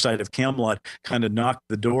Dark Side of Camelot kind of knocked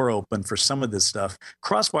the door open for some of this stuff.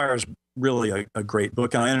 Crossfire is really a great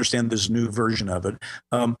book, and I understand there's a new version of it.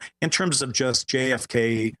 In terms of just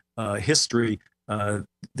JFK history,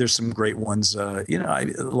 there's some great ones. A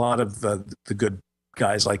lot of the good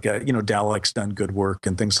guys like Dalek's done good work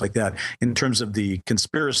and things like that. In terms of the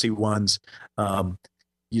conspiracy ones,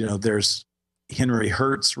 there's Henry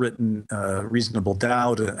Hertz written Reasonable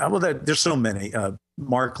Doubt. There's so many.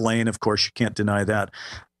 Mark Lane, of course, you can't deny that.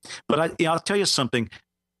 But I'll tell you something.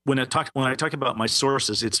 When I talk about my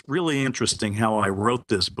sources, it's really interesting how I wrote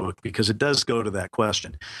this book, because it does go to that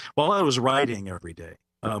question. While I was writing every day,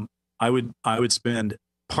 I would spend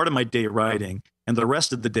part of my day writing, and the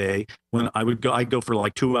rest of the day, when I'd go for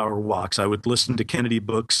like 2-hour walks. I would listen to Kennedy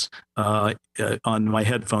books on my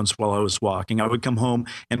headphones while I was walking. I would come home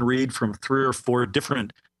and read from 3 or 4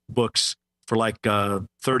 different books for like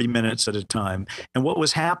 30 minutes at a time. And what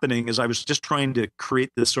was happening is I was just trying to create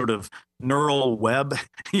this sort of neural web,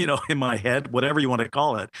 in my head, whatever you want to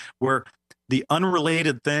call it, where the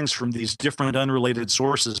unrelated things from these different unrelated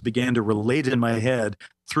sources began to relate in my head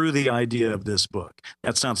through the idea of this book.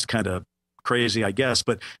 That sounds kind of crazy, I guess,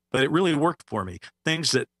 but it really worked for me.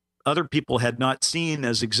 Things that other people had not seen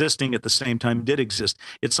as existing at the same time did exist.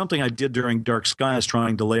 It's something I did during Dark Skies,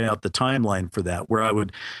 trying to lay out the timeline for that, where I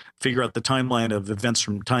would figure out the timeline of events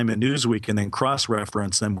from Time and Newsweek and then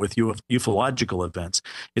cross-reference them with ufological events.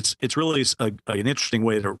 It's really an interesting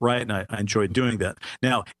way to write, and I enjoyed doing that.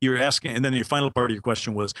 Now, you're asking, and then your final part of your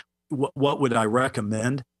question was, what would I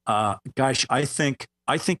recommend? Gosh, I think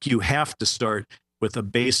you have to start with a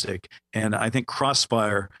basic, and I think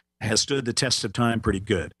Crossfire has stood the test of time pretty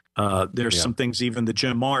good. There's some things even that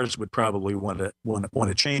Jim Marrs would probably want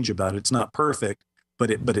to change about it. It's not perfect,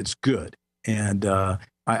 but it's good. And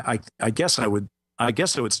I guess I would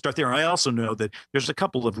start there. I also know that there's a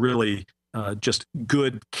couple of really just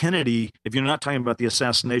good Kennedy, if you're not talking about the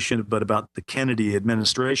assassination, but about the Kennedy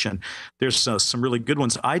administration, there's some really good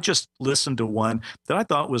ones. I just listened to one that I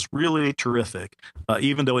thought was really terrific,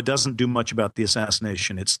 even though it doesn't do much about the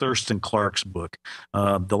assassination. It's Thurston Clark's book,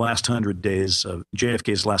 The Last 100 Days,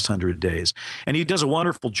 JFK's Last 100 Days. And he does a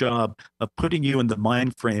wonderful job of putting you in the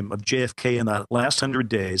mind frame of JFK in that last 100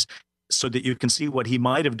 days, so that you can see what he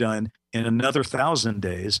might have done in another 1,000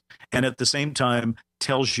 days, and at the same time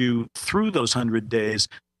tells you through those 100 days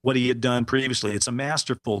what he had done previously. It's a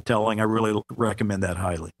masterful telling. I really recommend that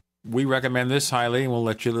highly. We recommend this highly, and we'll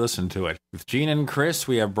let you listen to it. With Gene and Chris,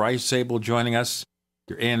 we have Bryce Zabel joining us.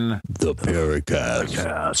 You're in the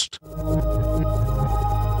Paracast.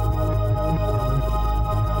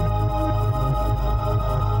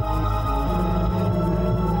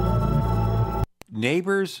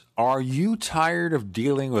 Neighbors, are you tired of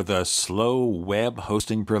dealing with a slow web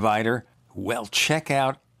hosting provider? Well, check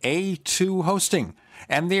out A2 Hosting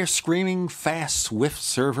and their screaming fast Swift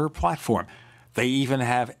server platform. They even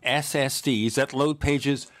have SSDs that load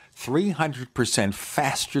pages 300%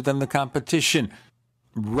 faster than the competition.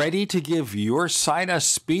 Ready to give your site a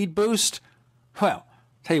speed boost? Well,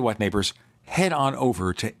 tell you what, neighbors, head on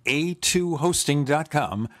over to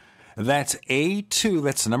a2hosting.com. That's A2,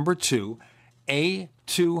 that's number 2,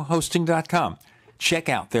 a2hosting.com. Check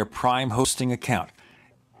out their Prime hosting account.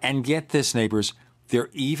 And get this, neighbors, they're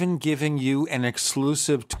even giving you an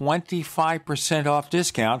exclusive 25% off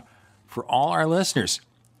discount for all our listeners.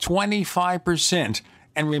 25%.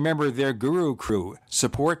 And remember, their Guru Crew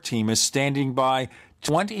support team is standing by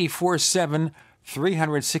 24/7,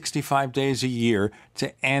 365 days a year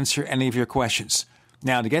to answer any of your questions.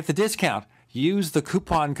 Now, to get the discount, Use the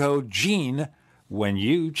coupon code GENE when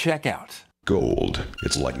you check out. Gold.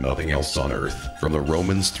 It's like nothing else on Earth. From the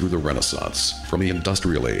Romans through the Renaissance, from the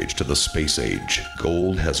Industrial Age to the Space Age,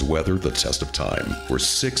 gold has weathered the test of time. For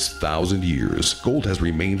 6,000 years, gold has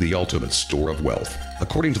remained the ultimate store of wealth.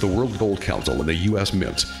 According to the World Gold Council and the U.S.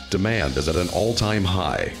 Mint, demand is at an all-time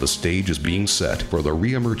high. The stage is being set for the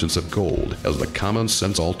reemergence of gold as the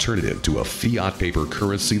common-sense alternative to a fiat paper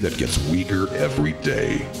currency that gets weaker every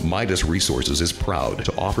day. Midas Resources is proud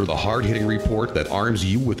to offer the hard-hitting report that arms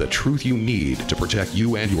you with the truth you need to protect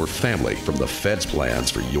you and your family from the Fed's plans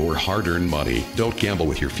for your hard-earned money. Don't gamble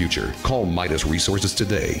with your future. Call Midas Resources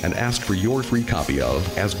today and ask for your free copy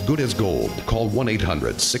of As Good as Gold. Call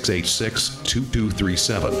 1-800-686-2237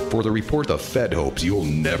 for the report the Fed hopes you'll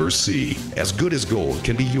never see. As Good as Gold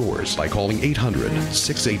can be yours by calling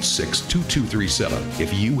 800-686-2237.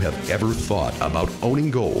 If you have ever thought about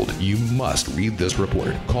owning gold, you must read this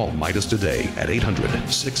report. Call Midas today at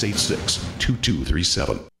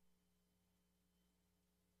 800-686-2237.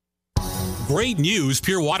 Great news,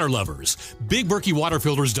 pure water lovers.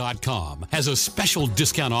 BigBerkeyWaterFilters.com has a special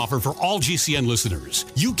discount offer for all GCN listeners.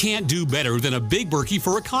 You can't do better than a Big Berkey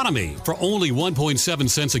for economy. For only 1.7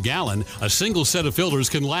 cents a gallon, a single set of filters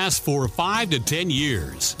can last for 5 to 10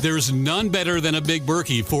 years. There's none better than a Big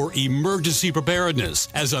Berkey for emergency preparedness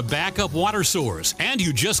as a backup water source. And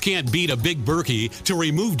you just can't beat a Big Berkey to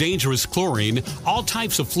remove dangerous chlorine, all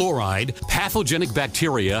types of fluoride, pathogenic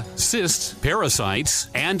bacteria, cysts, parasites,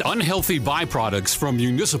 and unhealthy byproducts from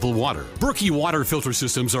municipal water. Berkey water filter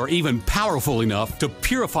systems are even powerful enough to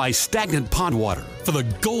purify stagnant pond water. For the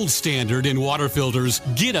gold standard in water filters,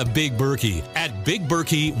 get a Big Berkey at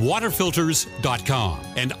BigBerkeyWaterFilters.com.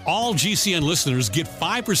 And all GCN listeners get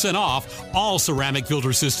 5% off all ceramic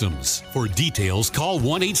filter systems. For details, call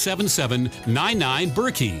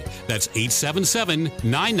 1-877-99-BERKEY. That's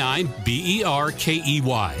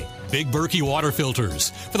 877-99-BERKEY. Big Berkey Water Filters,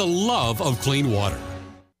 for the love of clean water.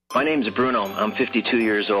 My name's Bruno. I'm 52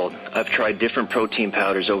 years old. I've tried different protein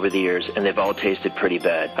powders over the years, and they've all tasted pretty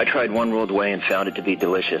bad. I tried One World Whey and found it to be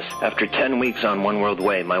delicious. After 10 weeks on One World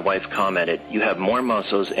Whey, my wife commented, "You have more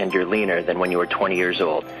muscles and you're leaner than when you were 20 years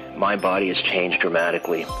old." My body has changed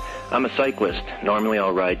dramatically. I'm a cyclist. Normally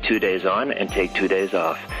I'll ride 2 days on and take 2 days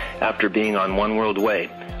off. After being on One World Whey,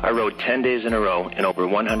 I rode 10 days in a row in over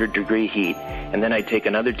 100-degree heat, and then I'd take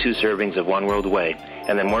another 2 servings of One World Whey,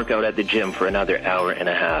 and then work out at the gym for another hour and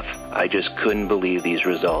a half. I just couldn't believe these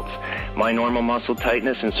results. My normal muscle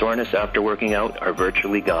tightness and soreness after working out are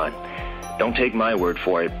virtually gone. Don't take my word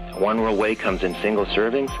for it. One World Whey comes in single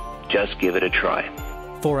servings. Just give it a try.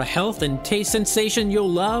 For a health and taste sensation you'll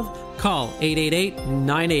love, call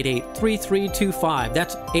 888-988-3325.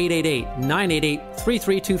 That's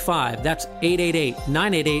 888-988-3325. That's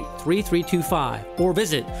 888-988-3325. Or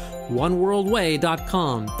visit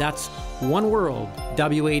oneworldwhey.com. That's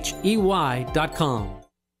oneworldwhey.com.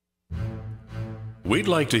 We'd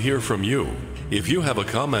like to hear from you. If you have a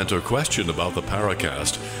comment or question about the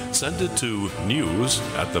Paracast, send it to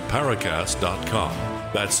news@theparacast.com.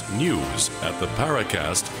 That's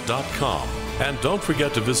news@theparacast.com. And don't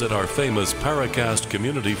forget to visit our famous Paracast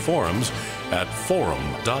community forums at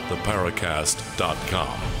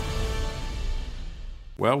forum.theparacast.com.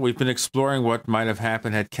 Well, we've been exploring what might have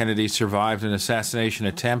happened had Kennedy survived an assassination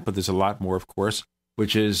attempt, but there's a lot more, of course,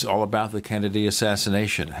 which is all about the Kennedy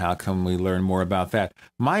assassination. How can we learn more about that?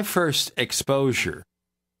 My first exposure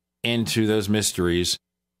into those mysteries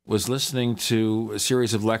was listening to a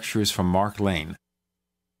series of lectures from Mark Lane.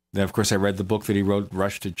 Then, of course, I read the book that he wrote,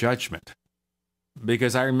 Rush to Judgment,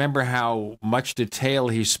 because I remember how much detail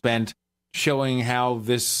he spent showing how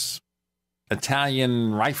this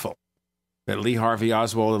Italian rifle that Lee Harvey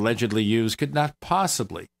Oswald allegedly used could not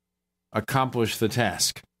possibly accomplish the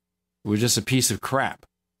task. It was just a piece of crap.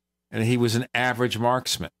 And he was an average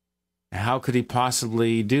marksman. How could he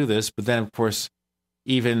possibly do this? But then, of course,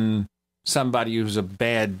 even somebody who's a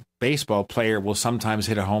bad baseball player will sometimes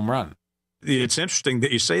hit a home run. It's interesting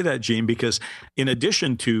that you say that, Gene, because in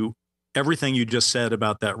addition to everything you just said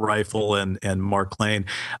about that rifle and Mark Lane,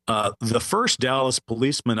 the first Dallas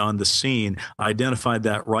policeman on the scene identified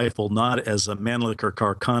that rifle not as a Mannlicher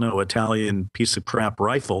Carcano Italian piece of crap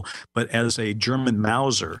rifle, but as a German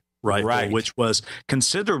Mauser rifle, right, which was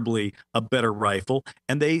considerably a better rifle.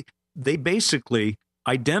 And they basically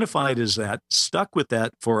identified as that, stuck with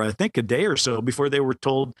that for, I think, a day or so before they were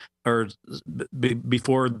told, or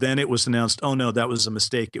before then it was announced, oh, no, that was a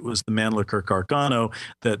mistake. It was the Mannlicher Carcano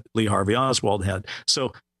that Lee Harvey Oswald had.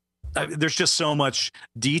 So there's just so much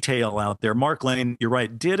detail out there. Mark Lane, you're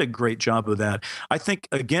right, did a great job of that. I think,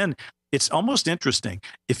 again, it's almost interesting.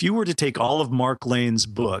 If you were to take all of Mark Lane's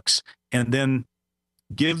books and then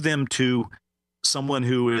give them to someone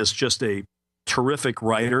who is just a terrific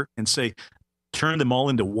writer and say, turn them all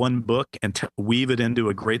into one book and weave it into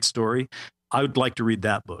a great story, I would like to read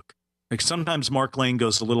that book. Like sometimes Mark Lane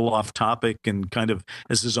goes a little off topic and kind of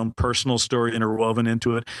has his own personal story interwoven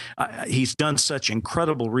into it. He's done such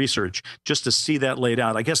incredible research just to see that laid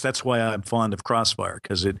out. I guess that's why I'm fond of Crossfire,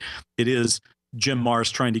 because it is Jim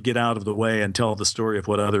Marrs trying to get out of the way and tell the story of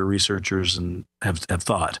what other researchers have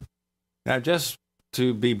thought. Now, just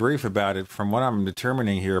to be brief about it, from what I'm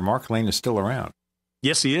determining here, Mark Lane is still around.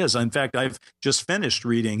 Yes, he is. In fact, I've just finished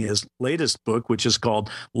reading his latest book, which is called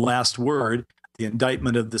Last Word, The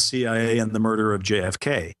Indictment of the CIA and the Murder of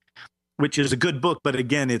JFK, which is a good book. But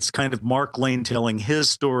again, it's kind of Mark Lane telling his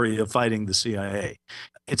story of fighting the CIA.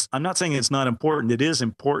 I'm not saying it's not important. It is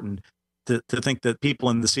important to think that people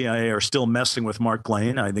in the CIA are still messing with Mark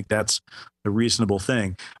Lane. I think that's a reasonable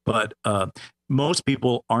thing. But most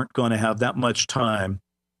people aren't going to have that much time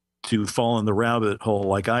to fall in the rabbit hole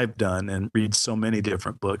like I've done and read so many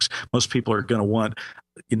different books. Most people are going to want,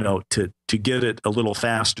 to get it a little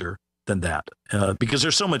faster than that, because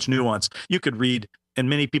there's so much nuance. You could read, and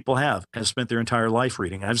many people have spent their entire life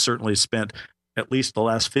reading. I've certainly spent at least the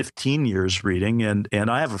last 15 years reading, and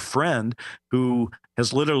I have a friend who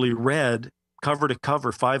has literally read cover to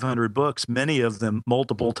cover 500 books, many of them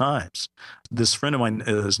multiple times. This friend of mine,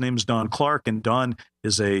 his name's Don Clark, and Don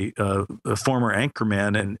is a former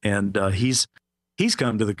anchorman, and he's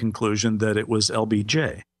come to the conclusion that it was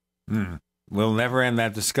LBJ. We'll never end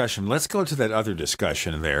that discussion. Let's go to that other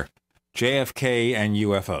discussion there, JFK and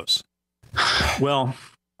UFOs. Well,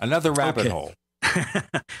 another rabbit hole.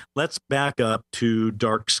 Let's back up to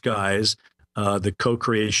Dark Skies, the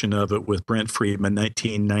co-creation of it with Brent Friedman,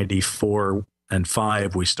 1994 and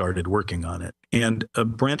 5. We started working on it, and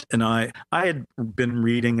Brent and I had been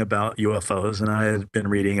reading about UFOs and I had been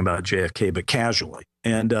reading about JFK, but casually.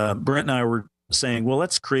 And Brent and I were saying, well,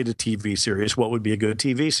 let's create a TV series. What would be a good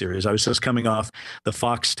TV series? I was just coming off the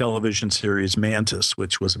Fox television series Mantis,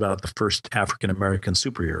 which was about the first African-American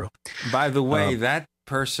superhero. By the way, that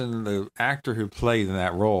person, the actor who played in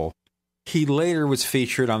that role, he later was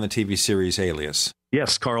featured on the TV series Alias.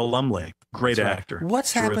 Yes, Carl Lumley, great actor.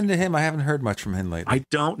 What's happened to him? I haven't heard much from him lately. I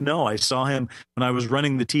don't know. I saw him when I was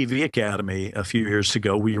running the TV Academy a few years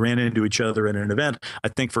ago. We ran into each other at an event, I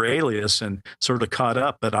think for Alias, and sort of caught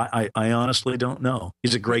up, but I honestly don't know.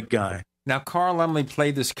 He's a great guy. Now, Carl Lumley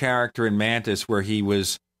played this character in Mantis where he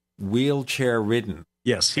was wheelchair ridden.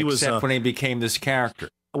 Yes, he was. Except when he became this character.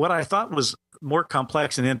 What I thought was more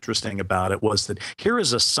complex and interesting about it was that here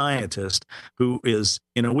is a scientist who is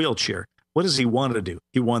in a wheelchair. What does he want to do?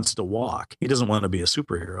 He wants to walk. He doesn't want to be a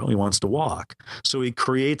superhero. He wants to walk. So he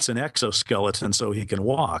creates an exoskeleton so he can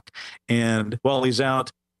walk. And while he's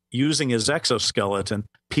out using his exoskeleton,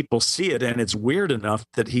 people see it, and it's weird enough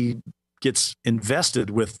that he gets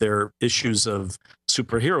invested with their issues of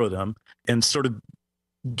superherodom and sort of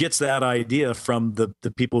gets that idea from the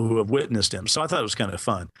people who have witnessed him. So I thought it was kind of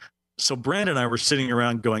fun. So Brand and I were sitting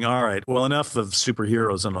around going, all right, well, enough of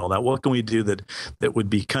superheroes and all that. What can we do that would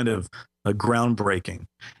be kind of groundbreaking?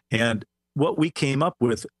 And what we came up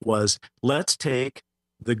with was, let's take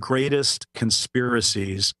the greatest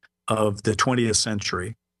conspiracies of the 20th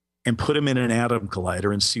century and put them in an atom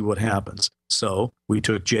collider and see what happens. So we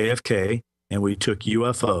took JFK and we took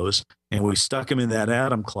UFOs and we stuck them in that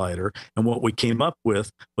atom collider. And what we came up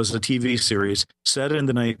with was a TV series set in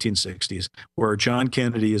the 1960s where John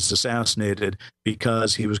Kennedy is assassinated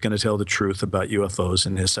because he was going to tell the truth about UFOs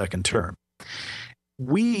in his second term.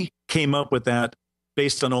 We came up with that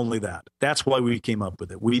based on only that. That's why we came up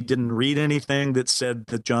with it. We didn't read anything that said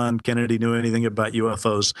that John Kennedy knew anything about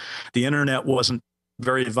UFOs. The internet wasn't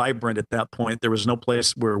very vibrant at that point. There was no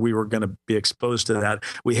place where we were going to be exposed to that.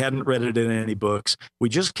 We hadn't read it in any books. We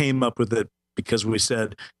just came up with it because we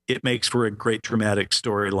said it makes for a great dramatic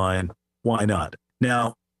storyline. Why not?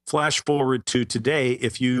 Now, flash forward to today.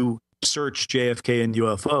 If you search JFK and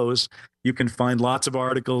UFOs, you can find lots of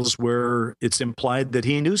articles where it's implied that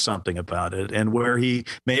he knew something about it and where he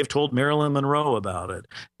may have told Marilyn Monroe about it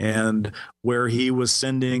and where he was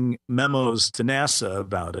sending memos to NASA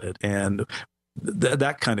about it and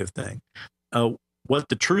that kind of thing. What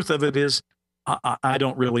the truth of it is, I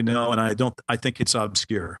don't really know, and I think it's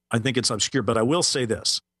obscure. But I will say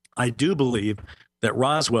this: I do believe that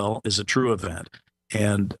Roswell is a true event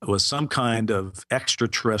and was some kind of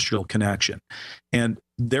extraterrestrial connection. And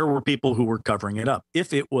there were people who were covering it up.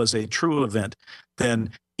 If it was a true event,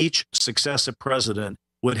 then each successive president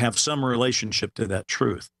would have some relationship to that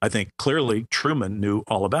truth. I think clearly Truman knew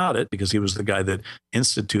all about it because he was the guy that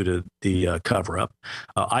instituted the cover-up.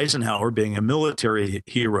 Eisenhower, being a military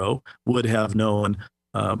hero, would have known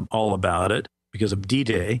all about it because of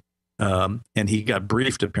D-Day, and he got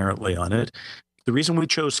briefed apparently on it. The reason we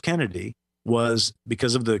chose Kennedy was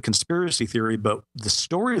because of the conspiracy theory, but the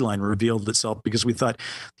storyline revealed itself because we thought,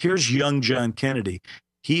 here's young John Kennedy.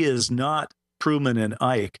 He is not Truman and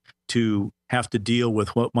Ike to have to deal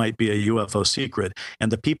with what might be a UFO secret,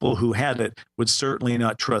 and the people who had it would certainly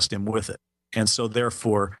not trust him with it. And so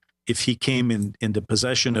therefore, if he came into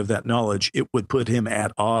possession of that knowledge, it would put him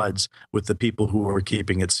at odds with the people who were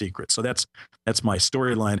keeping it secret. So that's my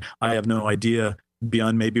storyline. I have no idea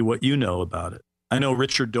beyond maybe what you know about it. I know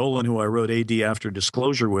Richard Dolan, who I wrote AD After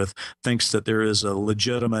Disclosure with, thinks that there is a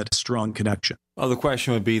legitimate, strong connection. Well, the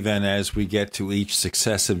question would be then, as we get to each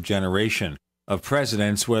successive generation of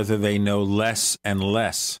presidents, whether they know less and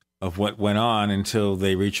less of what went on until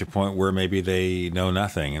they reach a point where maybe they know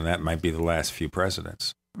nothing, and that might be the last few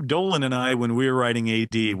presidents. Dolan and I, when we were writing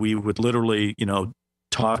AD, we would literally,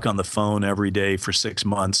 talk on the phone every day for 6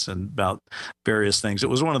 months and about various things. It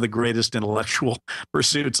was one of the greatest intellectual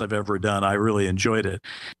pursuits I've ever done. I really enjoyed it.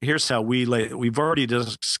 Here's how we've already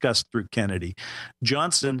discussed through Kennedy.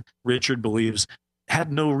 Johnson, Richard believes,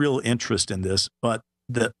 had no real interest in this, but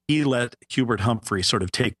that he let Hubert Humphrey sort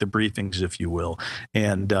of take the briefings, if you will,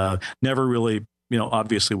 and never really,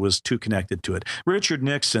 obviously was too connected to it. Richard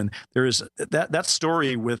Nixon, there is that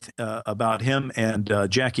story with about him and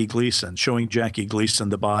Jackie Gleason, showing Jackie Gleason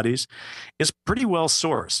the bodies, is pretty well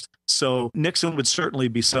sourced. So Nixon would certainly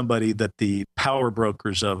be somebody that the power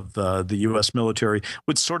brokers of the U.S. military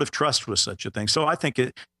would sort of trust with such a thing. So I think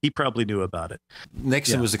he probably knew about it.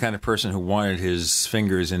 Nixon was the kind of person who wanted his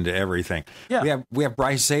fingers into everything. Yeah. We have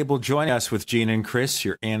Bryce Zabel joining us with Gene and Chris.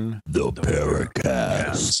 You're in the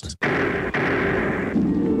Paracast.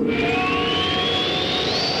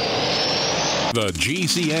 The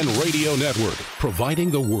GCN Radio Network, providing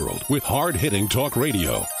the world with hard-hitting talk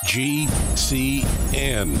radio.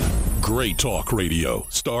 GCN. Great talk radio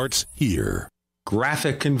starts here.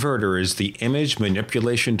 Graphic Converter is the image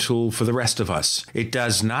manipulation tool for the rest of us. It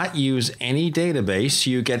does not use any database.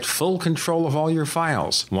 You get full control of all your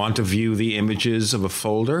files. Want to view the images of a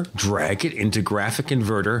folder? Drag it into Graphic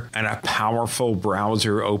Converter, and a powerful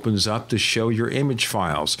browser opens up to show your image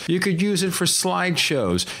files. You could use it for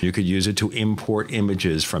slideshows. You could use it to import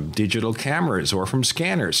images from digital cameras or from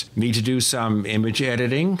scanners. Need to do some image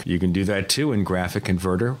editing? You can do that too in Graphic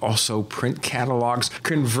Converter. Also print catalogs.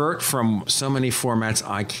 Convert from so many formats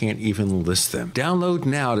I can't even list them. Download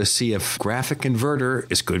now to see if Graphic Converter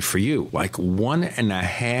is good for you, like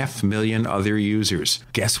 1.5 million other users.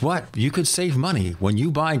 Guess what? You could save money when you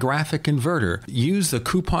buy Graphic Converter. Use the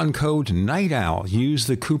coupon code Night Owl. Use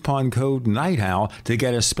the coupon code Night Owl to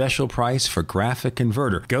get a special price for Graphic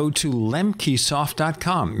Converter. Go to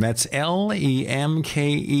lemkesoft.com. That's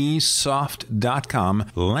LEMKEsoft.com.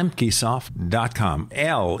 Lemkesoft.com.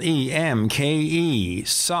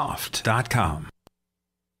 LEMKEsoft.com.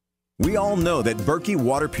 We all know that Berkey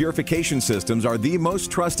Water Purification Systems are the most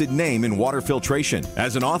trusted name in water filtration.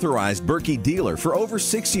 As an authorized Berkey dealer for over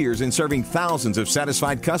 6 years and serving thousands of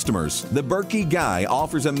satisfied customers, the Berkey Guy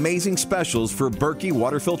offers amazing specials for Berkey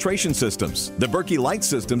Water Filtration Systems. The Berkey Light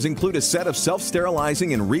Systems include a set of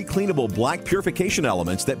self-sterilizing and recleanable black purification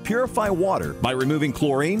elements that purify water by removing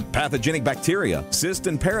chlorine, pathogenic bacteria, cysts,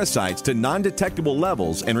 and parasites to non-detectable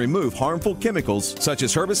levels and remove harmful chemicals such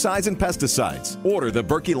as herbicides and pesticides. Order the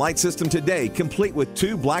Berkey Light System today, complete with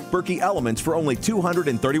 2 black Berkey elements for only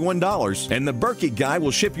 $231, and the Berkey Guy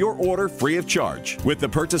will ship your order free of charge. With the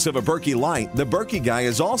purchase of a Berkey Light, the Berkey Guy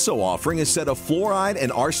is also offering a set of fluoride and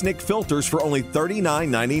arsenic filters for only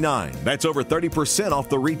 $39.99. That's over 30% off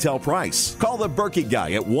the retail price. Call the Berkey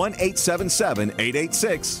Guy at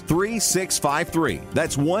 1-877-886-3653.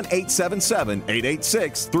 That's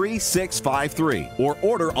 1-877-886-3653. Or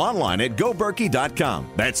order online at goberkey.com.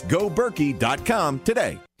 That's goberkey.com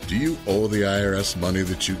today. Do you owe the IRS money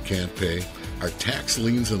that you can't pay? Are tax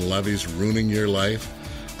liens and levies ruining your life?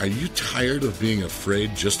 Are you tired of being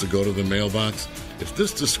afraid just to go to the mailbox? If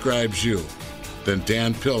this describes you, then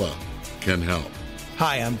Dan Pilla can help.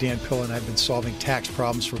 Hi, I'm Dan Pilla, and I've been solving tax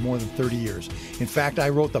problems for more than 30 years. In fact, I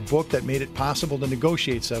wrote the book that made it possible to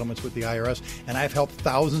negotiate settlements with the IRS, and I've helped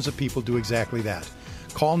thousands of people do exactly that.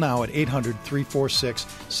 Call now at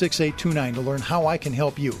 800-346-6829 to learn how I can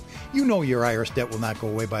help you. You know your IRS debt will not go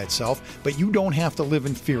away by itself, but you don't have to live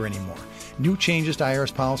in fear anymore. New changes to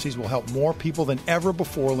IRS policies will help more people than ever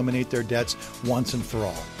before eliminate their debts once and for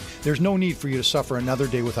all. There's no need for you to suffer another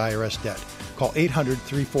day with IRS debt. Call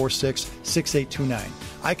 800-346-6829.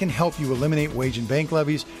 I can help you eliminate wage and bank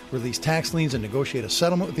levies, release tax liens, and negotiate a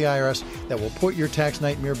settlement with the IRS that will put your tax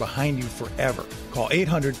nightmare behind you forever. Call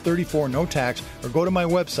 800-34-NO-TAX or go to my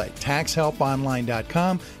website,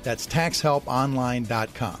 taxhelponline.com. That's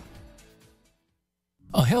taxhelponline.com.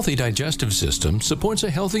 A healthy digestive system supports a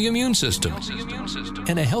healthy immune system.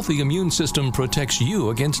 And a healthy immune system protects you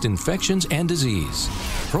against infections and disease.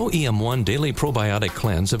 Pro EM1 Daily Probiotic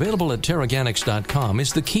Cleanse, available at Teraganix.com,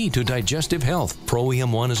 is the key to digestive health. Pro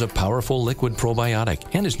EM1 is a powerful liquid probiotic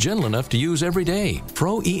and is gentle enough to use every day.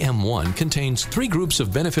 Pro EM1 contains 3 groups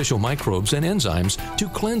of beneficial microbes and enzymes to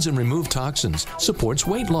cleanse and remove toxins, supports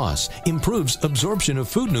weight loss, improves absorption of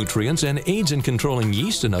food nutrients, and aids in controlling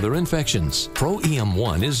yeast and other infections. Pro EM1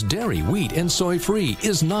 is dairy, wheat, and soy-free,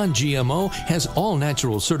 is non-GMO, has all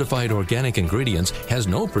natural certified organic ingredients, has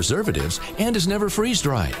no preservatives, and is never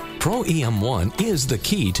freeze-dried. Pro EM1 is the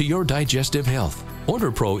key to your digestive health.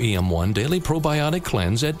 Order Pro EM1 Daily Probiotic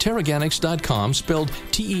Cleanse at Teraganix.com, spelled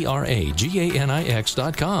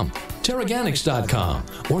Teraganix.com. Teraganix.com,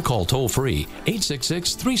 or call toll-free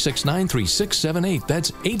 866-369-3678. That's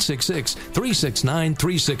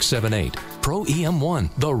 866-369-3678. Pro EM1,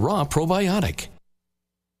 the raw probiotic.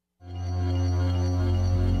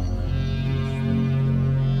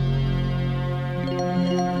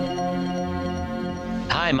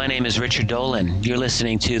 Hi, my name is Richard Dolan. You're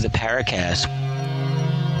listening to the Paracast.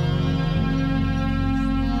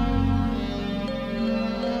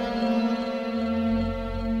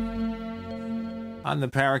 On the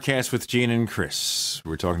Paracast with Gene and Chris,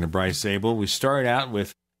 we're talking to Bryce Zabel. We started out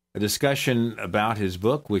with a discussion about his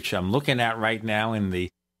book, which I'm looking at right now in the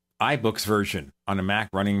iBooks version on a Mac,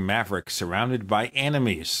 running Maverick, surrounded by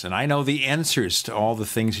enemies. And I know the answers to all the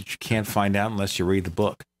things that you can't find out unless you read the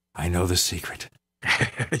book. I know the secret.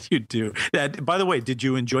 You do. By the way, did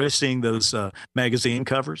you enjoy seeing those magazine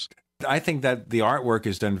covers? I think that the artwork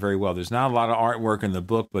is done very well. There's not a lot of artwork in the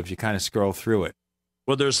book, but if you kind of scroll through it.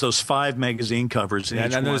 Well, there's those 5 magazine covers.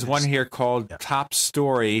 And then there's one here called Top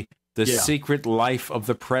Story, The Secret Life of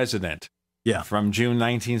the President. Yeah. From June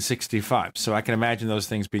 1965. So I can imagine those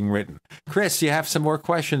things being written. Chris, you have some more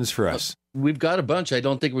questions for us. We've got a bunch. I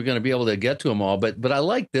don't think we're going to be able to get to them all, but I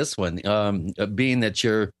like this one. Being that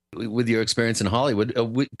you're with your experience in Hollywood,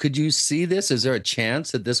 could you see this? Is there a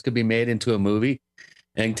chance that this could be made into a movie?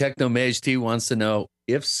 And Technomage T wants to know,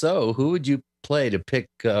 if so, who would you pick to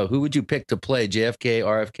play JFK,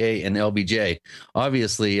 RFK, and LBJ?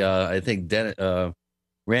 Obviously, I think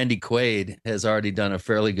Randy Quaid has already done a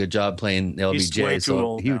fairly good job playing LBJ,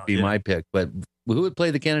 so he would be my pick. But who would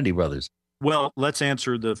play the Kennedy brothers? Well, let's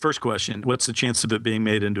answer the first question. What's the chance of it being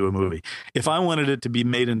made into a movie? If I wanted it to be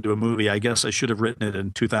made into a movie, I guess I should have written it in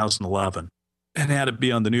 2011 and had it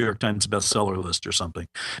be on the New York Times bestseller list or something,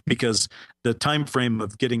 because the time frame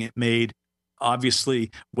of getting it made, obviously,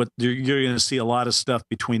 what you're going to see a lot of stuff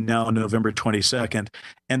between now and November 22nd,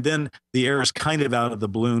 and then the air is kind of out of the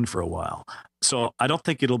balloon for a while. So I don't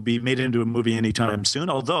think it'll be made into a movie anytime soon,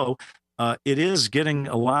 although it is getting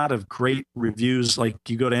a lot of great reviews. Like,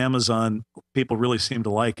 you go to Amazon, people really seem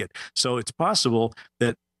to like it. So it's possible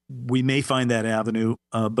that we may find that avenue,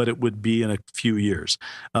 but it would be in a few years.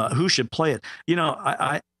 Who should play it? You know,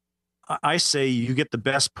 I say you get the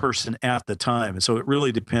best person at the time. And so it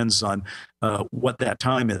really depends on what that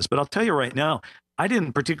time is. But I'll tell you right now, I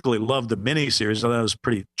didn't particularly love the miniseries. I thought it was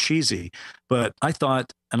pretty cheesy. But I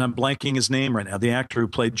thought, and I'm blanking his name right now, the actor who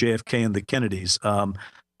played JFK and the Kennedys. Oh,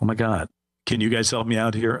 my God. Can you guys help me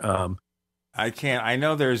out here? I can't. I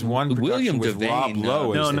know there's one William with Devane, Rob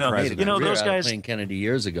Lowe as the president. You know, those guys playing Kennedy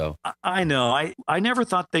years ago. I know. I never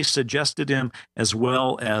thought they suggested him as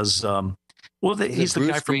well as he's the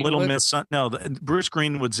guy from Little Miss Sun. No, Bruce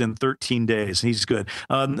Greenwood's in 13 Days. He's good.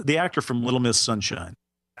 The actor from Little Miss Sunshine.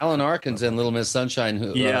 Alan Arkin's in Little Miss Sunshine.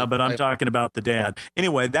 But I'm talking about the dad.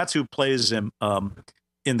 Anyway, that's who plays him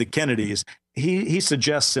in the Kennedys. He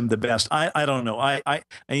suggests him the best. I don't know.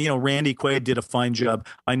 Randy Quaid did a fine job.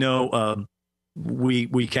 I know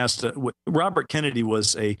we cast Robert Kennedy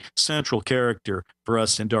was a central character for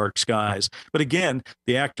us in Dark Skies. But again,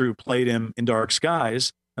 the actor who played him in Dark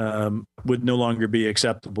Skies would no longer be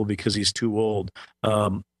acceptable because he's too old.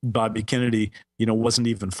 Bobby Kennedy, wasn't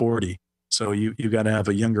even 40. So you got to have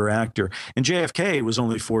a younger actor. And JFK was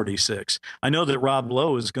only 46. I know that Rob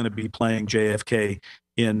Lowe is going to be playing JFK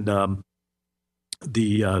in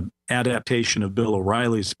the adaptation of Bill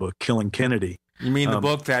O'Reilly's book, Killing Kennedy. You mean the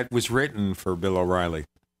book that was written for Bill O'Reilly?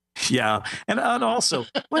 Yeah. And also,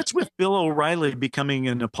 what's with Bill O'Reilly becoming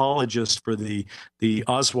an apologist for the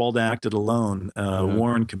Oswald Acted Alone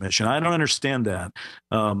Warren Commission? I don't understand that.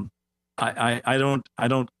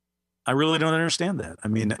 I I really don't understand that. I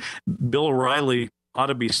mean, Bill O'Reilly ought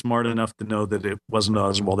to be smart enough to know that it wasn't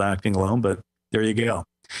Oswald acting alone, but there you go.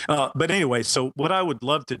 But anyway, so what I would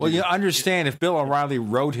love to do... Well, you understand, if Bill O'Reilly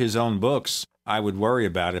wrote his own books, I would worry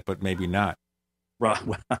about it, but maybe not. Right.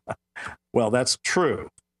 Well, that's true.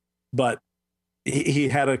 But he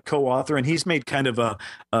had a co-author, and he's made kind of a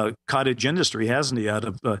cottage industry, hasn't he? Out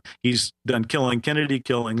of he's done killing Kennedy,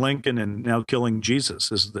 killing Lincoln, and now killing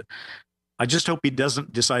Jesus. I just hope he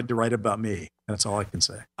doesn't decide to write about me. That's all I can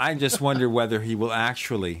say. I just wonder whether he will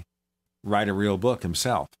actually write a real book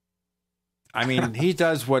himself. I mean, he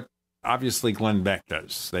does what obviously Glenn Beck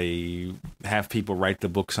does. They have people write the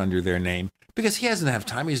books under their name because he doesn't have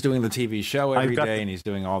time. He's doing the TV show every day, and he's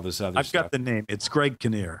doing all this other stuff. I've got the name. It's Greg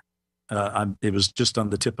Kinnear. It was just on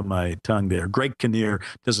the tip of my tongue there. Greg Kinnear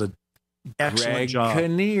does an excellent job. Greg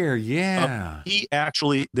Kinnear, yeah. He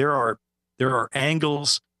actually, there are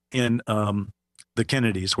angles in the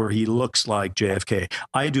Kennedys where he looks like JFK.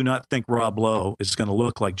 I do not think Rob Lowe is going to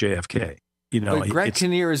look like JFK. But Greg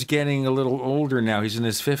Kinnear is getting a little older now. He's in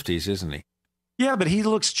his 50s, isn't he? Yeah, but he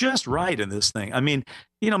looks just right in this thing. I mean,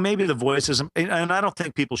 maybe the voice isn't, and I don't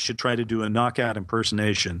think people should try to do a knockout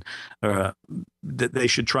impersonation. That they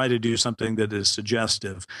should try to do something that is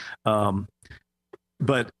suggestive.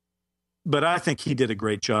 But I think he did a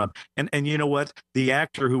great job. And you know what? The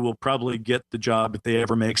actor who will probably get the job if they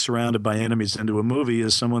ever make Surrounded by Enemies into a movie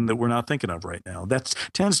is someone that we're not thinking of right now. That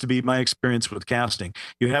tends to be my experience with casting.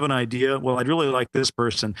 You have an idea, well, I'd really like this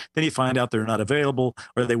person. Then you find out they're not available,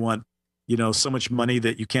 or they want, so much money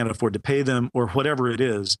that you can't afford to pay them, or whatever it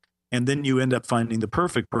is. And then you end up finding the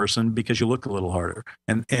perfect person because you look a little harder.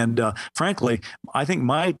 And frankly, I think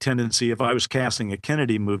my tendency, if I was casting a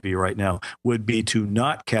Kennedy movie right now, would be to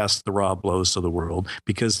not cast the Rob Lowe's of the world,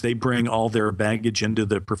 because they bring all their baggage into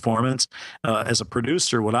the performance. As a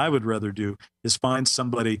producer, what I would rather do is find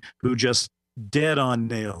somebody who just dead on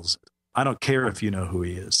nails it. I don't care if you know who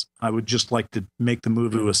he is. I would just like to make the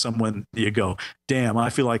movie with someone that you go, damn, I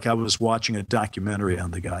feel like I was watching a documentary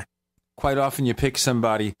on the guy. Quite often you pick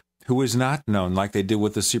somebody who is not known, like they did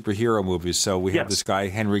with the superhero movies. So we have this guy,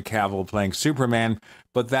 Henry Cavill, playing Superman,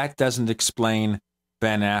 but that doesn't explain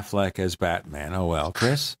Ben Affleck as Batman. Oh, well,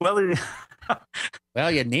 Chris? Well, you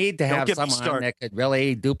need to have someone that could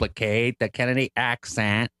really duplicate the Kennedy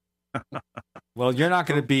accent. Well, you're not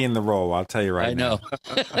going to be in the role, I'll tell you right now.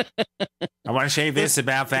 I know. I want to say this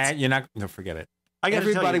about that. You're not. No, forget it.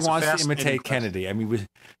 Everybody wants to imitate Kennedy. I mean,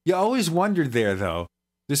 you always wondered there, though.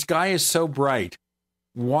 This guy is so bright.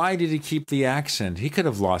 Why did he keep the accent? He could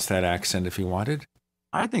have lost that accent if he wanted.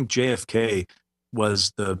 I think JFK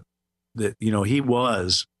was he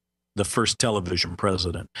was the first television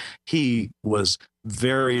president. He was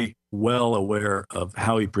very well aware of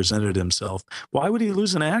how he presented himself. Why would he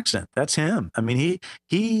lose an accent? That's him. I mean,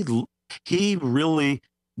 he really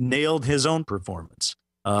nailed his own performance.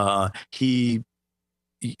 He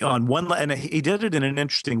and he did it in an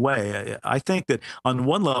interesting way. I think that on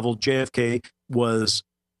one level, JFK was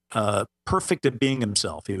perfect at being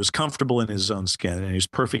himself. He was comfortable in his own skin, and he was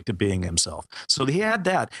perfect at being himself. So he had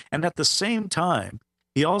that. And at the same time,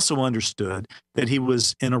 he also understood that he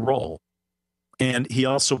was in a role. And he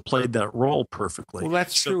also played that role perfectly. Well,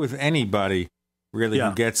 that's true with anybody, really,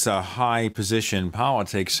 who gets a high position in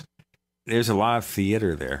politics. There's a lot of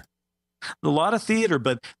theater there. A lot of theater,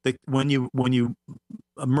 but when you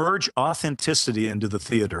merge authenticity into the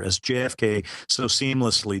theater, as JFK so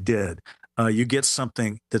seamlessly did, you get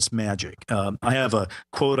something that's magic. I have a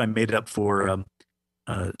quote I made up for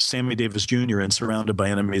Sammy Davis Jr. in Surrounded by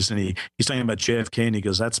Enemies, and he's talking about JFK, and he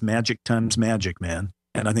goes, "That's magic times magic, man."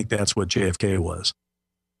 And I think that's what JFK was.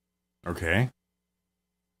 Okay.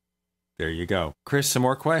 There you go. Chris, some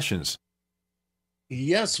more questions.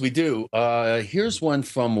 Yes, we do. Here's one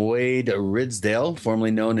from Wade Ridsdale,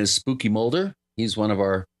 formerly known as Spooky Mulder. He's one of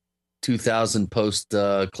our 2000 Post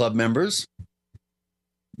club members.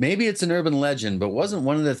 Maybe it's an urban legend, but wasn't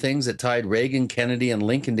one of the things that tied Reagan, Kennedy, and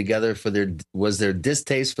Lincoln together was their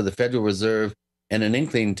distaste for the Federal Reserve and an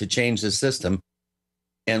inkling to change the system?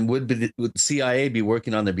 And would CIA be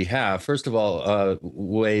working on their behalf? First of all,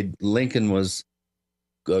 Wade, Lincoln was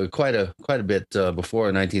quite a bit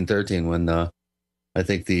before 1913 when I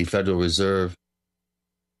think the Federal Reserve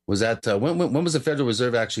was at. When was the Federal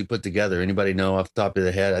Reserve actually put together? Anybody know off the top of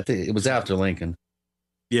their head? I think it was after Lincoln.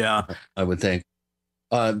 Yeah, I would think.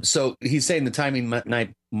 So he's saying the timing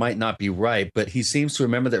might not be right, but he seems to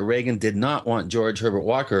remember that Reagan did not want George Herbert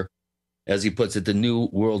Walker, as he puts it, the New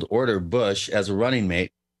World Order Bush, as a running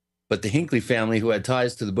mate. But the Hinckley family, who had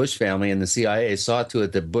ties to the Bush family and the CIA, saw to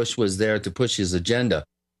it that Bush was there to push his agenda.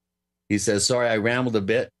 He says, "Sorry, I rambled a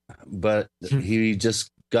bit," but he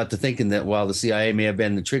just got to thinking that while the CIA may have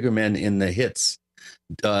been the triggermen in the hits,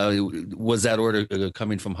 was that order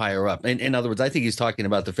coming from higher up? In other words, I think he's talking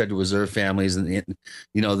about the Federal Reserve families and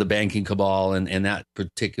the banking cabal and that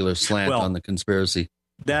particular slant on the conspiracy.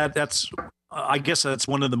 I guess that's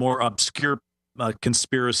one of the more obscure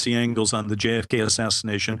conspiracy angles on the JFK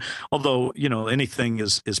assassination. Although anything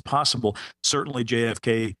is possible. Certainly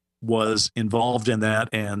JFK was involved in that,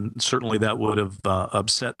 and certainly that would have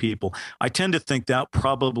upset people. I tend to think that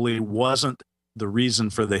probably wasn't the reason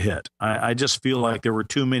for the hit. I just feel like there were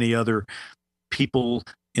too many other people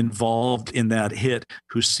involved in that hit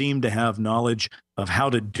who seemed to have knowledge of how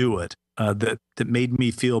to do it that made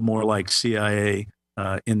me feel more like CIA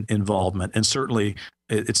involvement. And certainly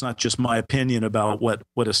it's not just my opinion about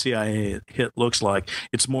what a CIA hit looks like.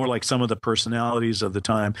 It's more like some of the personalities of the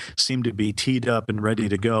time seem to be teed up and ready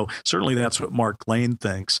to go. Certainly that's what Mark Lane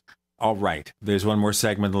thinks. All right. There's one more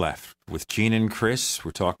segment left. With Gene and Chris,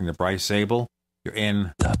 we're talking to Bryce Zabel. You're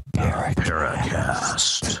in the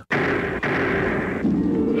Paracast.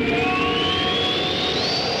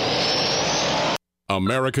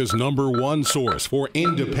 America's #1 source for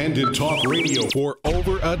independent talk radio for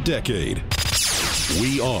over a decade.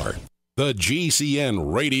 We are the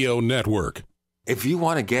GCN Radio Network. If you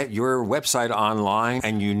want to get your website online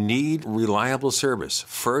and you need reliable service,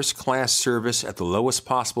 first-class service at the lowest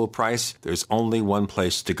possible price, there's only one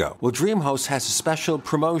place to go. Well, DreamHost has a special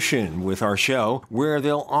promotion with our show where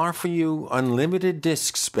they'll offer you unlimited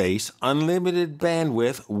disk space, unlimited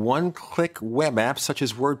bandwidth, one-click web apps such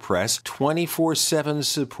as WordPress, 24/7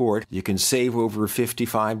 support. You can save over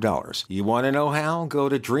 $55. You want to know how? Go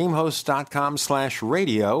to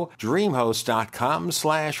dreamhost.com/radio,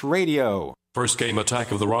 dreamhost.com/radio. First came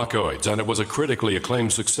Attack of the Rockoids, and it was a critically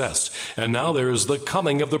acclaimed success. And now there's The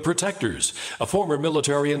Coming of the Protectors. A former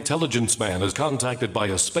military intelligence man is contacted by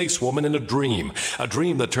a space woman in a dream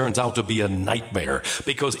that turns out to be a nightmare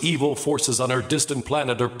because evil forces on her distant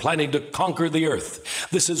planet are planning to conquer the Earth.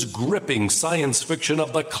 This is gripping science fiction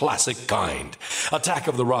of the classic kind. Attack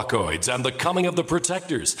of the Rockoids and The Coming of the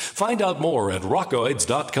Protectors. Find out more at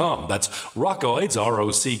rockoids.com. That's Rockoids,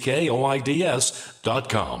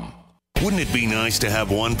 ROCKOIDS.com. Wouldn't it be nice to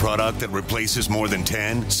have one product that replaces more than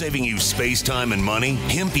 10, saving you space, time, and money?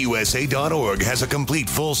 HempUSA.org has a complete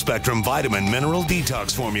full-spectrum vitamin mineral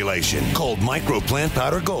detox formulation called Micro Plant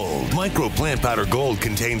Powder Gold. Micro Plant Powder Gold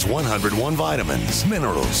contains 101 vitamins,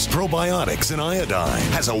 minerals, probiotics, and iodine.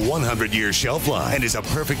 Has a 100-year shelf life and is a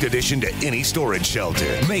perfect addition to any storage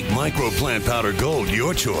shelter. Make Micro Plant Powder Gold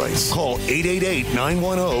your choice. Call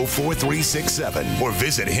 888-910-4367 or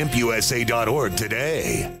visit HempUSA.org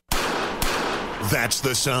today. That's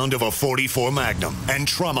the sound of a .44 Magnum and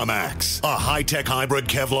Trauma Max, a high-tech hybrid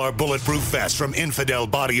Kevlar bulletproof vest from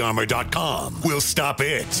InfidelBodyArmor.com. Will stop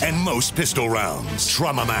it and most pistol rounds.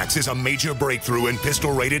 Trauma Max is a major breakthrough in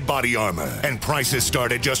pistol-rated body armor, and prices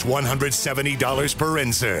start at just $170 per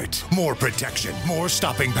insert. More protection, more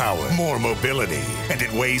stopping power, more mobility, and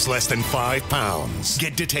it weighs less than 5 pounds.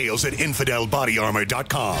 Get details at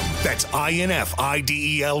InfidelBodyArmor.com. That's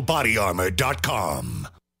INFIDEL-BodyArmor.com.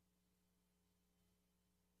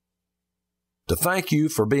 To thank you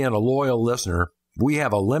for being a loyal listener, we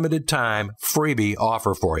have a limited time freebie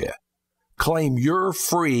offer for you. Claim your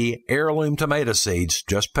free heirloom tomato seeds,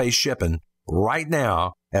 just pay shipping, right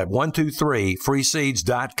now at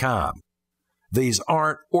 123freeseeds.com. These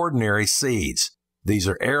aren't ordinary seeds. These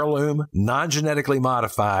are heirloom, non-genetically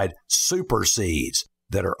modified super seeds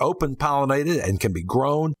that are open pollinated and can be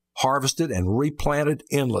grown, harvested, and replanted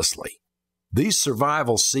endlessly. These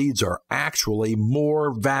survival seeds are actually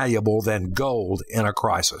more valuable than gold in a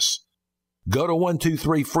crisis. Go to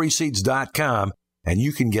 123freeseeds.com and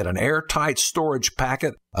you can get an airtight storage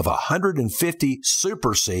packet of 150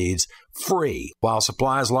 super seeds free while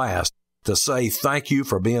supplies last to say thank you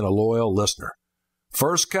for being a loyal listener.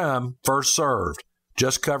 First come, first served.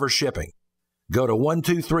 Just cover shipping. Go to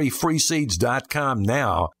 123freeseeds.com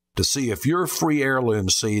now to see if your free heirloom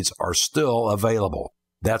seeds are still available.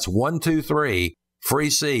 That's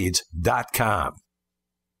 123freeseeds.com.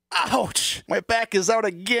 Ouch! My back is out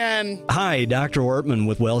again. Hi, Dr. Ortman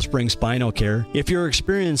with Wellspring Spinal Care. If you're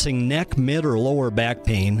experiencing neck, mid, or lower back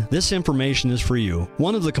pain, this information is for you.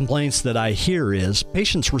 One of the complaints that I hear is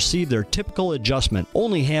patients receive their typical adjustment,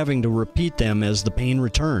 only having to repeat them as the pain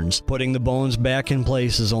returns. Putting the bones back in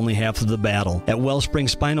place is only half of the battle. At Wellspring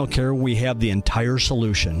Spinal Care, we have the entire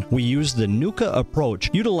solution. We use the NUCA approach,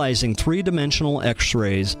 utilizing three-dimensional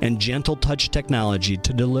x-rays and gentle touch technology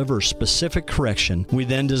to deliver specific correction. We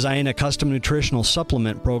then design Design a custom nutritional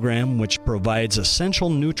supplement program which provides essential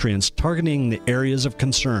nutrients targeting the areas of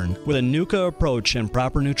concern. With a NUCA approach and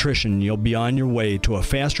proper nutrition, you'll be on your way to a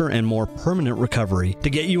faster and more permanent recovery. To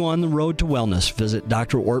get you on the road to wellness, visit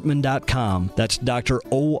drortman.com. That's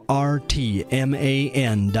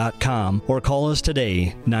drortman.com. Or call us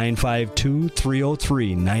today,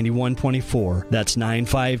 952-303-9124. That's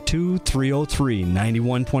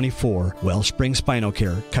 952-303-9124. Wellspring Spinal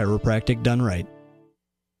Care, chiropractic done right.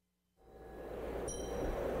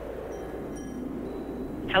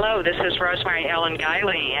 Hello, this is Rosemary Ellen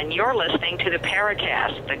Guiley, and you're listening to the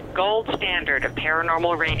Paracast, the gold standard of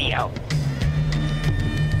paranormal radio.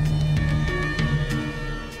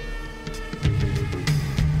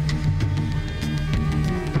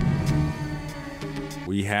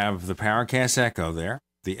 We have the Paracast Echo there.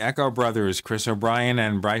 The Echo brothers, Chris O'Brien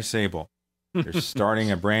and Bryce Zabel. They're starting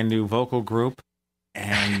a brand new vocal group,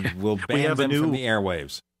 and we'll ban them from the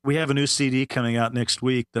airwaves. We have a new CD coming out next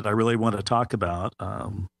week that I really want to talk about.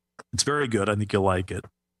 It's very good. I think you'll like it.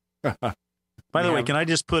 By the way, can I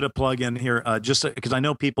just put a plug in here? Just because I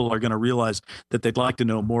know people are going to realize that they'd like to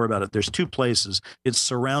know more about it. There's two places. It's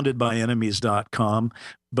surroundedbyenemies.com,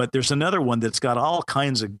 but there's another one that's got all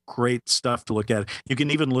kinds of great stuff to look at. You can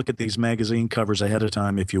even look at these magazine covers ahead of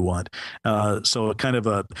time if you want. So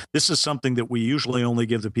this is something that we usually only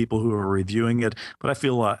give to people who are reviewing it, but I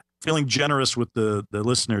feel feeling generous with the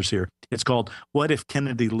listeners here. It's called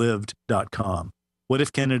whatifkennedylived.com.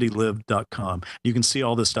 Whatifkennedylived.com. You can see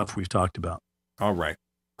all the stuff we've talked about. All right.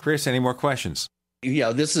 Chris, any more questions?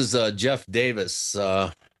 Yeah, this is Jeff Davis.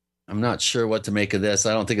 I'm not sure what to make of this.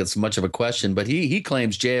 I don't think it's much of a question, but he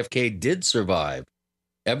claims JFK did survive.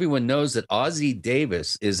 Everyone knows that Ozzie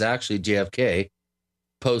Davis is actually JFK,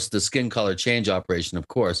 post the skin color change operation, of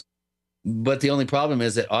course. But the only problem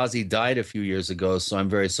is that Ozzie died a few years ago, so I'm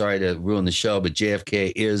very sorry to ruin the show, but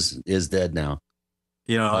JFK is dead now.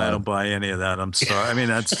 I don't buy any of that. I'm sorry. I mean,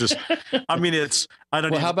 that's just. I mean, it's. I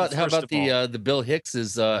don't. Well, how about the Bill Hicks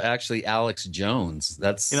is actually Alex Jones?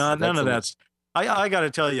 That's none of that's. I got to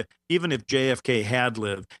tell you, even if JFK had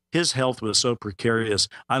lived, his health was so precarious.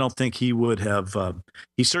 I don't think he would have.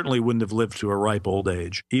 He certainly wouldn't have lived to a ripe old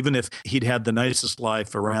age. Even if he'd had the nicest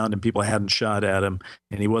life around and people hadn't shot at him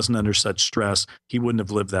and he wasn't under such stress, he wouldn't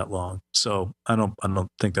have lived that long. So I don't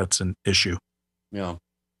think that's an issue. Yeah.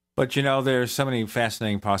 But, there's so many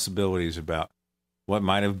fascinating possibilities about what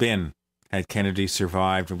might have been had Kennedy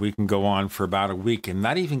survived. And we can go on for about a week and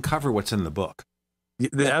not even cover what's in the book.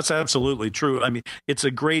 That's absolutely true. I mean, it's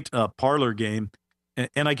a great parlor game.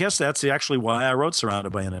 And I guess that's actually why I wrote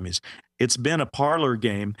Surrounded by Enemies. It's been a parlor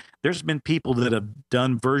game. There's been people that have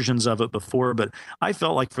done versions of it before, but I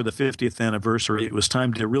felt like for the 50th anniversary, it was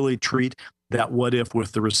time to really treat that what if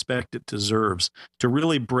with the respect it deserves, to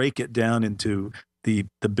really break it down into the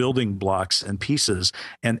building blocks and pieces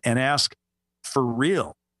and ask for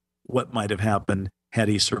real what might have happened had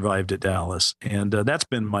he survived at Dallas. And that's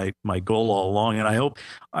been my goal all along. And I hope,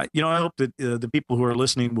 I hope that the people who are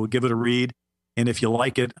listening will give it a read. And if you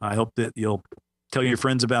like it, I hope that you'll tell your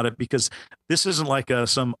friends about it, because this isn't like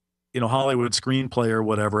some Hollywood screenplay or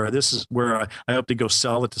whatever. This is where I hope to go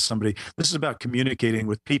sell it to somebody. This is about communicating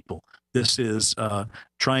with people. This is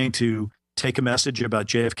trying to take a message about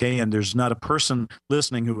JFK, and there's not a person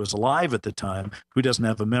listening who was alive at the time who doesn't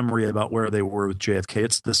have a memory about where they were with JFK.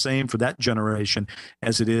 It's the same for that generation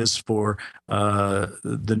as it is for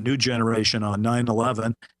the new generation on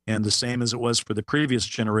 9/11, and the same as it was for the previous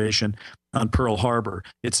generation on Pearl Harbor.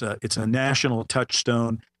 It's a national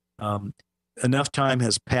touchstone. Enough time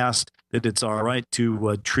has passed that it's all right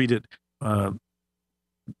to treat it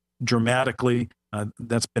dramatically.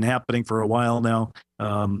 That's been happening for a while now.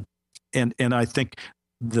 And I think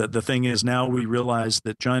the thing is, now we realize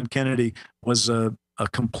that John Kennedy was a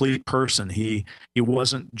complete person. He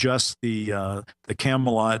wasn't just the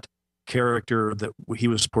Camelot character that he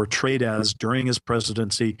was portrayed as during his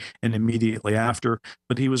presidency and immediately after,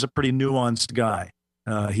 but he was a pretty nuanced guy.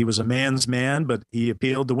 He was a man's man, but he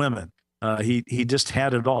appealed to women. He just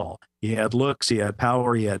had it all. He had looks, he had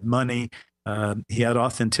power, he had money, he had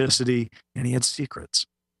authenticity, and he had secrets.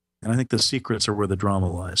 And I think the secrets are where the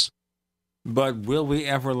drama lies. But will we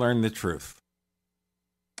ever learn the truth?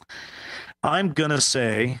 I'm going to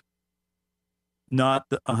say not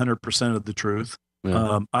 100% of the truth.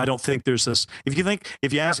 Yeah. I don't think there's this. If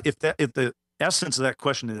the essence of that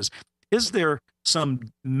question is there some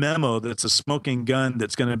memo that's a smoking gun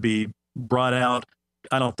that's going to be brought out?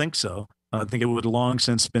 I don't think so. I think it would have long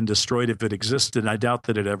since been destroyed if it existed. I doubt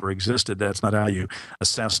that it ever existed. That's not how you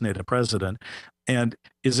assassinate a president. And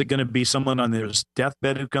is it going to be someone on their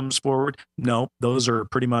deathbed who comes forward? No, those are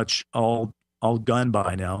pretty much all all gone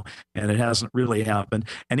by now, and it hasn't really happened.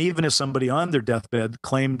 And even if somebody on their deathbed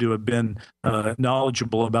claimed to have been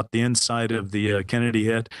knowledgeable about the inside of the Kennedy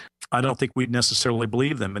hit, I don't think we'd necessarily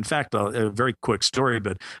believe them. In fact, a very quick story,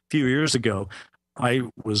 but a few years ago, I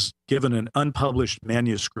was given an unpublished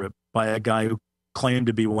manuscript by a guy who claimed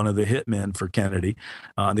to be one of the hitmen for Kennedy,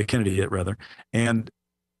 the Kennedy hit rather. And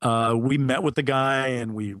we met with the guy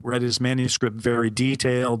and we read his manuscript, very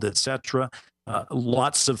detailed, etc.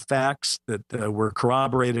 Lots of facts that were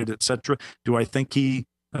corroborated, etc. Do I think he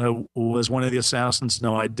was one of the assassins?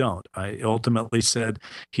 No, I don't. I ultimately said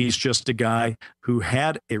he's just a guy who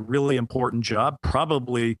had a really important job,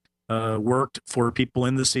 probably worked for people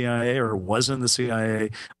in the CIA or was in the CIA,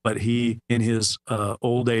 but he, in his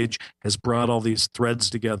old age, has brought all these threads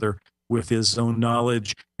together with his own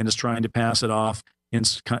knowledge and is trying to pass it off in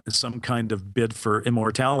some kind of bid for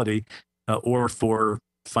immortality or for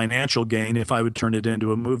financial gain if I would turn it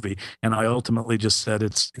into a movie. And I ultimately just said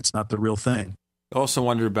it's not the real thing. I also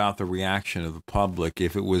wondered about the reaction of the public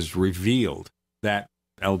if it was revealed that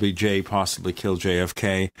LBJ possibly killed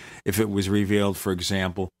JFK, if it was revealed, for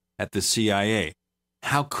example, at the CIA.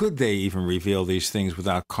 How could they even reveal these things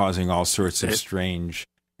without causing all sorts of strange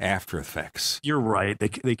after effects? You're right.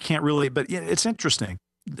 They can't really, but yeah, it's interesting.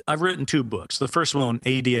 I've written 2 books. The first one,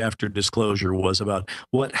 AD After Disclosure, was about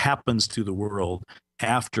what happens to the world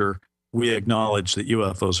after we acknowledge that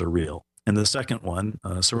UFOs are real. And the second one,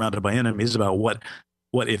 Surrounded by Enemies, about what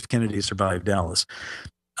if Kennedy survived Dallas.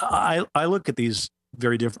 I look at these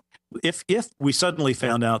very different. If we suddenly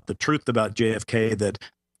found out the truth about JFK, that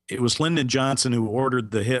it was Lyndon Johnson who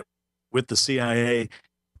ordered the hit with the CIA,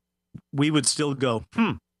 we would still go,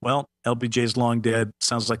 well, LBJ's long dead.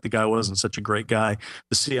 Sounds like the guy wasn't such a great guy.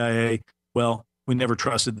 The CIA, well, we never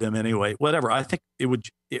trusted them anyway. Whatever. I think it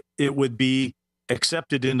would be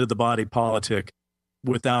accepted into the body politic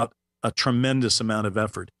without a tremendous amount of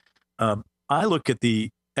effort. I look at the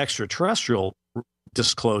extraterrestrial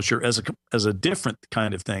disclosure as a different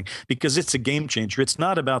kind of thing, because it's a game changer. It's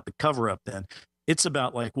not about the cover up then. It's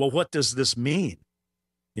about like, well, what does this mean?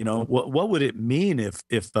 You know, what would it mean if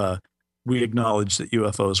we acknowledge that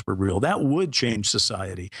UFOs were real? That would change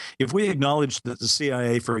society. If we acknowledged that the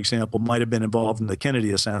CIA, for example, might have been involved in the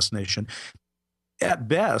Kennedy assassination, at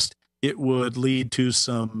best, it would lead to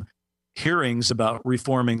some hearings about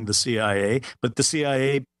reforming the CIA. But the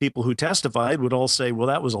CIA people who testified would all say, well,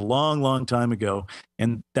 that was a long, long time ago,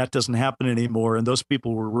 and that doesn't happen anymore. And those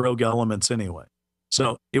people were rogue elements anyway.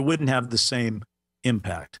 So it wouldn't have the same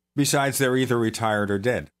impact. Besides, they're either retired or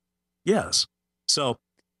dead. Yes. So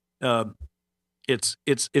it's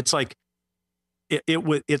like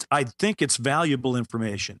I think it's valuable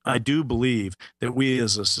information. I do believe that we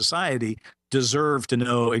as a society deserve to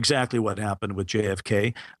know exactly what happened with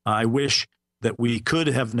JFK. I wish that we could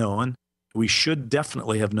have known. We should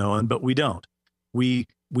definitely have known, but we don't. We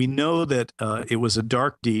know that it was a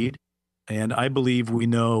dark deed, and I believe we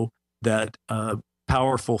know that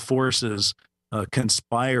powerful forces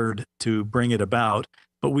conspired to bring it about,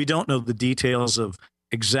 but we don't know the details of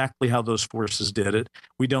exactly how those forces did it.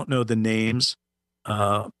 We don't know the names.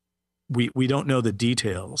 We don't know the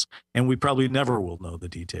details, and we probably never will know the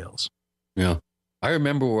details. Yeah. I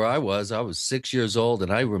remember where I was 6 years old,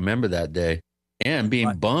 and I remember that day and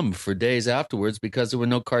being bummed for days afterwards because there were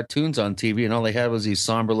no cartoons on TV, and all they had was these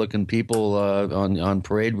somber looking people on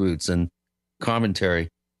parade routes and commentary.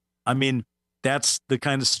 I mean, that's the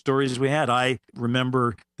kind of stories we had. I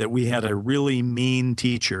remember that we had a really mean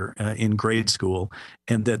teacher in grade school,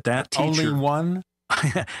 and that teacher... Only one?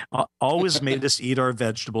 always made us eat our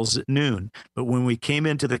vegetables at noon. But when we came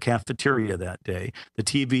into the cafeteria that day, the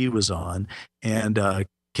TV was on, and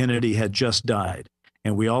Kennedy had just died.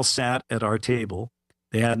 And we all sat at our table.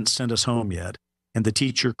 They hadn't sent us home yet. And the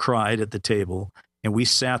teacher cried at the table. And we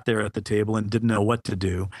sat there at the table and didn't know what to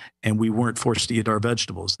do. And we weren't forced to eat our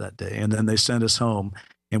vegetables that day. And then they sent us home.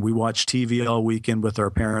 And we watched TV all weekend with our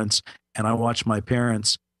parents. And I watched my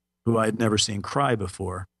parents, who I had never seen cry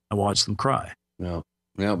before, I watched them cry. Yeah,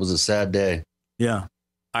 it was a sad day. Yeah.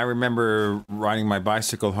 I remember riding my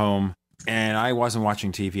bicycle home, and I wasn't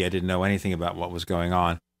watching TV. I didn't know anything about what was going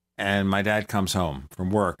on. And my dad comes home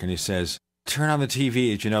from work, and he says, turn on the TV.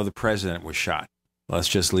 Did you know the president was shot? Let's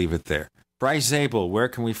just leave it there. Bryce Zabel, where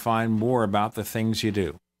can we find more about the things you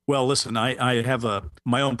do? Well, listen, I have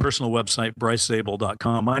my own personal website,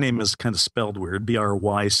 brycezabel.com. My name is kind of spelled weird,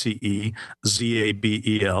 BryceZabel,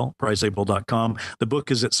 brycezabel.com. The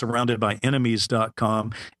book is at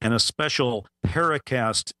surroundedbyenemies.com, and a special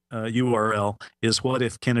Paracast URL is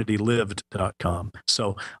whatifkennedylived.com.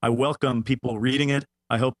 So I welcome people reading it.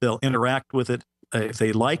 I hope they'll interact with it. If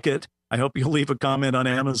they like it, I hope you'll leave a comment on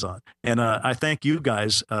Amazon. And I thank you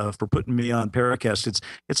guys for putting me on Paracast.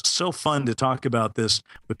 It's so fun to talk about this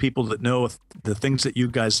with people that know the things that you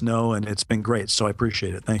guys know, and it's been great. So I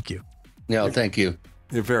appreciate it. Thank you. Yeah, thank you.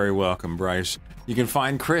 You're very welcome, Bryce. You can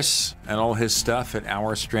find Chris and all his stuff at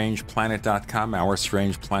OurStrangePlanet.com,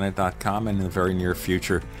 OurStrangePlanet.com, and in the very near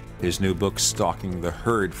future, his new book, Stalking the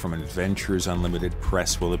Herd from Adventures Unlimited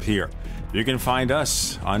Press, will appear. You can find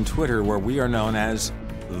us on Twitter, where we are known as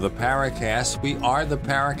The Paracast. We are The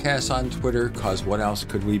Paracast on Twitter, because what else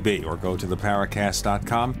could we be? Or go to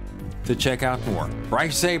theparacast.com to check out more.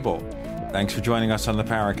 Bryce Zabel, thanks for joining us on The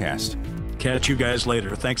Paracast. Catch you guys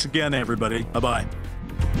later. Thanks again, everybody. Bye-bye.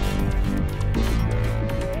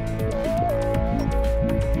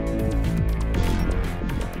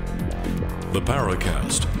 The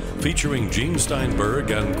Paracast, featuring Gene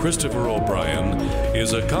Steinberg and Christopher O'Brien,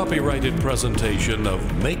 is a copyrighted presentation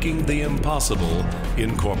of Making the Impossible,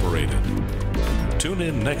 Incorporated. Tune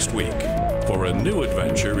in next week for a new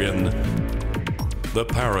adventure in The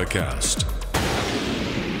Paracast.